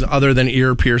piercings other than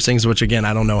ear piercings, which again,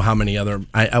 I don't know how many other,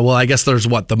 I guess there's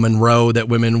the Monroe that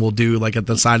women will do like at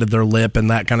the side of their lip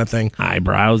and that kind of thing.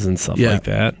 Eyebrows and stuff like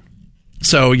that.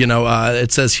 So,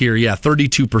 it says here,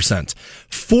 32%.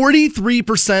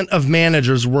 43% of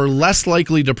managers were less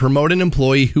likely to promote an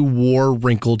employee who wore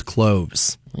wrinkled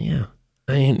clothes. Yeah.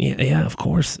 Yeah, of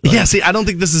course. Yeah, see, I don't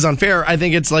think this is unfair. I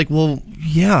think it's like, well,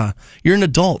 yeah, you're an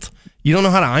adult. You don't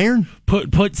know how to iron?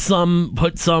 Put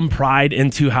some pride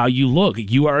into how you look.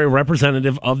 You are a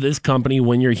representative of this company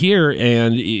when you're here,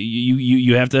 and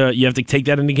you have to take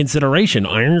that into consideration.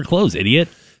 Iron your clothes, idiot.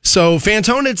 So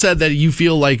Fantone had said that you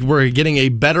feel like we're getting a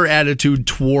better attitude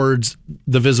towards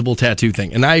the visible tattoo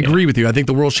thing. And I agree with you. I think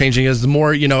the world's changing as the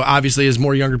more, obviously as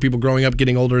more younger people growing up,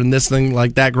 getting older and this thing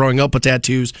like that, growing up with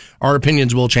tattoos, our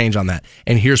opinions will change on that.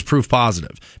 And here's proof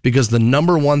positive. Because the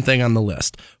number one thing on the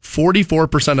list,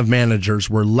 44% of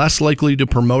managers were less likely to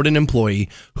promote an employee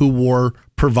who wore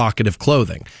provocative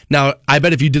clothing. Now, I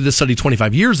bet if you did this study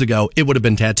 25 years ago, it would have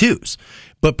been tattoos.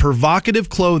 But provocative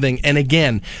clothing, and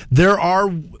again,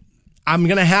 I'm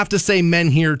going to have to say men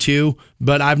here too,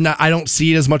 but I don't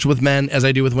see it as much with men as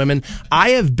I do with women. I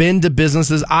have been to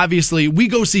businesses, obviously, we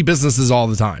go see businesses all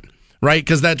the time. Right?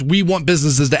 Because we want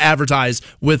businesses to advertise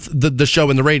with the show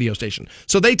and the radio station.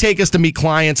 So they take us to meet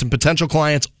clients and potential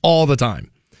clients all the time.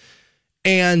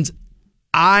 And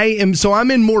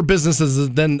I'm in more businesses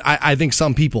than I think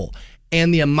some people.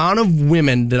 And the amount of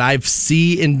women that I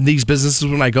see in these businesses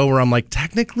when I go where I'm like,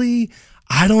 technically,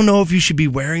 I don't know if you should be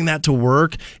wearing that to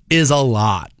work is a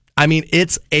lot. I mean,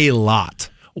 it's a lot.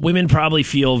 Women probably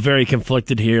feel very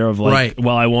conflicted here of like, right.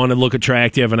 Well, I want to look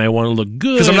attractive and I want to look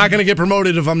good. Because I'm not going to get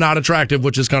promoted if I'm not attractive,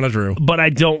 which is kind of true. But I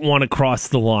don't want to cross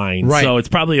the line. Right. So it's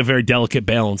probably a very delicate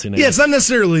balancing act. Yeah, it's not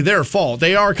necessarily their fault.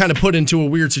 They are kind of put into a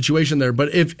weird situation there. But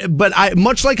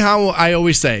much like how I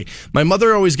always say, my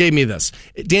mother always gave me this.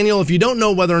 Daniel, if you don't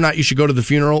know whether or not you should go to the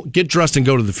funeral, get dressed and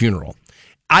go to the funeral.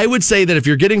 I would say that if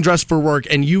you're getting dressed for work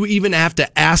and you even have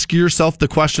to ask yourself the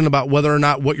question about whether or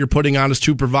not what you're putting on is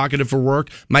too provocative for work,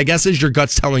 my guess is your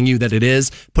gut's telling you that it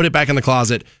is. Put it back in the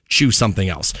closet. Choose something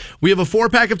else. We have a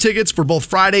 4-pack of tickets for both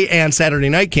Friday and Saturday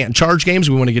night. Can't charge games.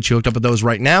 We want to get you hooked up with those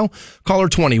right now. Caller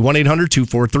 20,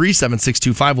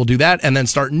 1-800-243-7625. We'll do that and then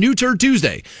start New Turd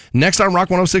Tuesday next on Rock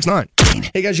 106.9.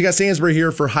 Hey guys, you got Stansbury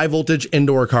here for high voltage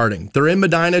indoor karting. They're in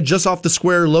Medina, just off the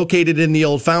square, located in the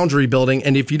old Foundry building.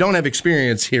 And if you don't have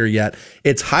experience here yet,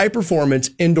 it's high performance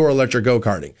indoor electric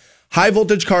go-karting. High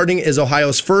voltage karting is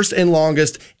Ohio's first and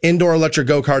longest indoor electric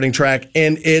go-karting track,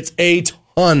 and it's a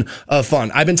ton of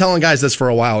fun. I've been telling guys this for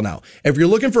a while now. If you're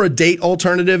looking for a date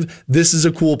alternative, this is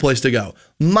a cool place to go.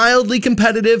 Mildly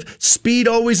competitive, speed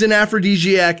always an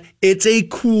aphrodisiac. It's a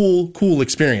cool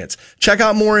experience. Check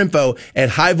out more info at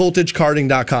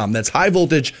highvoltagekarting.com. That's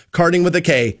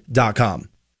highvoltagekarting.com.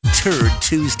 Turd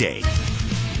Tuesday.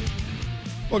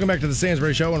 Welcome back to the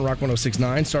Stansbury Show on Rock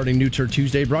 106.9, starting new Turd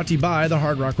Tuesday, brought to you by the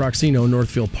Hard Rock Roxino,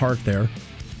 Northfield Park there.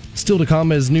 Still to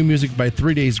come is new music by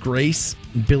 3 Days Grace,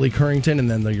 Billy Currington, and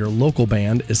then your local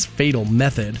band is Fatal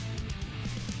Method.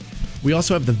 We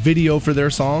also have the video for their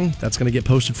song. That's going to get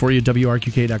posted for you at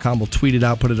WRQK.com. We'll tweet it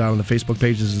out, put it out on the Facebook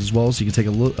pages as well, so you can take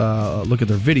a look at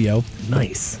their video.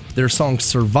 Nice. Their song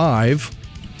Survive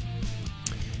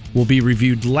will be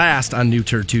reviewed last on New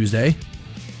Turd Tuesday.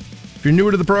 If you're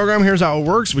newer to the program, here's how it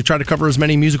works. We try to cover as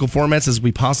many musical formats as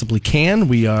we possibly can.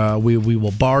 We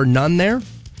will bar none there.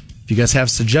 If you guys have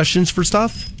suggestions for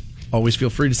stuff, always feel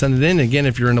free to send it in. Again,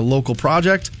 if you're in a local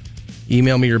project,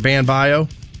 email me your band bio,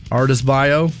 artist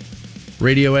bio,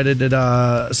 radio edited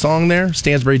song there,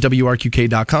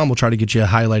 StansburyWRQK.com. We'll try to get you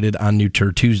highlighted on New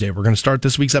Turd Tuesday. We're going to start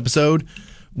this week's episode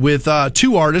with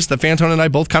two artists that Fantone and I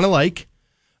both kind of like.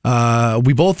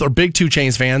 We both are big 2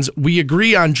 Chainz fans. We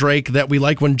agree on Drake that we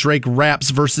like when Drake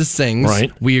raps versus sings.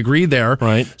 Right. We agree there.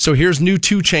 Right. So here's new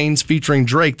 2 Chainz featuring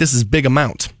Drake. This is Big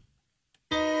Amount.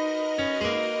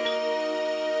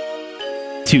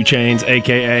 2 Chainz,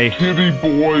 a.k.a. Kitty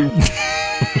boy. I'm gonna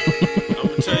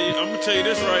tell you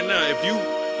this right now.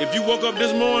 If you woke up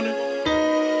this morning,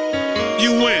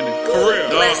 you winning. For real.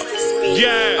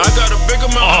 Yeah. I got a big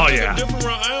amount. Oh, yeah. Different.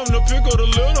 I am the pick of the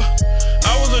little.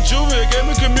 I was a juvie, it gave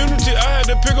me community. I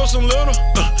had to pick up some little.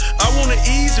 I want it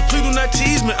easy, please do not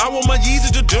tease me. I want my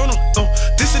Yeezy to dinner.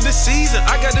 This is the season,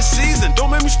 I got the season.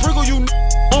 Don't make me sprinkle you.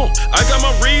 I got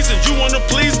my reasons, you wanna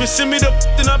please me. Send me the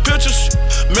in our pictures.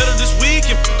 Met her this week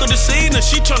and f*** her this evening.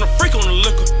 She tryna freak on the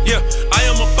liquor. Yeah, I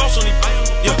am a boss on these.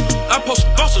 Yeah, I post a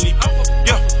boss on these.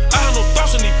 Yeah, I have no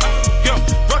thoughts on these. Yeah,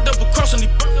 rocked up across on these.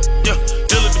 Yeah,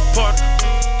 deal at the party.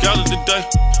 Y'all of the day,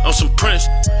 I'm some Prince.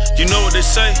 You know what they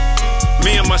say?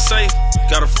 Me and my safe,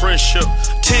 got a friendship.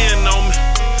 10 on me.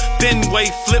 Been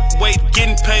weight, flip weight,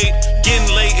 getting paid, getting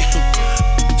late.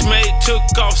 Made, took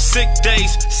off 6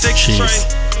 days, 6 train.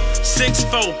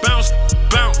 6'4", bounce,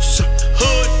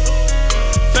 hood.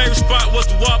 Favorite spot was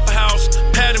the Waffle House.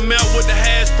 Patty melt with the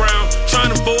hash brown.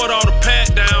 Trying to avoid all the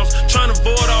pat downs. Trying to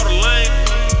avoid all the lame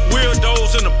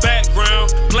weirdos in the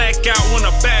background. Black out when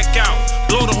I back out.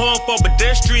 Blow the horn for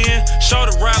pedestrian. Short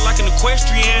ride like an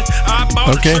equestrian. I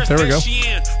bought okay, a there we go.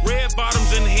 Red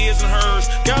bottoms in his and hers.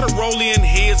 Got a rollie in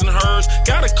his and hers.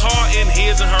 Got a car in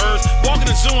his and hers. Walking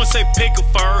the zoo and say pick a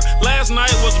fur. Last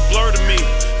night was a blur to me.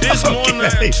 This morning I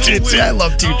had 2 with me. I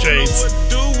love 2 Chainz.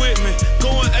 Do with me.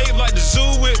 Going ape like the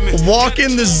zoo with me. Walk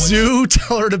in the zoo,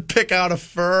 tell her to pick out a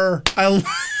fur.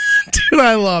 Dude,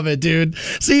 I love it, dude.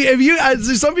 See,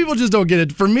 some people just don't get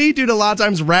it. For me, dude, a lot of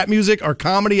times rap music are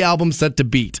comedy albums set to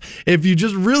beat. If you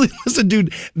just really listen,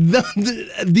 dude,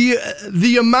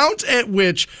 the amount at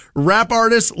which rap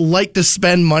artists like to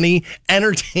spend money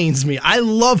entertains me. I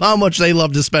love how much they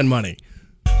love to spend money.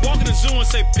 Walking the zoo and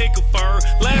say pick a fur.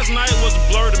 Last night was a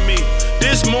blur to me.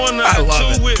 This morning I had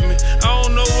 2 with me. I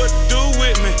don't know what to do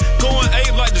with me. Going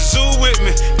ape like the zoo with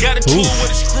me. Got a tool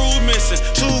with a screw missing.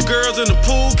 2 girls in the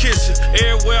pool kissing.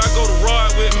 Everywhere I go to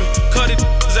ride with me. Cut it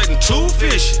acting too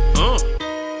fishy.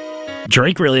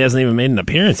 Drake really hasn't even made an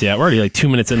appearance yet. We're already like 2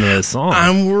 minutes into this song.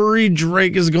 I'm worried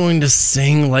Drake is going to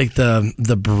sing like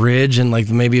the bridge and like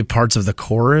maybe parts of the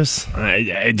chorus.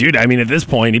 Dude, I mean, at this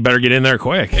point, he better get in there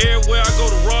quick. Everywhere I go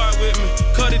to ride with me.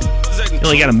 Cut it acting He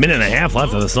only got a minute and a half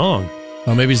left of the song.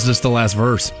 Oh, maybe it's just the last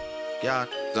verse. Y'all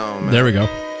on, man. There we go.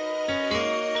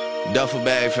 Duffel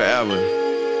bag forever.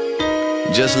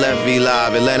 Just left V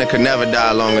Live. Atlanta could never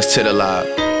die long as Tit alive.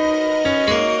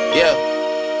 Yeah.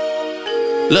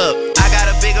 Look, I got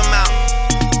a big amount.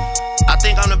 I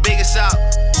think I'm the biggest out.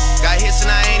 Got hits and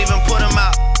I ain't even put them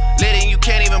out. Lit and you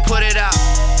can't even put it out.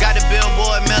 Got the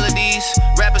Billboard melodies.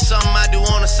 Rapping something I do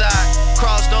on the side.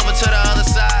 Crossed over to the other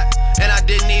side. And I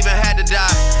didn't even have to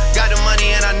die. Got the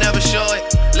money and I never show it.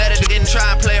 Let it didn't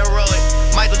try and play heroic.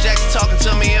 Michael Jackson talking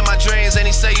to me in my dreams and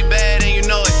he say you bad and you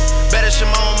know it. Better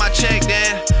Shimon my check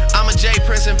then. I'm a J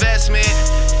Prince investment.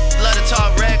 Love to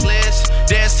talk reckless.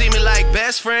 Didn't see me like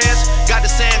best friends. Got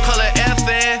the same color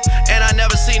FN. And I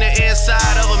never seen the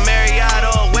inside of a Marriott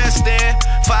or a West End.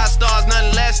 5 stars,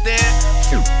 nothing less than.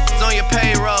 On your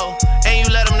payroll. And you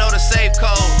let them know the safe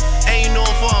code. And you knew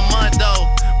them for a month though.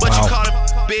 But you call it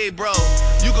big bro.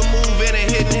 You can move in and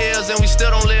hidden hills and we still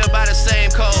don't live by the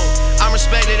same code. I'm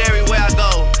respected everywhere I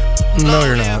go. No,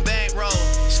 you're not.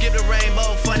 Skip the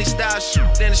rainbow. funny style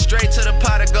shit, then straight to the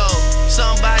pot of gold.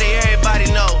 Somebody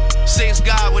everybody know. Sings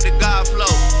God with the God flow.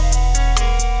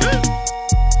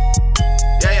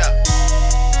 Yeah, yeah.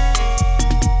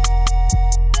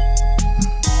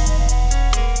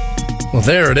 Well,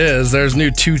 there it is. There's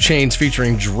new 2 Chainz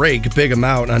featuring Drake. Big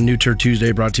Amount on New Turd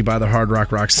Tuesday, brought to you by the Hard Rock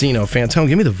Rocksino. Fantone,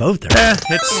 give me the vote there.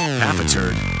 It's half a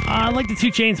turd. I like the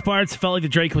 2 Chainz parts. Felt like the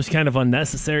Drake was kind of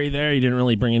unnecessary there. He didn't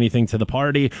really bring anything to the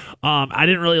party. I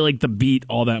didn't really like the beat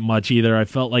all that much either. I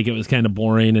felt like it was kind of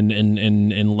boring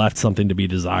and left something to be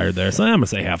desired there. So I'm going to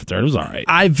say half a turd. It was all right.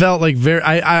 I felt like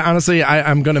I honestly,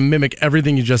 I'm going to mimic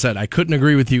everything you just said. I couldn't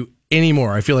agree with you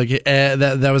anymore. I feel like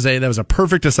that was a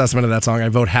perfect assessment of that song. I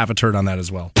vote half a turd on that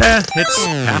as well. It's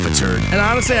half a turd. And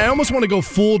honestly, I almost want to go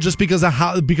full just because of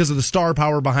the star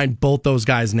power behind both those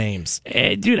guys' names.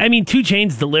 Dude, I mean, 2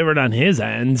 Chainz delivered on his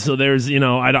end, so there's,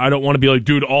 I don't want to be like,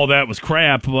 dude, all that was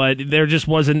crap, but there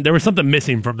was something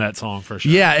missing from that song for sure.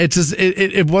 Yeah, it's just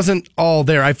it wasn't all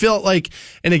there. I felt like,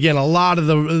 and again, a lot of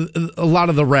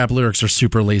the rap lyrics are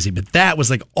super lazy, but that was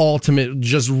like ultimate,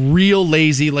 just real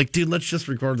lazy. Like, dude, let's just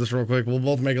record this real quick. We'll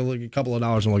both make a couple of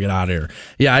dollars and we'll get out of here.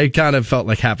 Yeah, I kind of felt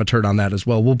like half a turd on that as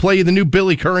well. We'll play you the new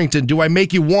Billy Currington, Do I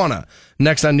Make You Wanna,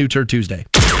 next on New Turd Tuesday.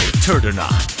 Turd or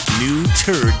not, New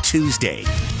Turd Tuesday.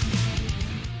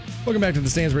 Welcome back to the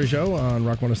Stansbury Show on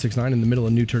Rock 106.9 in the middle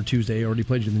of New Turd Tuesday. Already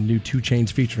played you the new 2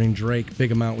 Chainz featuring Drake.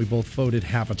 Big Amount. We both voted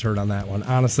half a turd on that one.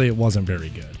 Honestly, it wasn't very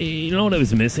good. You know what it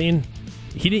was missing?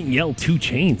 He didn't yell 2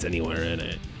 Chainz anywhere in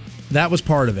it. That was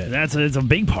part of it. It's a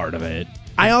big part of it.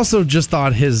 I also just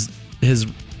thought the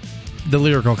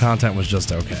lyrical content was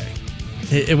just okay.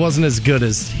 It wasn't as good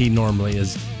as he normally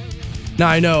is. Now,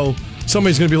 I know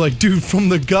somebody's going to be like, dude, from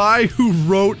the guy who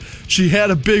wrote She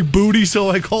Had a Big Booty, so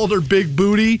I called her Big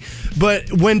Booty.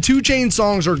 But when 2 Chainz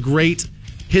songs are great,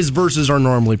 his verses are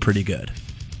normally pretty good.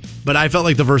 But I felt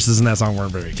like the verses in that song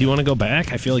weren't very good. Do you want to go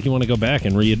back? I feel like you want to go back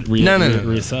and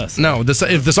reassess. No,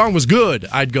 if the song was good,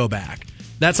 I'd go back.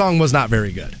 That song was not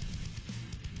very good.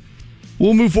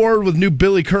 We'll move forward with new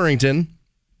Billy Currington.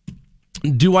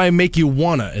 Do I Make You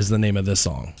Wanna is the name of this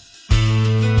song.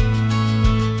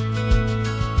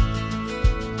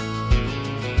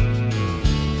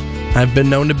 I've been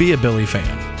known to be a Billy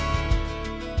fan.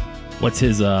 What's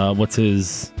his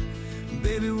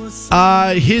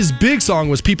his big song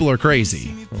was People Are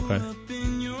Crazy. Okay.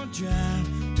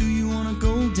 Do you wanna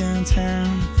go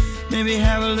downtown? Maybe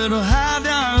have a little high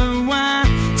dollar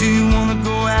wine. Do you wanna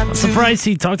go out? I'm surprised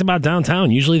he talked about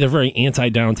downtown. Usually they're very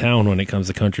anti-downtown when it comes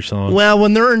to country songs. Well,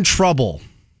 when they're in trouble,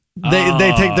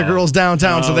 they take the girls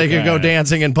downtown so they can go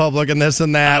dancing in public and this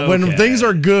and that. When things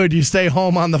are good, you stay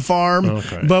home on the farm.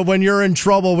 Okay. But when you're in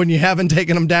trouble, when you haven't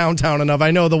taken them downtown enough,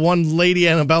 I know the one lady,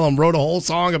 Annabellum, wrote a whole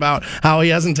song about how he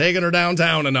hasn't taken her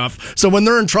downtown enough. So when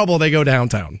they're in trouble, they go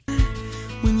downtown.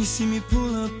 When you see me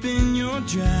pull up in your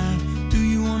drive, do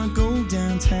you wanna go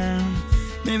downtown?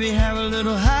 Maybe have a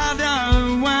little high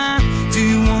dollar wine. Do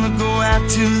you wanna go out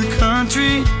to the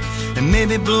country and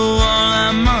maybe blow all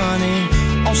our money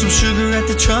on some sugar at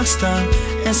the truck stop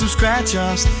and some scratch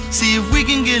offs? See if we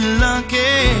can get lucky.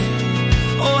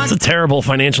 It's a terrible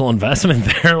financial investment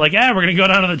there. Like, we're going to go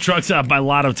down to the truck stop, buy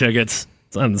lotto tickets.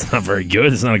 It's not very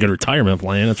good. It's not a good retirement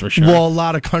plan, that's for sure. Well, a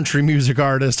lot of country music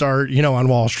artists are, on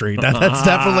Wall Street. That's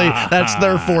definitely, that's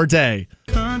their forte.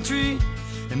 Country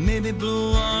and maybe blow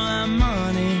all our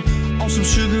money on some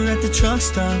sugar at the truck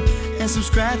stop and some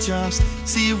scratch offs.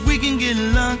 See if we can get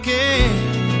lucky.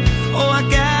 Oh, I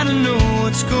gotta know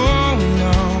what's going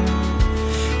on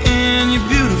in your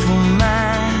beautiful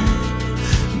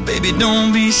mind. Baby,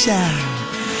 don't be shy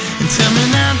and tell me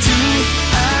now, do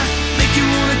I make you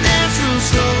wanna dance real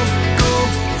slow? Go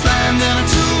flying down a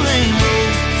 2-lane road.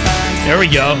 There we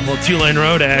go. Well, 2-lane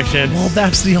road action. Well,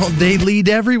 that's they lead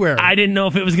everywhere. I didn't know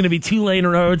if it was going to be 2-lane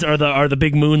roads or the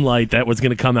big Moonlight that was going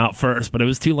to come out first, but it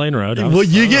was 2-lane road. Well,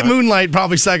 you get Moonlight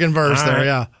probably second verse all there, right.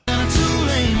 yeah.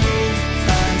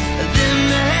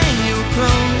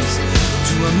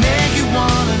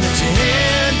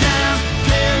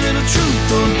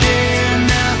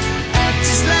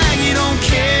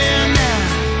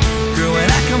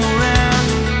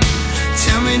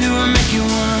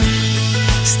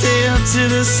 To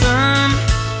the sun,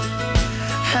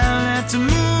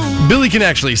 Billy can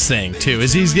actually sing too.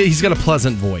 He's got a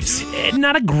pleasant voice.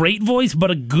 Not a great voice, but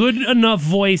a good enough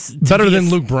voice. Better than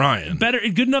Luke Bryan.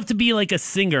 Good enough to be like a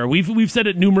singer. We've said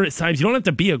it numerous times. You don't have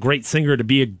to be a great singer to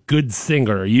be a good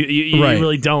singer. You right.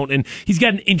 really don't. And he's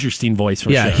got an interesting voice for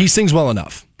sure. Yeah, he sings well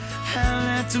enough.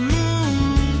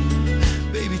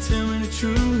 Baby, tell me the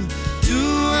truth. Do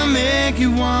I make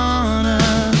you wanna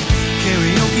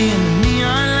karaoke in the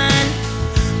neon light?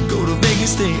 Go to Vegas can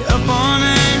stay up all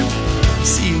night.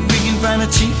 See if we can find a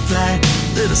cheap flight.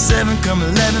 Little 7 come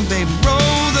 11, baby,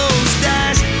 roll those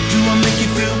dice. Do I make you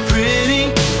feel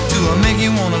pretty? Do I make you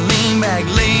wanna lean back,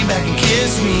 lay back and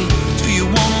kiss me? Do you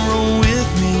wanna roll with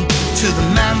me? To the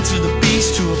mountain, to the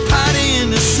beach, to a party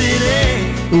in the city.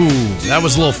 Ooh, that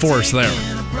was a little forced there.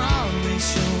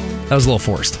 That was a little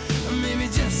forced. Maybe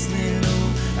just lay low.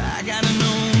 I gotta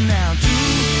know now. Do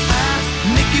I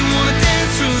make you wanna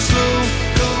dance real slow?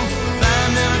 Go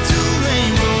find out a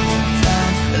 2-lane road.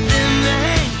 Find a limb to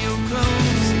hang your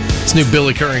clothes. It's new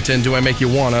Billy Currington, Do I Make You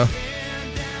Wanna?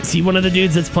 Is he one of the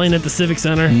dudes that's playing at the Civic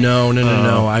Center?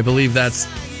 No. I believe that's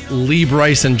Lee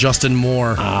Bryce and Justin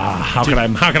Moore. How can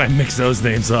I mix those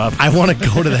names up? I want to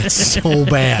go to that so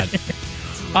bad.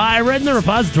 I read in the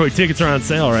repository tickets are on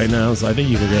sale right now, so I think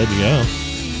you were good to go.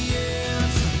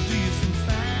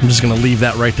 I'm just going to leave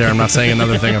that right there. I'm not saying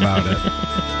another thing about it.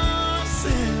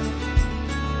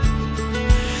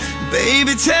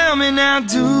 Baby, tell me now,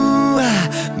 do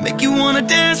I make you wanna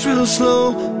dance real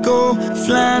slow? Go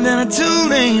flying down a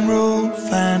 2-lane road.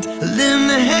 Find a limb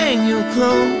to hang your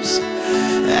clothes.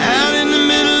 Out in the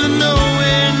middle of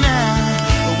nowhere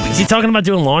now. Is he talking about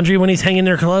doing laundry when he's hanging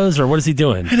their clothes, or what is he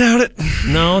doing? I doubt it.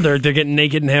 No, they're getting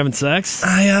naked and having sex?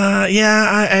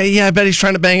 I bet he's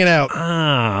trying to bang it out.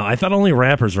 I thought only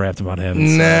rappers rapped about having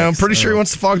sex. No, I'm pretty sure he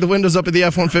wants to fog the windows up at the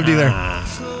F-150 there.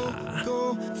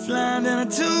 Go flying down a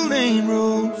 2-lane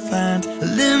road. Find a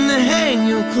limb to hang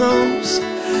your clothes.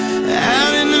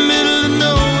 Out in the middle of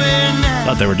nowhere now.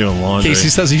 Thought they were doing laundry. Casey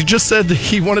says he just said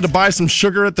he wanted to buy some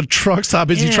sugar at the truck stop.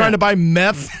 Is he trying to buy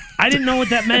meth? I didn't know what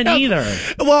that meant either.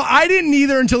 Well, I didn't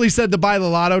either until he said to buy the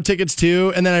lotto tickets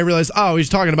too, and then I realized, he's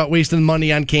talking about wasting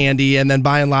money on candy and then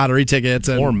buying lottery tickets.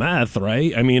 Or meth,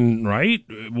 right? I mean, right?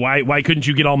 Why couldn't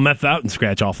you get all meth out and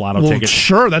scratch off lotto tickets?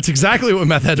 Sure, that's exactly what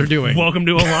meth heads are doing. Welcome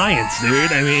to Alliance,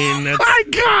 dude. I mean, my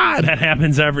God! That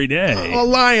happens every day.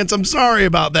 Alliance, I'm sorry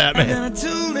about that, man.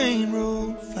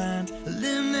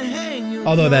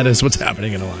 Although that is what's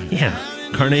happening in Alliance. Yeah,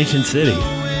 Carnation City.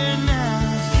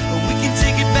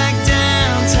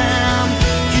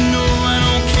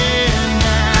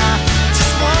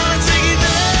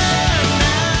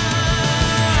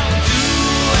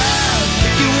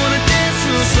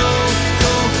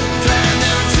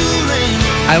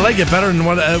 I like it better than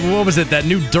what was it? That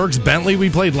new Dierks Bentley we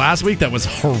played last week? That was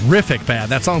horrific bad.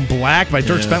 That song Black by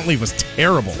Dierks Bentley was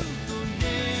terrible.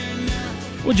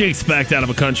 What'd you expect out of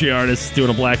a country artist doing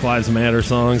a Black Lives Matter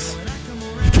songs?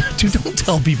 Dude, don't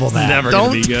tell people that. It's never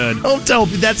going to be good. Don't tell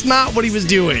me. That's not what he was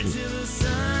doing.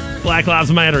 Black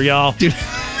Lives Matter, y'all. Dude,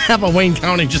 half of Wayne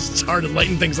County just started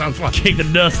lighting things on fire. Shake the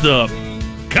dust up.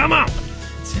 Come on.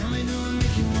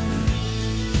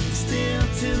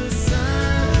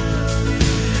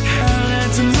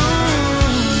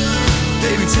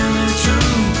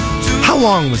 How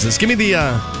long was this? Give me the...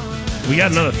 We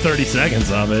got another 30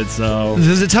 seconds of it, so...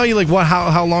 Does it tell you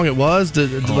how long it was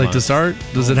to start?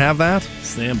 Does it have that?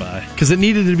 Stand by. Because it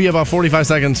needed to be about 45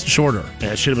 seconds shorter.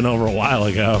 Yeah, it should have been over a while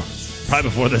ago. Probably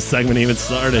before this segment even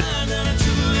started.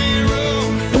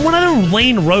 And what other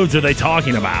lane roads are they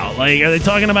talking about? Like, are they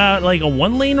talking about like a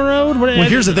 1-lane road? Well,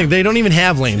 here's the thing: they don't even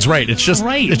have lanes, right? It's just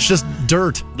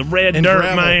dirt. The red and dirt,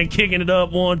 gravel. Man, kicking it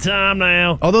up one time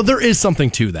now. Although there is something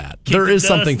to that. There is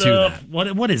something to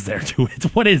that. What is there to it?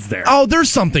 What is there? Oh, there's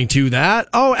something to that.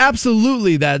 Oh,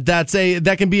 absolutely.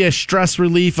 That can be a stress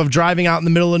relief of driving out in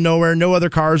the middle of nowhere, no other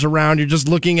cars around. You're just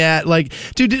looking at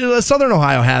dude, Southern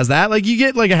Ohio has that. Like you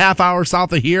get like a half hour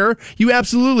south of here, you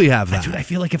absolutely have that. Dude, I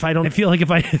feel like if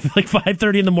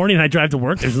 5:30 in the morning and I drive to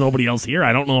work, there's nobody else here.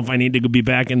 I don't know if I need to be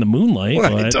back in the moonlight.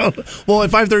 Well, at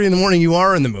 5:30 in the morning, you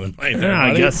are in the moonlight. Yeah,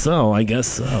 I guess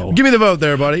so. Give me the vote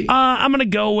there, buddy. I'm gonna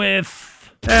go with.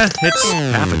 It's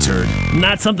half a turd.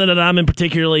 Not something that I'm in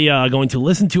particularly going to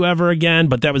listen to ever again,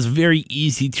 but that was very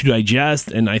easy to digest,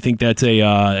 and I think that's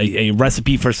a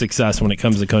recipe for success when it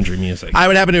comes to country music. I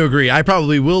would happen to agree. I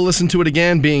probably will listen to it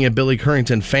again, being a Billy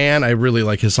Currington fan. I really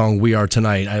like his song "We Are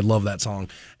Tonight." I love that song.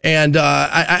 And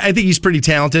I think he's pretty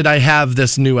talented. I have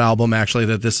this new album, actually,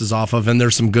 that this is off of, and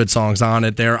there's some good songs on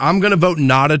it there. I'm going to vote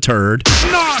not a turd.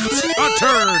 Not a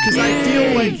turd! Because I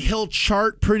feel like he'll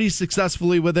chart pretty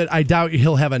successfully with it. I doubt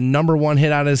he'll have a number one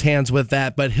hit on his hands with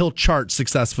that, but he'll chart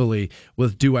successfully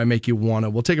with Do I Make You Wanna.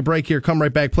 We'll take a break here, come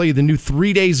right back, play you the new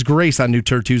 3 Days Grace on New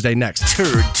Turd Tuesday next.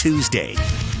 Turd Tuesday.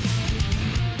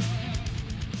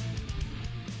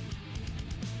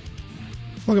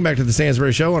 Welcome back to the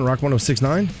Stansbury Show on Rock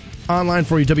 106.9. Online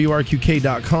for you,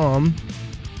 WRQK.com.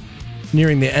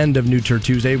 Nearing the end of New Turd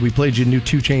Tuesday. We played you new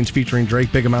 2 Chainz featuring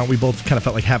Drake, Big Amount. We both kind of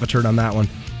felt like half a turd on that one.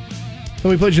 Then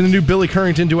we played you the new Billy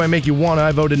Currington, Do I Make You Wanna?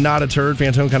 I voted not a turd.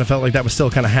 Fantone kind of felt like that was still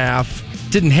kind of half.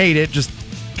 Didn't hate it, just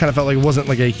kind of felt like it wasn't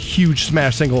like a huge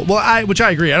smash single. Well, which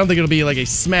I agree. I don't think it'll be like a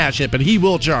smash hit, but he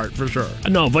will chart for sure.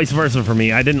 No, vice versa for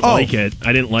me. I didn't like it.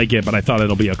 I didn't like it, but I thought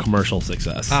it'll be a commercial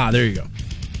success. Ah, there you go.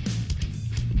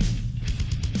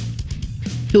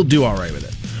 He'll do all right with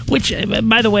it. Which,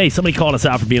 by the way, somebody called us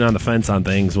out for being on the fence on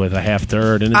things with a half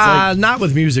turd, and it's like, not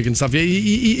with music and stuff.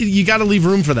 You got to leave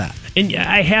room for that. And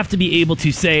I have to be able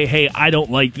to say, hey, I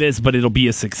don't like this, but it'll be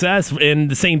a success.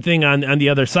 And the same thing on the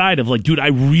other side of like, dude, I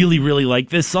really, really like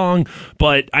this song,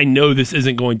 but I know this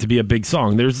isn't going to be a big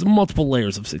song. There's multiple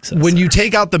layers of success. When you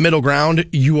take out the middle ground,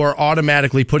 you are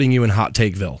automatically putting you in hot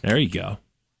takeville. There you go.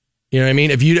 You know what I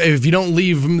mean? If you don't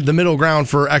leave the middle ground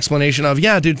for explanation of,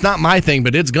 yeah, dude, it's not my thing,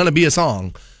 but it's gonna be a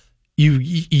song. You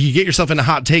get yourself into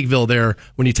hot takeville there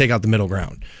when you take out the middle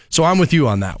ground. So I'm with you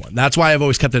on that one. That's why I've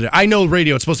always kept it. I know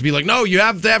radio, it's supposed to be like, no, you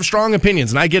have to have strong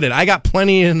opinions, and I get it. I got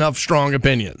plenty enough strong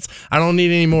opinions. I don't need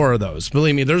any more of those.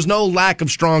 Believe me, there's no lack of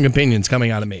strong opinions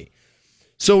coming out of me.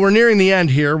 So we're nearing the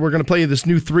end here. We're going to play you this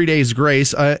new 3 Days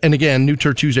Grace. And again, New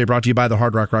Tour Tuesday brought to you by the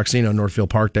Hard Rock Rocksino, Northfield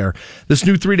Park there. This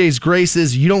new 3 Days Grace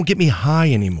is You Don't Get Me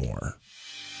High Anymore.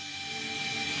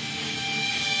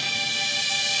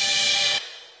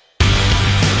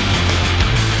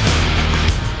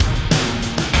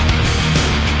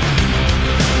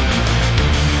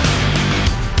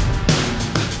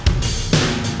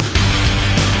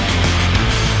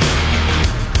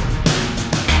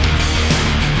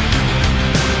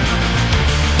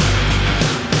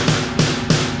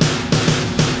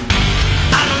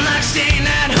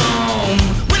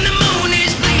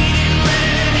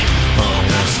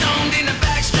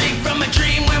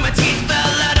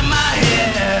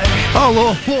 A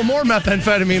little more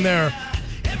methamphetamine there.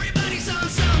 Everybody's on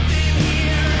something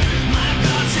here. My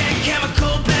God said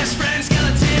chemical best friend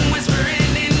skeleton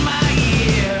whispering in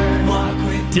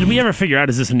my ear. Did we ever figure out,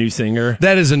 is this a new singer?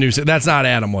 That is a new singer. That's not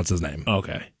Adam. What's his name?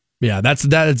 Okay. Yeah, it's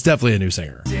definitely a new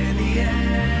singer. Stare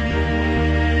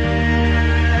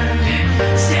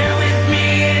with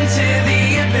me into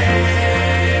the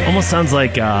abyss. Almost sounds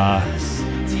like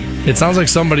It sounds like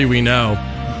somebody we know.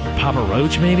 Papa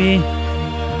Roach, maybe?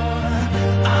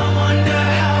 I wonder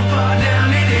how far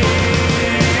down it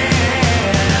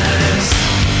is.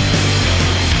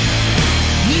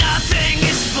 Nothing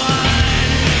is fun,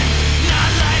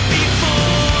 not like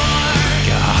before.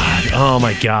 God. Oh,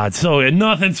 my God. So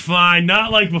nothing's fine.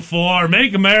 Not like before.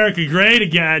 Make America great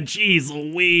again. Jeez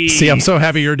Louise. See, I'm so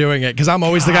happy you're doing it because I'm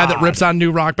always the guy that rips on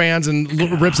new rock bands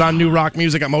and rips on new rock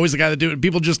music. I'm always the guy that do it.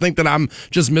 People just think that I'm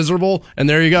just miserable, and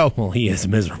there you go. Well, he is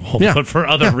miserable, Yeah. but for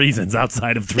other reasons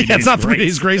outside of 3 days. It's not 3 Grace.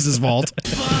 Days Grace's fault. Not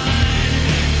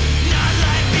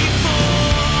like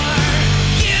before.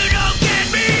 You don't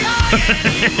get me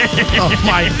high anymore. Oh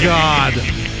my God.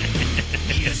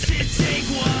 Used to take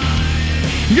one.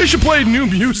 You guys should play new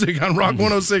music on Rock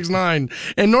 106.9.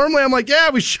 And normally I'm like, yeah,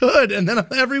 we should. And then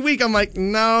every week I'm like,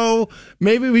 no,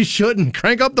 maybe we shouldn't.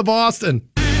 Crank up the Boston.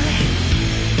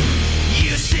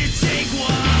 Used to take one.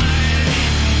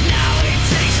 Now it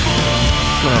takes four.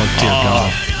 Oh, dear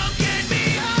God. You don't get me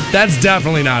high. That's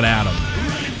definitely not Adam.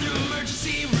 Running through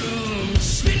emergency rooms,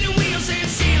 spinning wheels and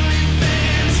ceiling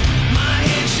fans. My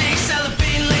head shakes,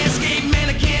 cellophane landscape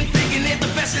mannequin, thinking it the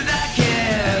best that I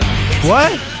can. It's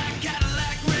What? like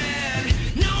Cadillac red,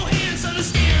 no hands on the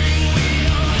steering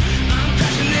wheel. I'm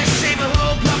crashing this saber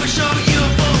hole, proper show you a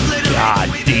full glitter.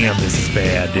 God damn, this is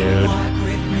bad, dude. Walk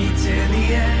with me to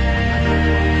the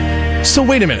end. So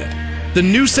wait a minute. The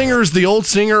new singer is the old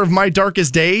singer of My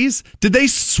Darkest Days? Did they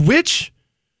switch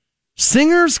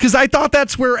singers? Because I thought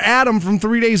that's where Adam from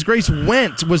 3 Days Grace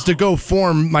went, was to go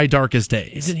form My Darkest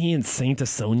Days. Isn't he in Saint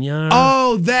Sonia?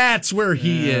 Oh, that's where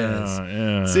he is.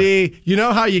 Yeah. See, you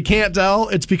know how you can't tell?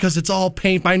 It's because it's all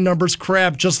paint by numbers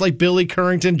crap, just like Billy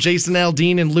Currington, Jason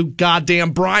Aldean, and Luke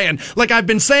goddamn Bryan. Like I've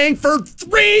been saying for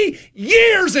 3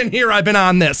 years in here, I've been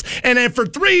on this. And then for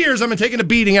 3 years, I've been taking a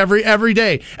beating every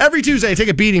day. Every Tuesday, I take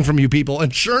a beating from you people.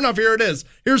 And sure enough, here it is.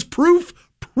 Here's proof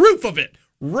of it.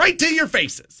 Right to your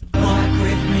faces. Walk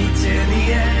with me to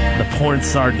the end. The porn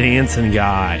star dancing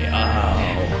guy. Oh.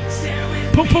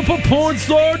 Porn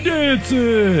star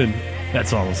dancing. That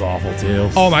song was awful, too.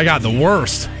 Oh my God, the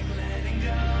worst.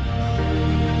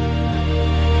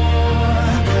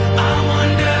 I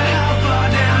wonder how far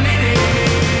down it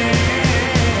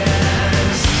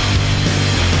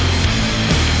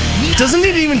is. Doesn't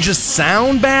it even just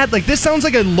sound bad? Like, this sounds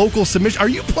like a local submission. Are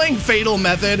you playing Fatal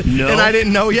Method? No. And I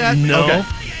didn't know yet? No. Okay.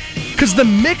 Because the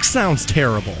mix sounds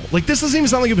terrible. Like, this doesn't even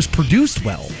sound like it was produced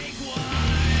well. Now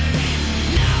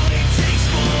it takes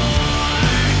four.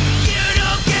 You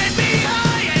don't get me high.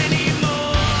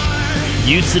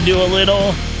 Used to do a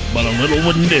little, but a little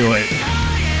wouldn't do it.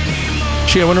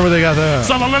 Gee, I wonder where they got that.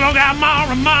 So the little got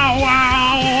more and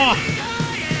more.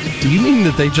 Do you mean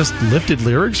that they just lifted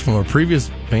lyrics from a previous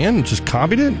band and just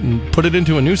copied it and put it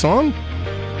into a new song?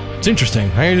 It's interesting.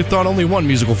 I thought only one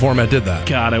musical format did that.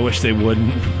 God, I wish they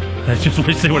wouldn't. I just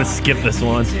wish they would have skipped this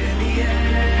one.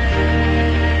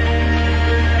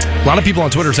 A lot of people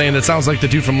on Twitter saying that sounds like the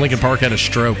dude from Linkin Park had a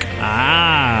stroke.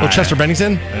 Ah. Oh, Chester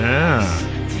Bennington? Ah.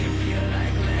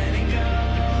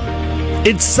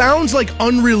 It sounds like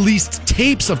unreleased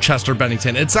tapes of Chester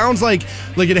Bennington. It sounds like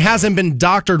it hasn't been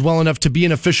doctored well enough to be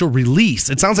an official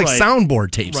release. It sounds like soundboard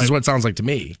tapes is what it sounds like to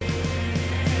me.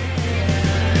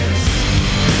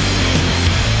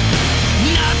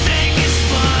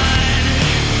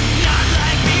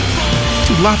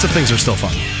 Dude, lots of things are still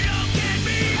fun.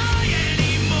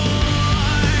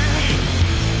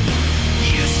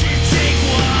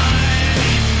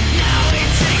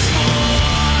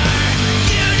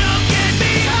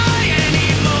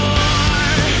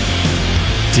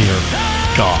 Dear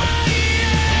God.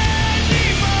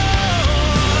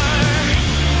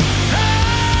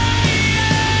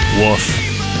 Woof.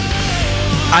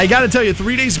 I got to tell you,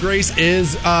 3 Days Grace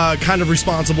is kind of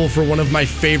responsible for one of my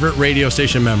favorite radio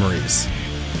station memories.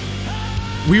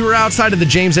 We were outside of the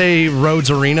James A. Rhodes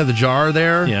Arena, the Jar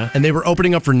there, and they were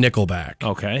opening up for Nickelback.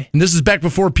 Okay. And this is back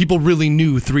before people really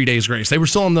knew 3 Days Grace. They were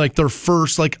still on their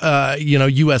first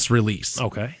U.S. release.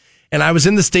 Okay. And I was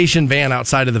in the station van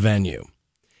outside of the venue.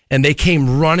 And they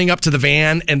came running up to the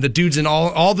van, and the dudes in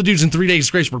all the dudes in 3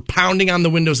 Days Grace were pounding on the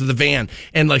windows of the van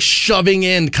and like shoving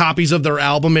in copies of their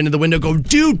album into the window, go,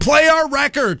 dude, play our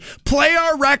record, play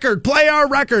our record, play our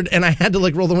record. And I had to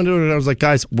like roll the window, and I was like,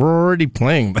 guys, we're already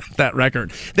playing that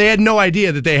record. They had no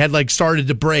idea that they had like started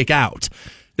to break out.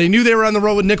 They knew they were on the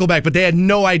road with Nickelback, but they had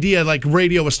no idea like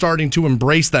radio was starting to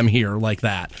embrace them here like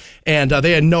that. And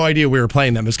they had no idea we were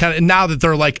playing them. It's kind of, now that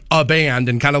they're like a band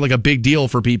and kind of like a big deal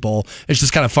for people, it's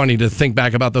just kind of funny to think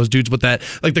back about those dudes with that.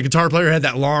 Like the guitar player had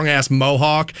that long ass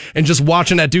mohawk, and just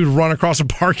watching that dude run across a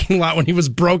parking lot when he was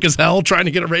broke as hell trying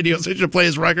to get a radio station to play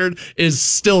his record is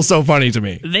still so funny to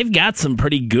me. They've got some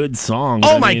pretty good songs.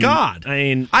 Oh my God. I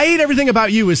mean, I Hate Everything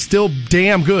About You is still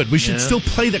damn good. We should still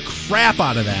play the crap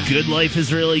out of that. Good Life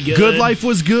is really good. Good Life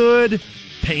was good.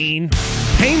 Pain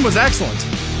was excellent.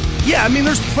 Yeah, I mean,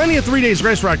 there's plenty of 3 Days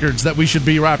Grace records that we should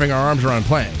be wrapping our arms around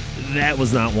playing. That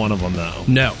was not one of them, though.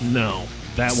 No.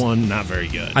 That one, not very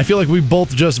good. I feel like we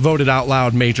both just voted out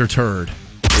loud Major Turd.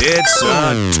 It's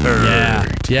a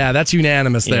turd. Yeah, that's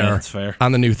unanimous there. Yeah, that's fair.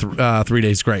 On the new 3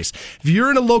 Days Grace. If you're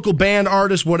in a local band,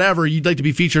 artist, whatever, you'd like to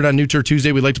be featured on New Tour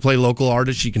Tuesday, we'd like to play local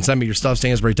artists. You can send me your stuff,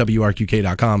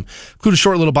 StansburyWRQK.com. Include a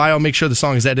short little bio. Make sure the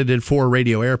song is edited for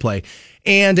radio airplay.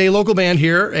 And a local band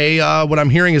here, what I'm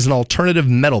hearing is an alternative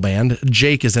metal band.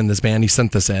 Jake is in this band. He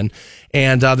sent this in.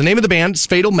 And the name of the band is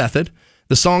Fatal Method.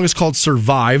 The song is called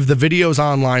Survive. The video's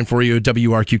online for you at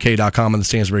WRQK.com in the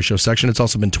Stansbury Show section. It's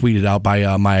also been tweeted out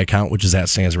by my account, which is at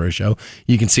Stansbury Show.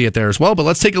 You can see it there as well. But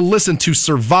let's take a listen to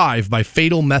Survive by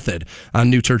Fatal Method on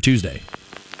New Tour Tuesday.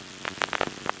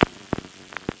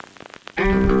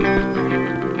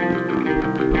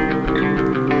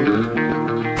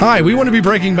 Hi, we want to be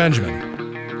Breaking Benjamin.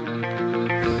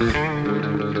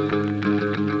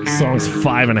 Song's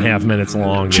 5.5 minutes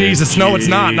long. Jesus, no, it's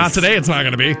not. Not today. It's not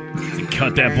going to be.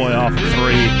 Cut that boy off at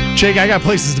 3. Jake, I got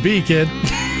places to be, kid.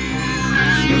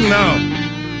 No.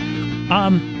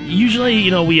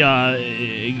 Usually, we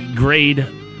grade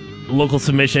local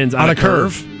submissions on a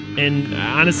curve. And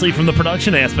honestly, from the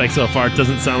production aspect so far, it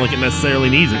doesn't sound like it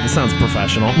necessarily needs it. It sounds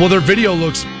professional. Well, their video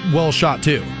looks well shot,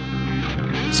 too.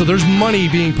 So there's money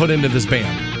being put into this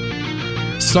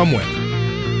band. Somewhere.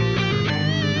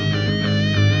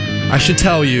 I should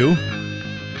tell you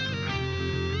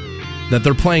that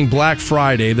they're playing Black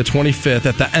Friday, the 25th,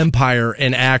 at the Empire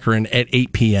in Akron at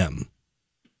 8 p.m.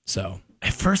 So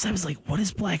at first I was like, what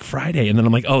is Black Friday? And then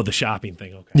I'm like, oh, the shopping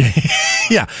thing. Okay.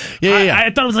 Yeah.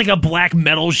 I thought it was like a black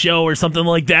metal show or something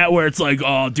like that, where it's like,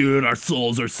 oh, dude, our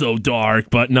souls are so dark.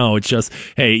 But no, it's just,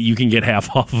 hey, you can get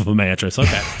half off of a mattress.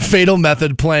 Okay. Fatal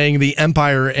Method playing the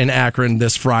Empire in Akron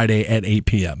this Friday at 8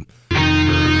 p.m.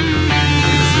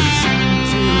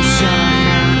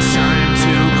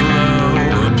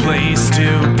 Place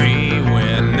to be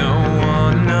where no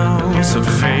one knows a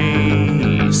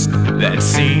face that's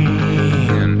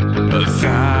seen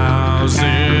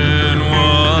 1,000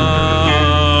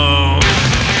 walls.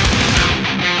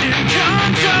 In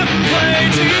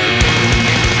contemplating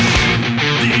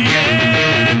the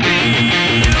end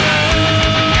below.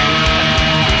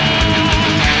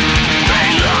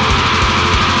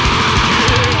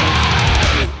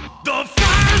 The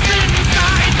fires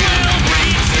inside will breathe.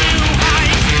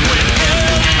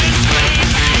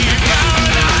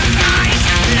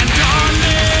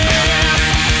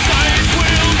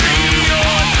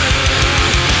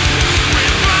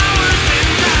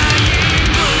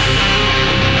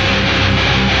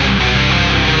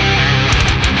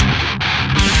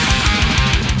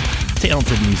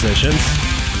 talented musicians.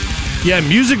 Yeah,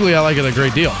 musically, I like it a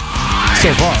great deal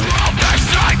so far.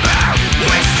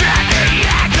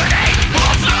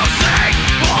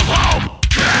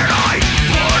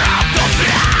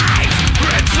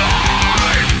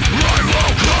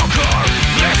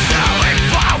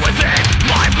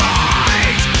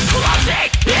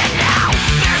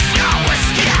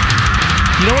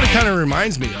 You know what it kind of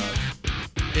reminds me of?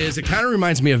 It kind of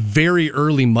reminds me of very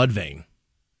early Mudvayne.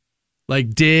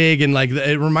 Like Dig and like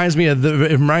it reminds me of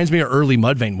early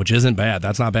Mudvayne, which isn't bad.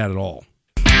 That's not bad at all.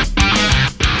 I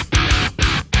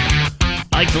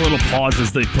like the little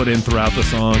pauses they put in throughout the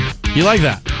song. You like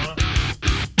that?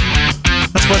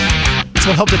 That's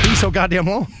what helped it be so goddamn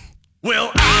long.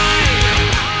 Well,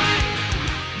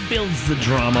 builds the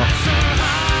drama.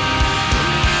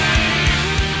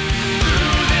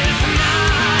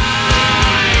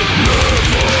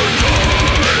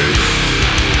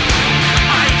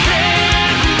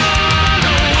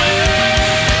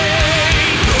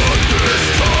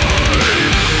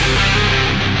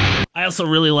 I also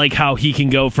really like how he can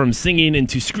go from singing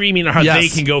into screaming, or how they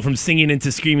can go from singing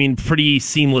into screaming pretty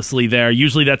seamlessly there.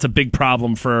 Usually that's a big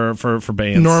problem for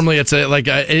bands. Normally it's like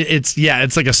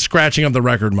a scratching of the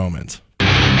record moment.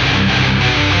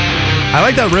 I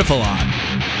like that riff a lot.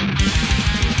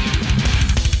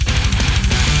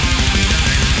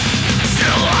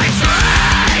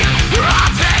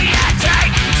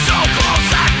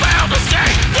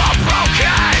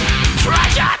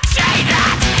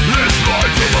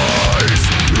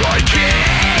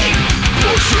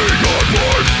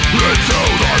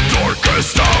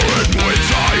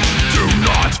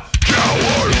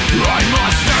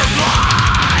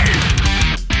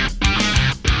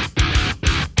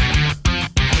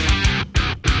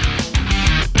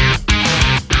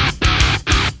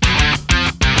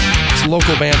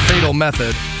 Local band Fatal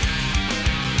Method.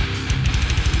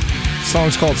 The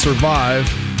song's called Survive.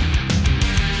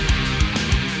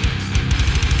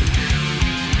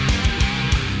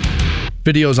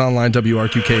 Videos online,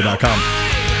 WRQK.com.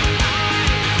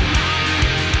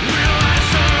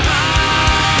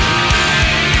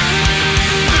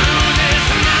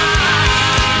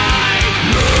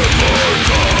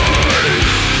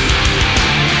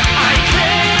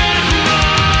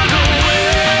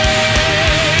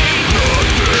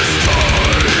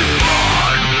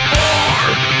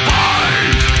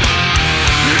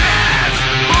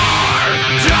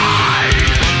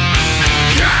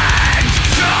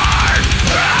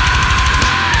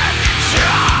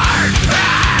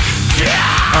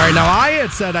 Now, I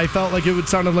had said I felt like it would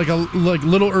sound like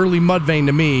little early Mudvayne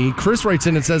to me. Chris writes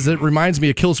in and says it reminds me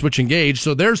of Killswitch Engage.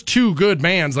 So there's two good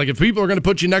bands. Like if people are going to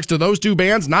put you next to those two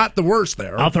bands, not the worst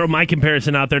there. I'll throw my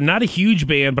comparison out there. Not a huge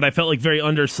band, but I felt like very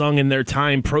undersung in their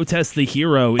time. Protest the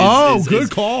Hero.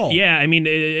 Good call. Yeah, I mean,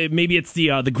 maybe it's the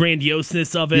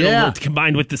grandioseness of it,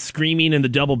 combined with the screaming and the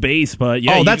double bass. But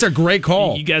yeah, that's a great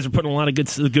call. You guys are putting a lot of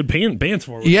good bands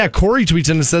forward. Yeah, Corey tweets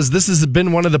in and says this has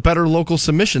been one of the better local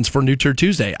submissions for New Turd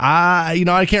Tuesday. I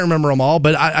can't remember them all,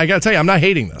 but I got to tell you, I'm not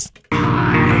hating this.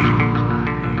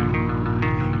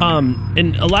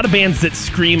 And a lot of bands that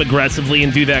scream aggressively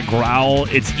and do that growl,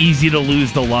 it's easy to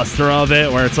lose the luster of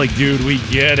it, where it's like, dude, we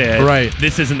get it. Right.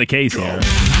 This isn't the case here.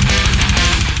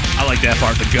 I like that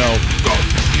part, the go.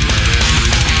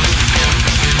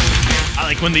 I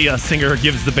like when the singer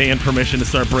gives the band permission to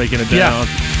start breaking it down.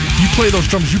 Yeah. You play those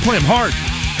drums, you play them hard.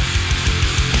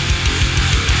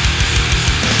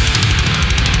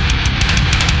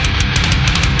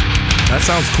 That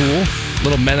sounds cool. A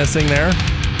little menacing there.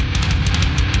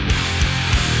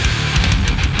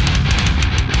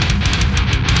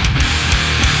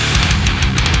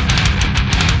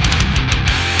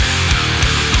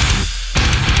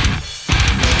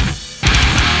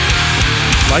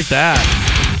 Like that.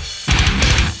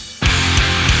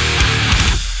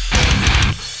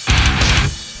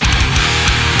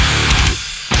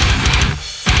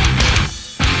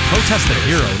 Protest the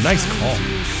Hero. Nice call.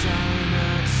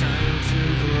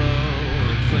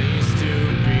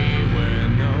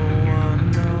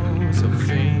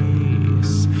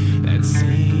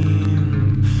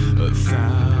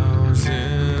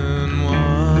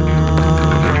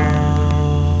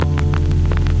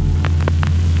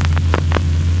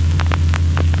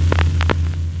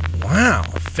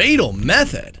 Fatal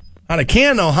Method out of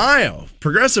Canton, Ohio.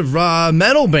 Progressive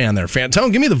metal band there.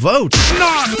 Fantone, give me the vote.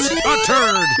 Not a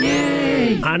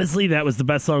turd. Honestly, that was the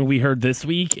best song we heard this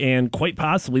week, and quite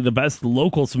possibly the best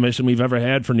local submission we've ever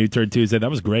had for New Turd Tuesday. That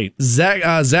was great.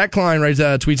 Zach Klein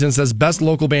tweets in and says, best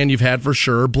local band you've had for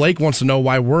sure. Blake wants to know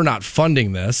why we're not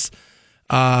funding this.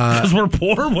 Because we're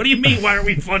poor? What do you mean? Why are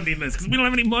we funding this? Because we don't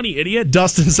have any money, idiot.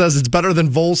 Dustin says it's better than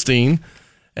Volstein.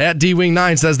 At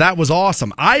D-Wing9 says, that was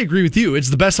awesome. I agree with you. It's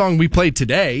the best song we played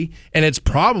today, and it's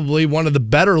probably one of the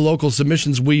better local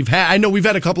submissions we've had. I know we've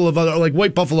had a couple of other, like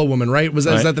White Buffalo Woman, right? Is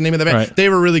that the name of the band? Right. They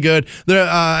were really good.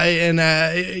 Hey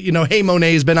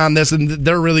Monet's been on this, and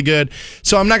they're really good.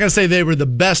 So I'm not going to say they were the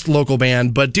best local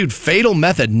band, but, dude, Fatal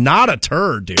Method, not a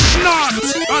turd, dude. Not a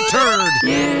turd!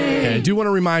 Okay, I do want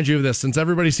to remind you of this, since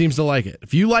everybody seems to like it.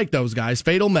 If you like those guys,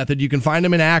 Fatal Method, you can find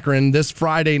them in Akron this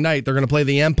Friday night. They're going to play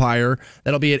the Empire.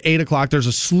 That'll be at 8 o'clock. There's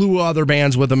a slew of other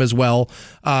bands with them as well.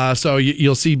 So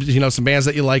you'll see some bands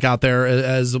that you like out there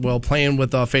as well playing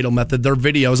with Fatal Method. Their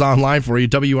video's online for you,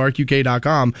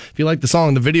 WRQK.com. If you like the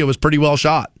song, the video was pretty well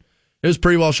shot. It was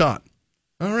pretty well shot.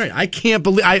 All right. I can't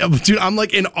believe... I'm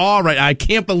like in awe right now. I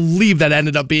can't believe that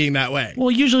ended up being that way. Well,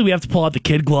 usually we have to pull out the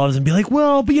kid gloves and be like,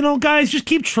 well, but guys, just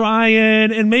keep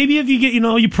trying. And maybe if you get,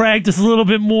 you practice a little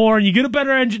bit more and you get a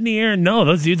better engineer. No,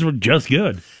 those dudes were just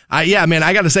good. Yeah, man,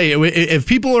 I got to say, if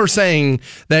people are saying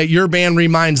that your band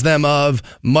reminds them of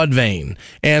Mudvayne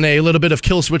and a little bit of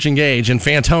Kill Switch Engage, and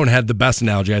Fantone had the best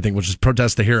analogy, I think, which is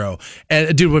Protest the Hero.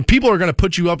 And, dude, when people are going to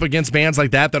put you up against bands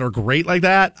like that are great like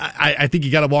that, I think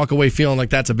you got to walk away feeling like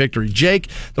that's a victory. Jake,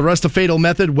 the rest of Fatal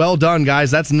Method, well done, guys.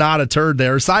 That's not a turd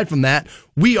there. Aside from that,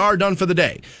 we are done for the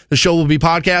day. The show will be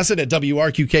podcasted at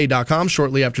WRQK.com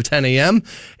shortly after 10 a.m.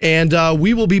 And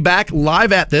we will be back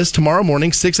live at this tomorrow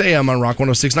morning, 6 a.m. on Rock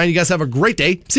 106.9. You guys have a great day. See